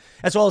alone,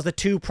 as well as the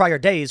 2 prior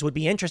days, would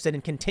be interested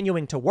in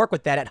continuing to work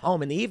with that at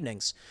home in the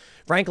evenings.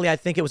 Frankly, I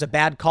think it was a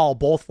bad call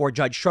both for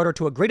Judge Schroeder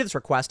to agree to this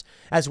request,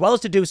 as well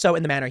as to do so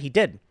in the manner he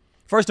did.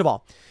 First of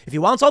all, if he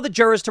wants all the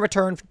jurors to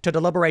return to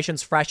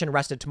deliberations fresh and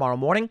rested tomorrow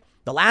morning,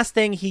 the last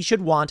thing he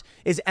should want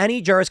is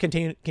any jurors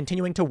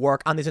continuing to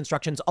work on these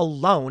instructions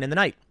alone in the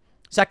night.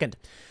 Second,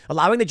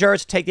 allowing the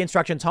jurors to take the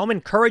instructions home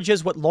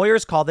encourages what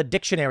lawyers call the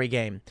dictionary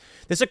game.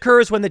 This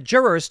occurs when the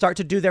jurors start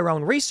to do their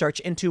own research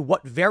into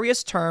what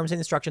various terms and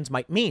instructions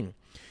might mean,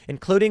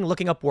 including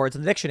looking up words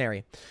in the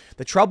dictionary.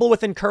 The trouble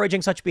with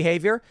encouraging such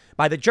behavior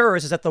by the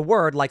jurors is that the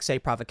word, like say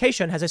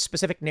provocation, has a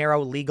specific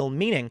narrow legal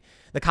meaning.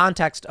 The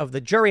context of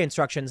the jury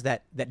instructions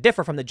that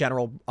differ from the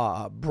general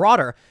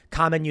broader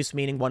common use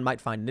meaning one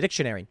might find in the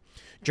dictionary.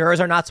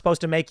 Jurors are not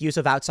supposed to make use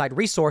of outside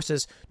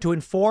resources to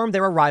inform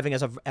their arriving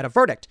at a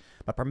verdict,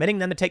 but permitting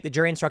them to take the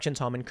jury instructions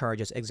home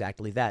encourages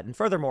exactly that. And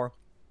furthermore,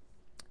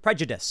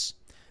 prejudice,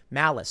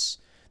 malice,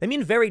 they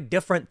mean very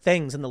different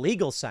things in the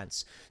legal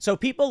sense. So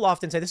people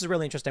often say, this is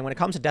really interesting, when it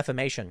comes to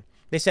defamation,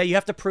 they say you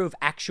have to prove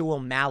actual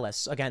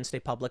malice against a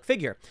public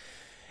figure.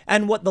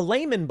 And what the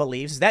layman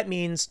believes, that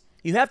means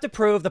you have to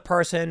prove the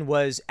person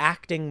was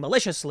acting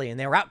maliciously and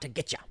they were out to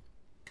get you.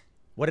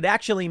 What it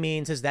actually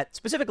means is that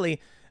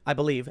specifically, I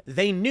believe,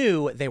 they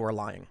knew they were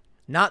lying.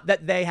 Not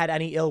that they had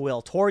any ill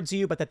will towards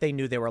you, but that they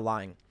knew they were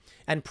lying.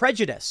 And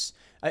prejudice.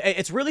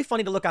 It's really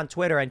funny to look on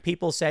Twitter and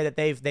people say that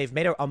they've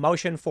made a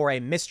motion for a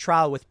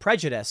mistrial with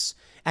prejudice.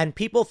 And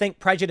people think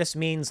prejudice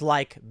means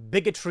like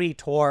bigotry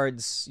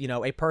towards,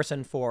 a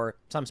person for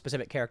some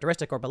specific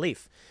characteristic or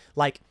belief.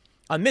 Like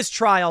a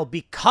mistrial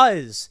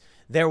because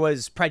there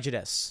was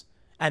prejudice.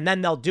 And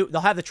then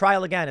they'll have the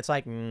trial again. It's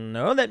like,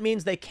 no, that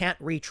means they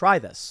can't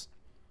retry this.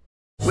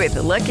 With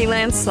the Lucky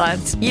Land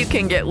Slots, you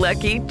can get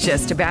lucky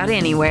just about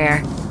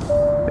anywhere.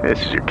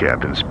 This is your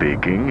captain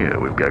speaking.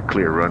 We've got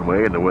clear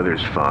runway and the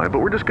weather's fine, but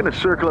we're just going to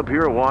circle up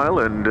here a while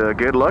and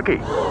get lucky.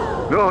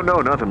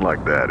 No, nothing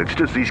like that. It's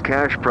just these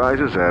cash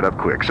prizes add up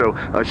quick. So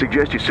I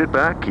suggest you sit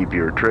back, keep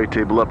your tray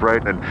table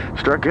upright, and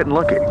start getting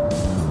lucky.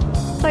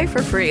 Play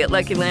for free at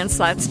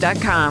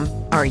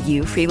LuckyLandSlots.com. Are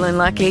you feeling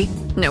lucky?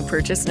 No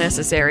purchase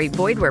necessary.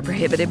 Void where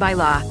prohibited by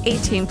law.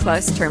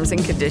 18+ terms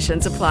and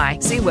conditions apply.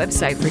 See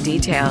website for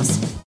details.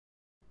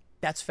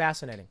 That's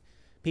fascinating.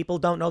 People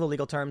don't know the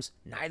legal terms.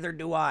 Neither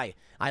do I.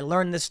 I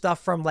learned this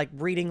stuff from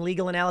reading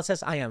legal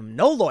analysis. I am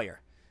no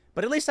lawyer,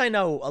 but at least I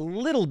know a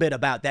little bit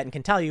about that and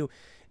can tell you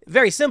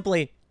very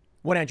simply,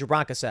 what Andrew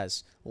Branca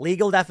says.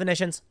 Legal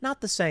definitions,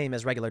 not the same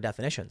as regular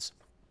definitions.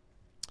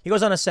 He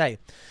goes on to say,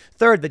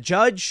 third, the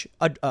judge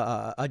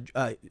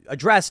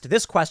addressed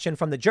this question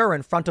from the juror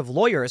in front of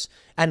lawyers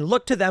and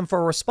looked to them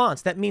for a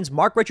response. That means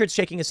Mark Richards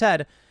shaking his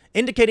head,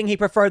 indicating he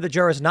preferred the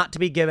jurors not to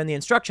be given the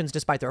instructions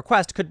despite the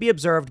request, could be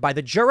observed by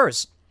the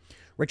jurors.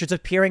 Richards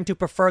appearing to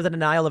prefer the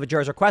denial of a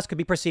juror's request could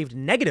be perceived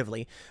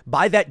negatively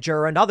by that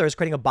juror and others,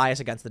 creating a bias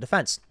against the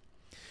defense.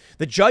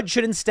 The judge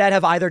should instead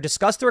have either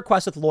discussed the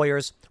request with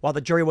lawyers while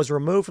the jury was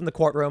removed from the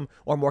courtroom,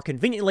 or more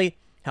conveniently,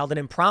 held an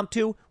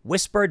impromptu,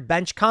 whispered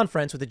bench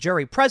conference with the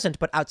jury present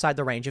but outside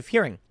the range of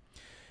hearing.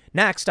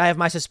 Next, I have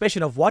my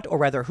suspicion of what, or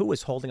rather who,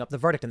 is holding up the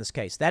verdict in this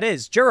case. That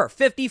is, juror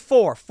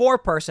 54,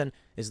 foreperson,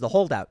 is the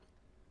holdout.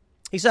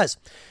 He says,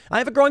 I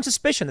have a growing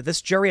suspicion that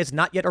this jury has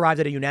not yet arrived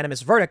at a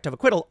unanimous verdict of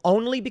acquittal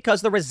only because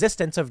of the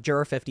resistance of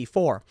juror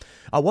 54,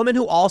 a woman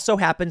who also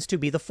happens to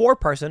be the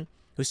foreperson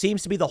who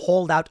seems to be the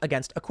holdout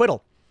against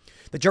acquittal.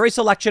 The jury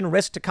selection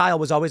risk to Kyle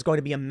was always going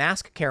to be a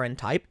mask Karen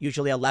type,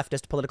 usually a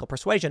leftist political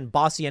persuasion,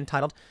 bossy,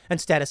 entitled,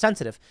 and status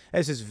sensitive.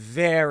 This is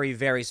very,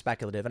 very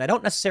speculative, and I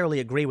don't necessarily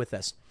agree with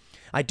this.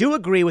 I do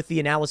agree with the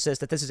analysis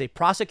that this is a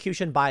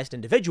prosecution biased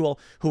individual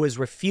who is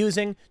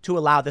refusing to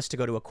allow this to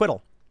go to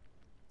acquittal.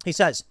 He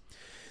says,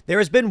 there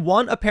has been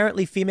one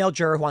apparently female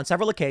juror who on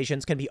several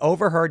occasions can be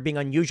overheard being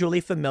unusually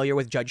familiar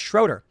with Judge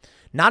Schroeder.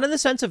 Not in the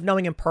sense of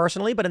knowing him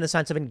personally, but in the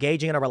sense of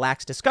engaging in a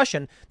relaxed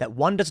discussion that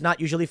one does not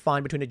usually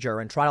find between a juror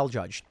and trial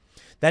judge.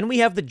 Then we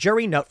have the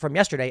jury note from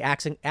yesterday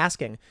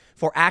asking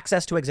for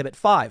access to Exhibit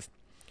 5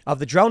 of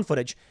the drone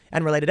footage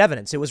and related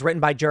evidence. It was written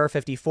by Juror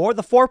 54,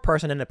 the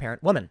foreperson and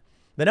apparent woman.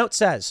 The note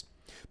says,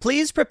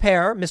 please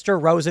prepare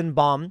Mr.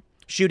 Rosenbaum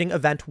shooting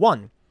event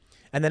 1.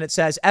 And then it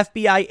says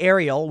FBI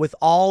aerial with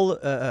all,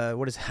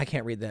 I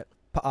can't read that.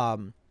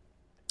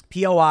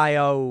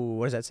 POIO,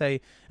 what does that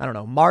say? I don't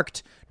know.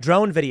 Marked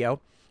drone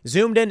video,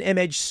 zoomed in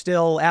image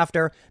still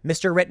after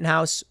Mr.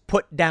 Rittenhouse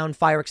put down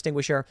fire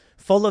extinguisher,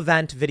 full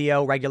event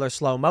video, regular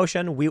slow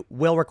motion. We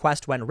will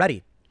request when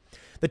ready.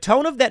 The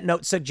tone of that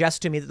note suggests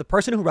to me that the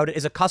person who wrote it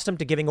is accustomed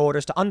to giving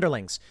orders to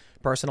underlings,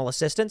 personal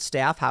assistants,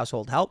 staff,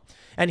 household help.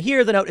 And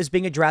here the note is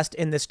being addressed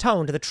in this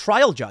tone to the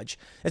trial judge,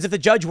 as if the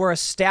judge were a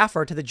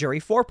staffer to the jury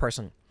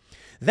foreperson.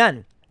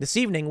 Then, this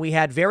evening, we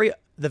had the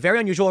very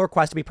unusual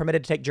request to be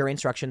permitted to take jury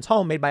instructions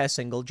home made by a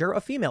single juror, a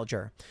female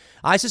juror.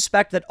 I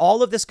suspect that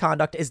all of this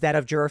conduct is that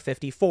of Juror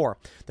 54,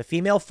 the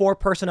female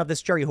foreperson of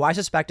this jury, who I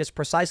suspect is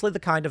precisely the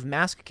kind of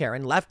mask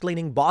Karen,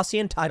 left-leaning, bossy,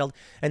 entitled,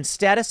 and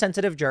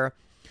status-sensitive juror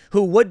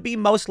who would be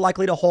most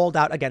likely to hold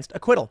out against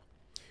acquittal.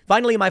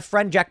 Finally, my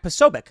friend Jack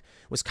Posobiec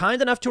was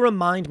kind enough to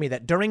remind me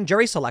that during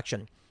jury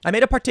selection, I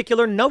made a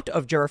particular note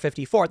of Juror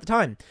 54 at the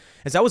time,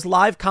 as I was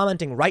live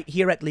commenting right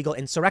here at Legal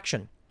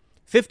Insurrection.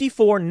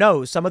 54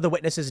 knows some of the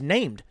witnesses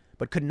named,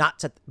 but could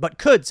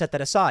set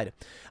that aside.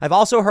 I've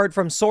also heard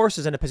from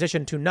sources in a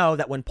position to know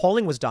that when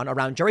polling was done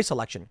around jury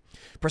selection,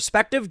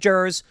 prospective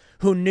jurors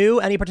who knew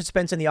any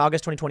participants in the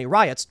August 2020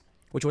 riots,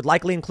 which would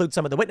likely include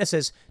some of the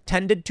witnesses,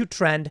 tended to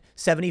trend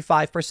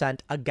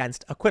 75%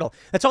 against acquittal.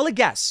 That's all a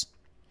guess,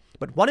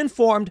 but one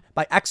informed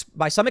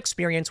by some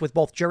experience with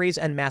both juries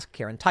and masked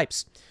Karen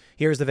types.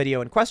 Here's the video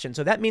in question.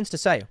 So that means to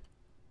say,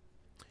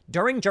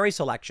 during jury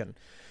selection,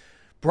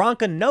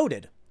 Branca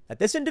noted that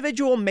this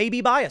individual may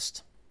be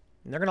biased,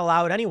 and they're going to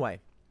allow it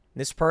anyway.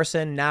 This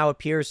person now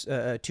appears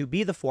to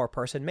be the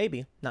foreperson,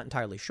 maybe, not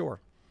entirely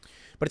sure.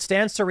 But it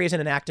stands to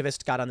reason an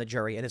activist got on the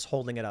jury and is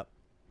holding it up.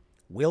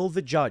 Will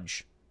the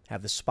judge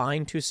have the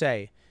spine to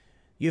say,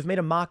 you've made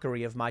a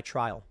mockery of my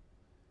trial,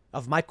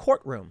 of my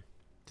courtroom,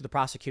 to the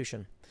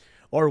prosecution?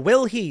 Or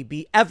will he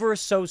be ever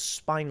so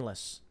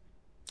spineless?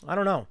 I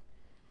don't know.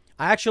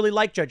 I actually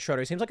like Judge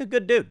Schroeder. He seems like a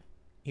good dude.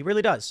 He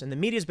really does. And the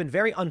media's been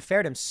very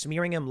unfair to him,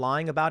 smearing him,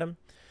 lying about him.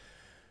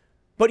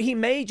 But he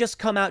may just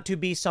come out to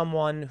be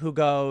someone who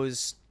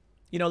goes,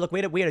 you know, look,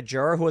 we had a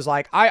juror who was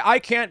like, I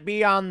can't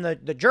be on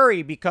the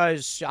jury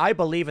because I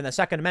believe in the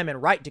Second Amendment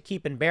right to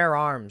keep and bear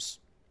arms.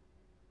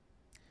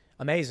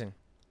 Amazing.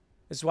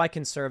 This is why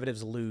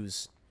conservatives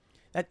lose.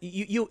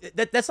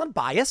 That's not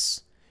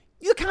bias.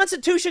 The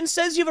Constitution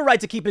says you have a right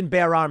to keep and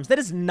bear arms. That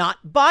is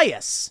not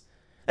bias.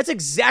 That's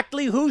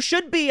exactly who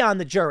should be on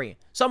the jury.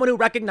 Someone who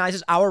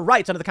recognizes our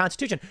rights under the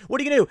Constitution. What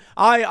are you going to do?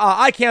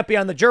 I can't be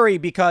on the jury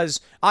because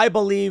I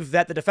believe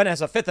that the defendant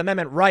has a Fifth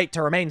Amendment right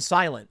to remain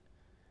silent.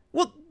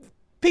 Well,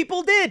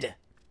 people did.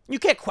 You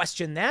can't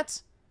question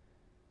that.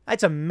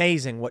 It's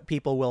amazing what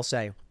people will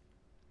say.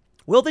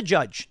 Will the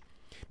judge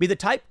be the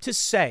type to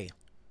say,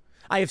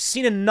 I have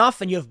seen enough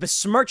and you have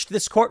besmirched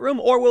this courtroom?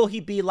 Or will he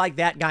be like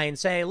that guy and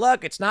say,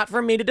 look, it's not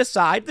for me to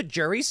decide. The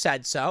jury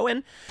said so.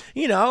 And,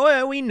 you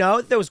know, we know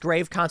that there was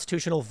grave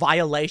constitutional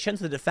violations.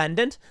 The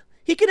defendant,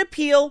 he can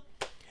appeal.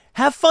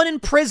 Have fun in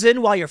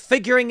prison while you're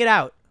figuring it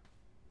out.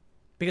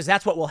 Because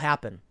that's what will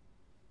happen.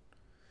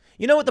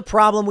 You know what the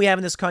problem we have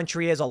in this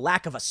country is? A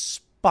lack of a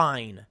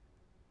spine.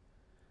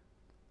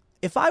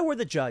 If I were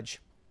the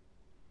judge,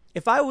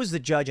 if I was the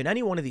judge in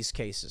any one of these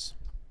cases,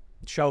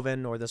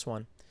 Chauvin or this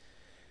one,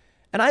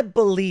 And I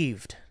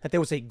believed that there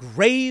was a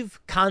grave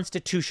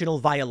constitutional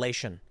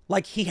violation,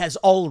 like he has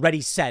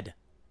already said.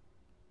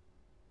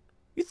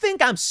 You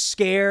think I'm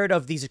scared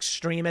of these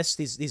extremists,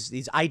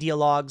 these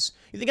ideologues?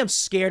 You think I'm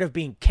scared of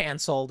being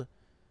canceled?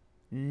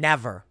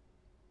 Never.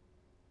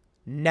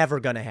 Never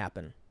gonna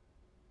happen.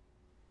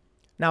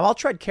 Now, I'll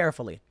tread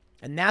carefully,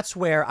 and that's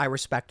where I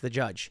respect the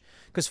judge.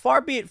 Because far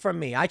be it from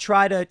me, I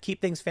try to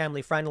keep things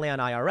family friendly on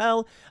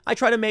IRL. I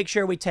try to make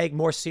sure we take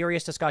more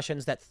serious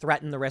discussions that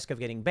threaten the risk of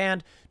getting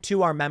banned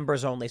to our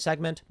members only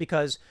segment,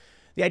 because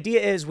the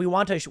idea is we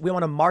want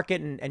to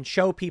market and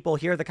show people,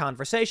 hear the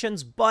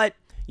conversations, but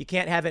you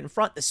can't have it in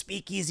front. The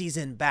speakeasy's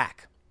in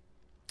back.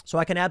 So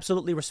I can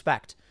absolutely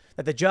respect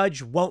that the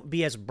judge won't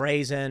be as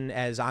brazen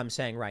as I'm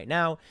saying right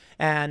now.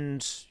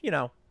 And,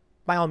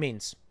 by all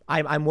means,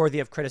 I'm worthy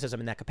of criticism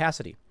in that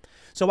capacity.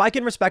 So I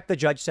can respect the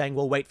judge saying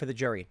we'll wait for the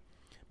jury.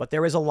 But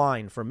there is a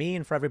line for me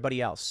and for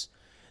everybody else.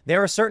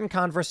 There are certain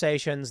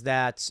conversations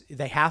that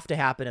they have to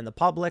happen in the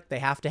public. They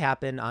have to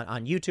happen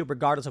on YouTube,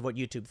 regardless of what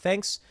YouTube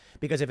thinks.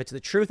 Because if it's the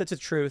truth, it's the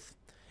truth.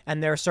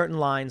 And there are certain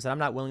lines that I'm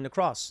not willing to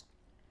cross.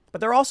 But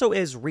there also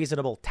is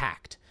reasonable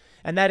tact.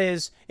 And that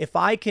is, if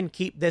I can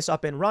keep this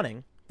up and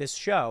running, this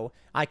show,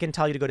 I can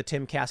tell you to go to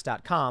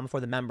timcast.com for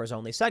the members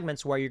only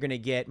segments where you're going to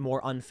get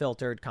more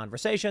unfiltered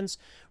conversations.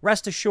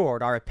 Rest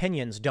assured, our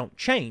opinions don't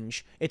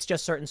change. It's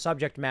just certain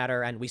subject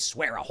matter and we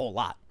swear a whole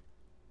lot.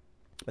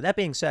 But that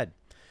being said,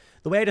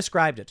 the way I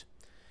described it,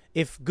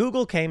 if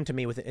Google came to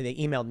me they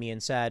emailed me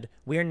and said,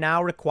 we're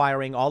now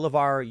requiring all of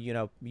our,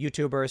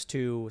 YouTubers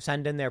to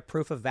send in their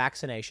proof of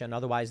vaccination,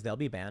 otherwise they'll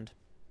be banned,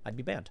 I'd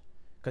be banned.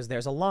 Because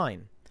there's a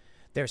line.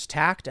 There's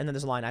tact, and then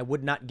there's a line. I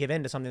would not give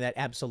in to something that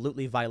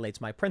absolutely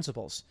violates my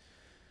principles.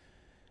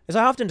 As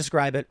I often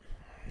describe it,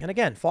 and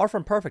again, far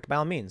from perfect by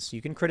all means,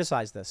 you can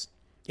criticize this.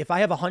 If I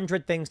have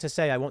 100 things to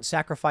say, I won't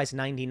sacrifice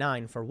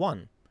 99 for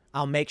one.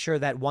 I'll make sure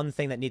that one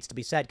thing that needs to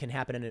be said can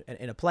happen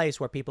in a place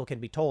where people can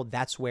be told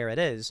that's where it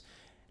is.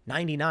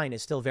 99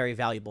 is still very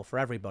valuable for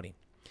everybody.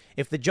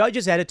 If the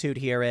judge's attitude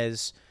here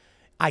is,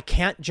 I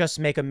can't just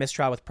make a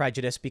mistrial with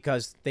prejudice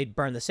because they'd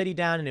burn the city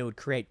down and it would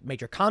create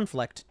major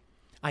conflict,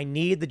 I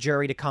need the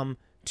jury to come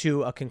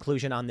to a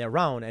conclusion on their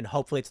own, and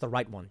hopefully it's the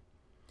right one.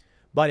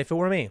 But if it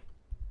were me,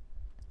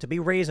 to be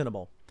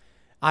reasonable,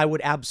 I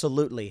would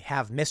absolutely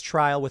have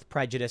mistrial with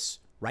prejudice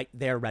right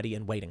there, ready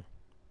and waiting.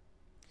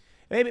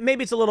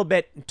 Maybe it's a little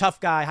bit tough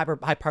guy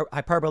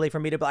hyperbole for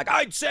me to be like,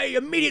 I'd say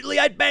immediately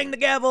I'd bang the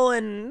gavel,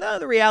 and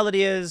the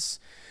reality is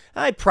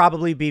I'd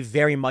probably be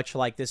very much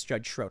like this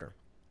Judge Schroeder.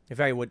 It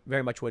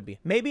very much would be.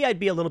 Maybe I'd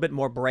be a little bit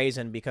more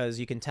brazen because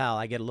you can tell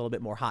I get a little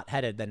bit more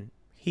hot-headed than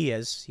he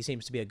is. He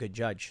seems to be a good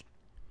judge.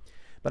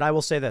 But I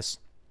will say this.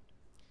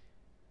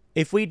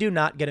 If we do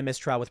not get a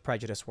mistrial with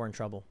prejudice, we're in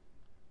trouble.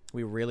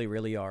 We really,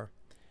 really are.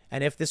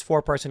 And if this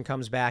foreperson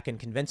comes back and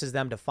convinces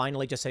them to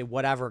finally just say,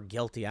 whatever,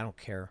 guilty, I don't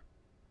care,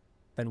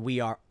 then we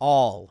are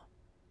all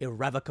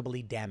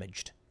irrevocably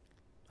damaged.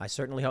 I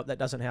certainly hope that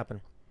doesn't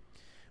happen.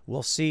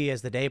 We'll see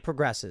as the day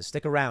progresses.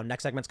 Stick around.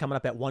 Next segment's coming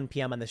up at 1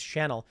 p.m. on this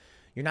channel.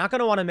 You're not going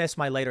to want to miss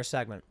my later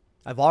segment.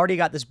 I've already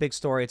got this big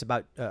story. It's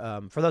about,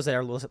 for those that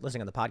are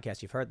listening on the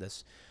podcast, you've heard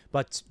this,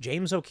 but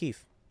James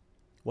O'Keefe,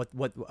 what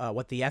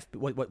the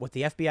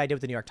FBI did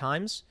with the New York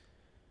Times,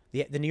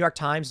 the New York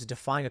Times is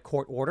defying a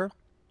court order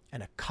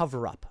and a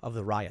cover-up of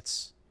the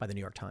riots by the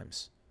New York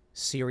Times.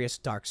 Serious,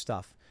 dark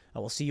stuff. I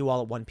will see you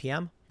all at 1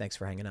 p.m. Thanks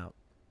for hanging out.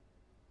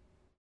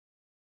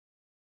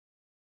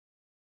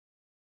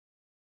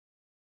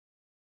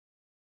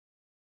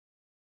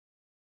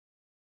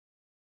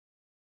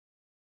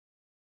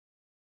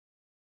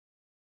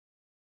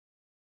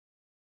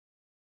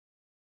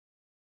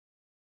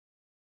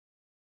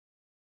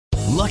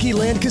 Lucky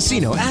Land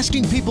Casino,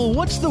 asking people,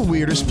 what's the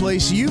weirdest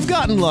place you've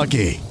gotten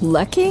lucky?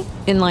 Lucky?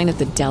 In line at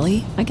the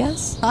deli, I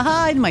guess?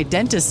 Aha, in my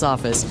dentist's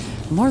office.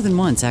 More than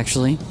once,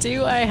 actually.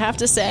 Do I have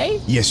to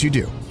say? Yes, you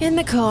do. In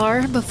the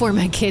car before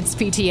my kids'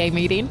 PTA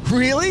meeting.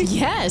 Really?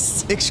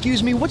 Yes.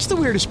 Excuse me, what's the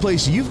weirdest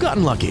place you've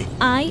gotten lucky?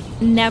 I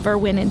never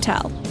win and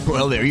tell.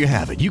 Well, there you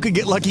have it. You can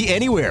get lucky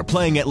anywhere,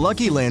 playing at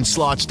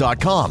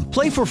LuckyLandSlots.com.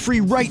 Play for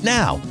free right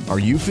now. Are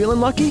you feeling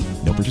lucky?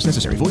 No purchase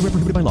necessary. Void where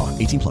prohibited by law.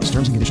 18+.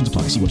 Terms and conditions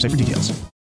apply. See website for details.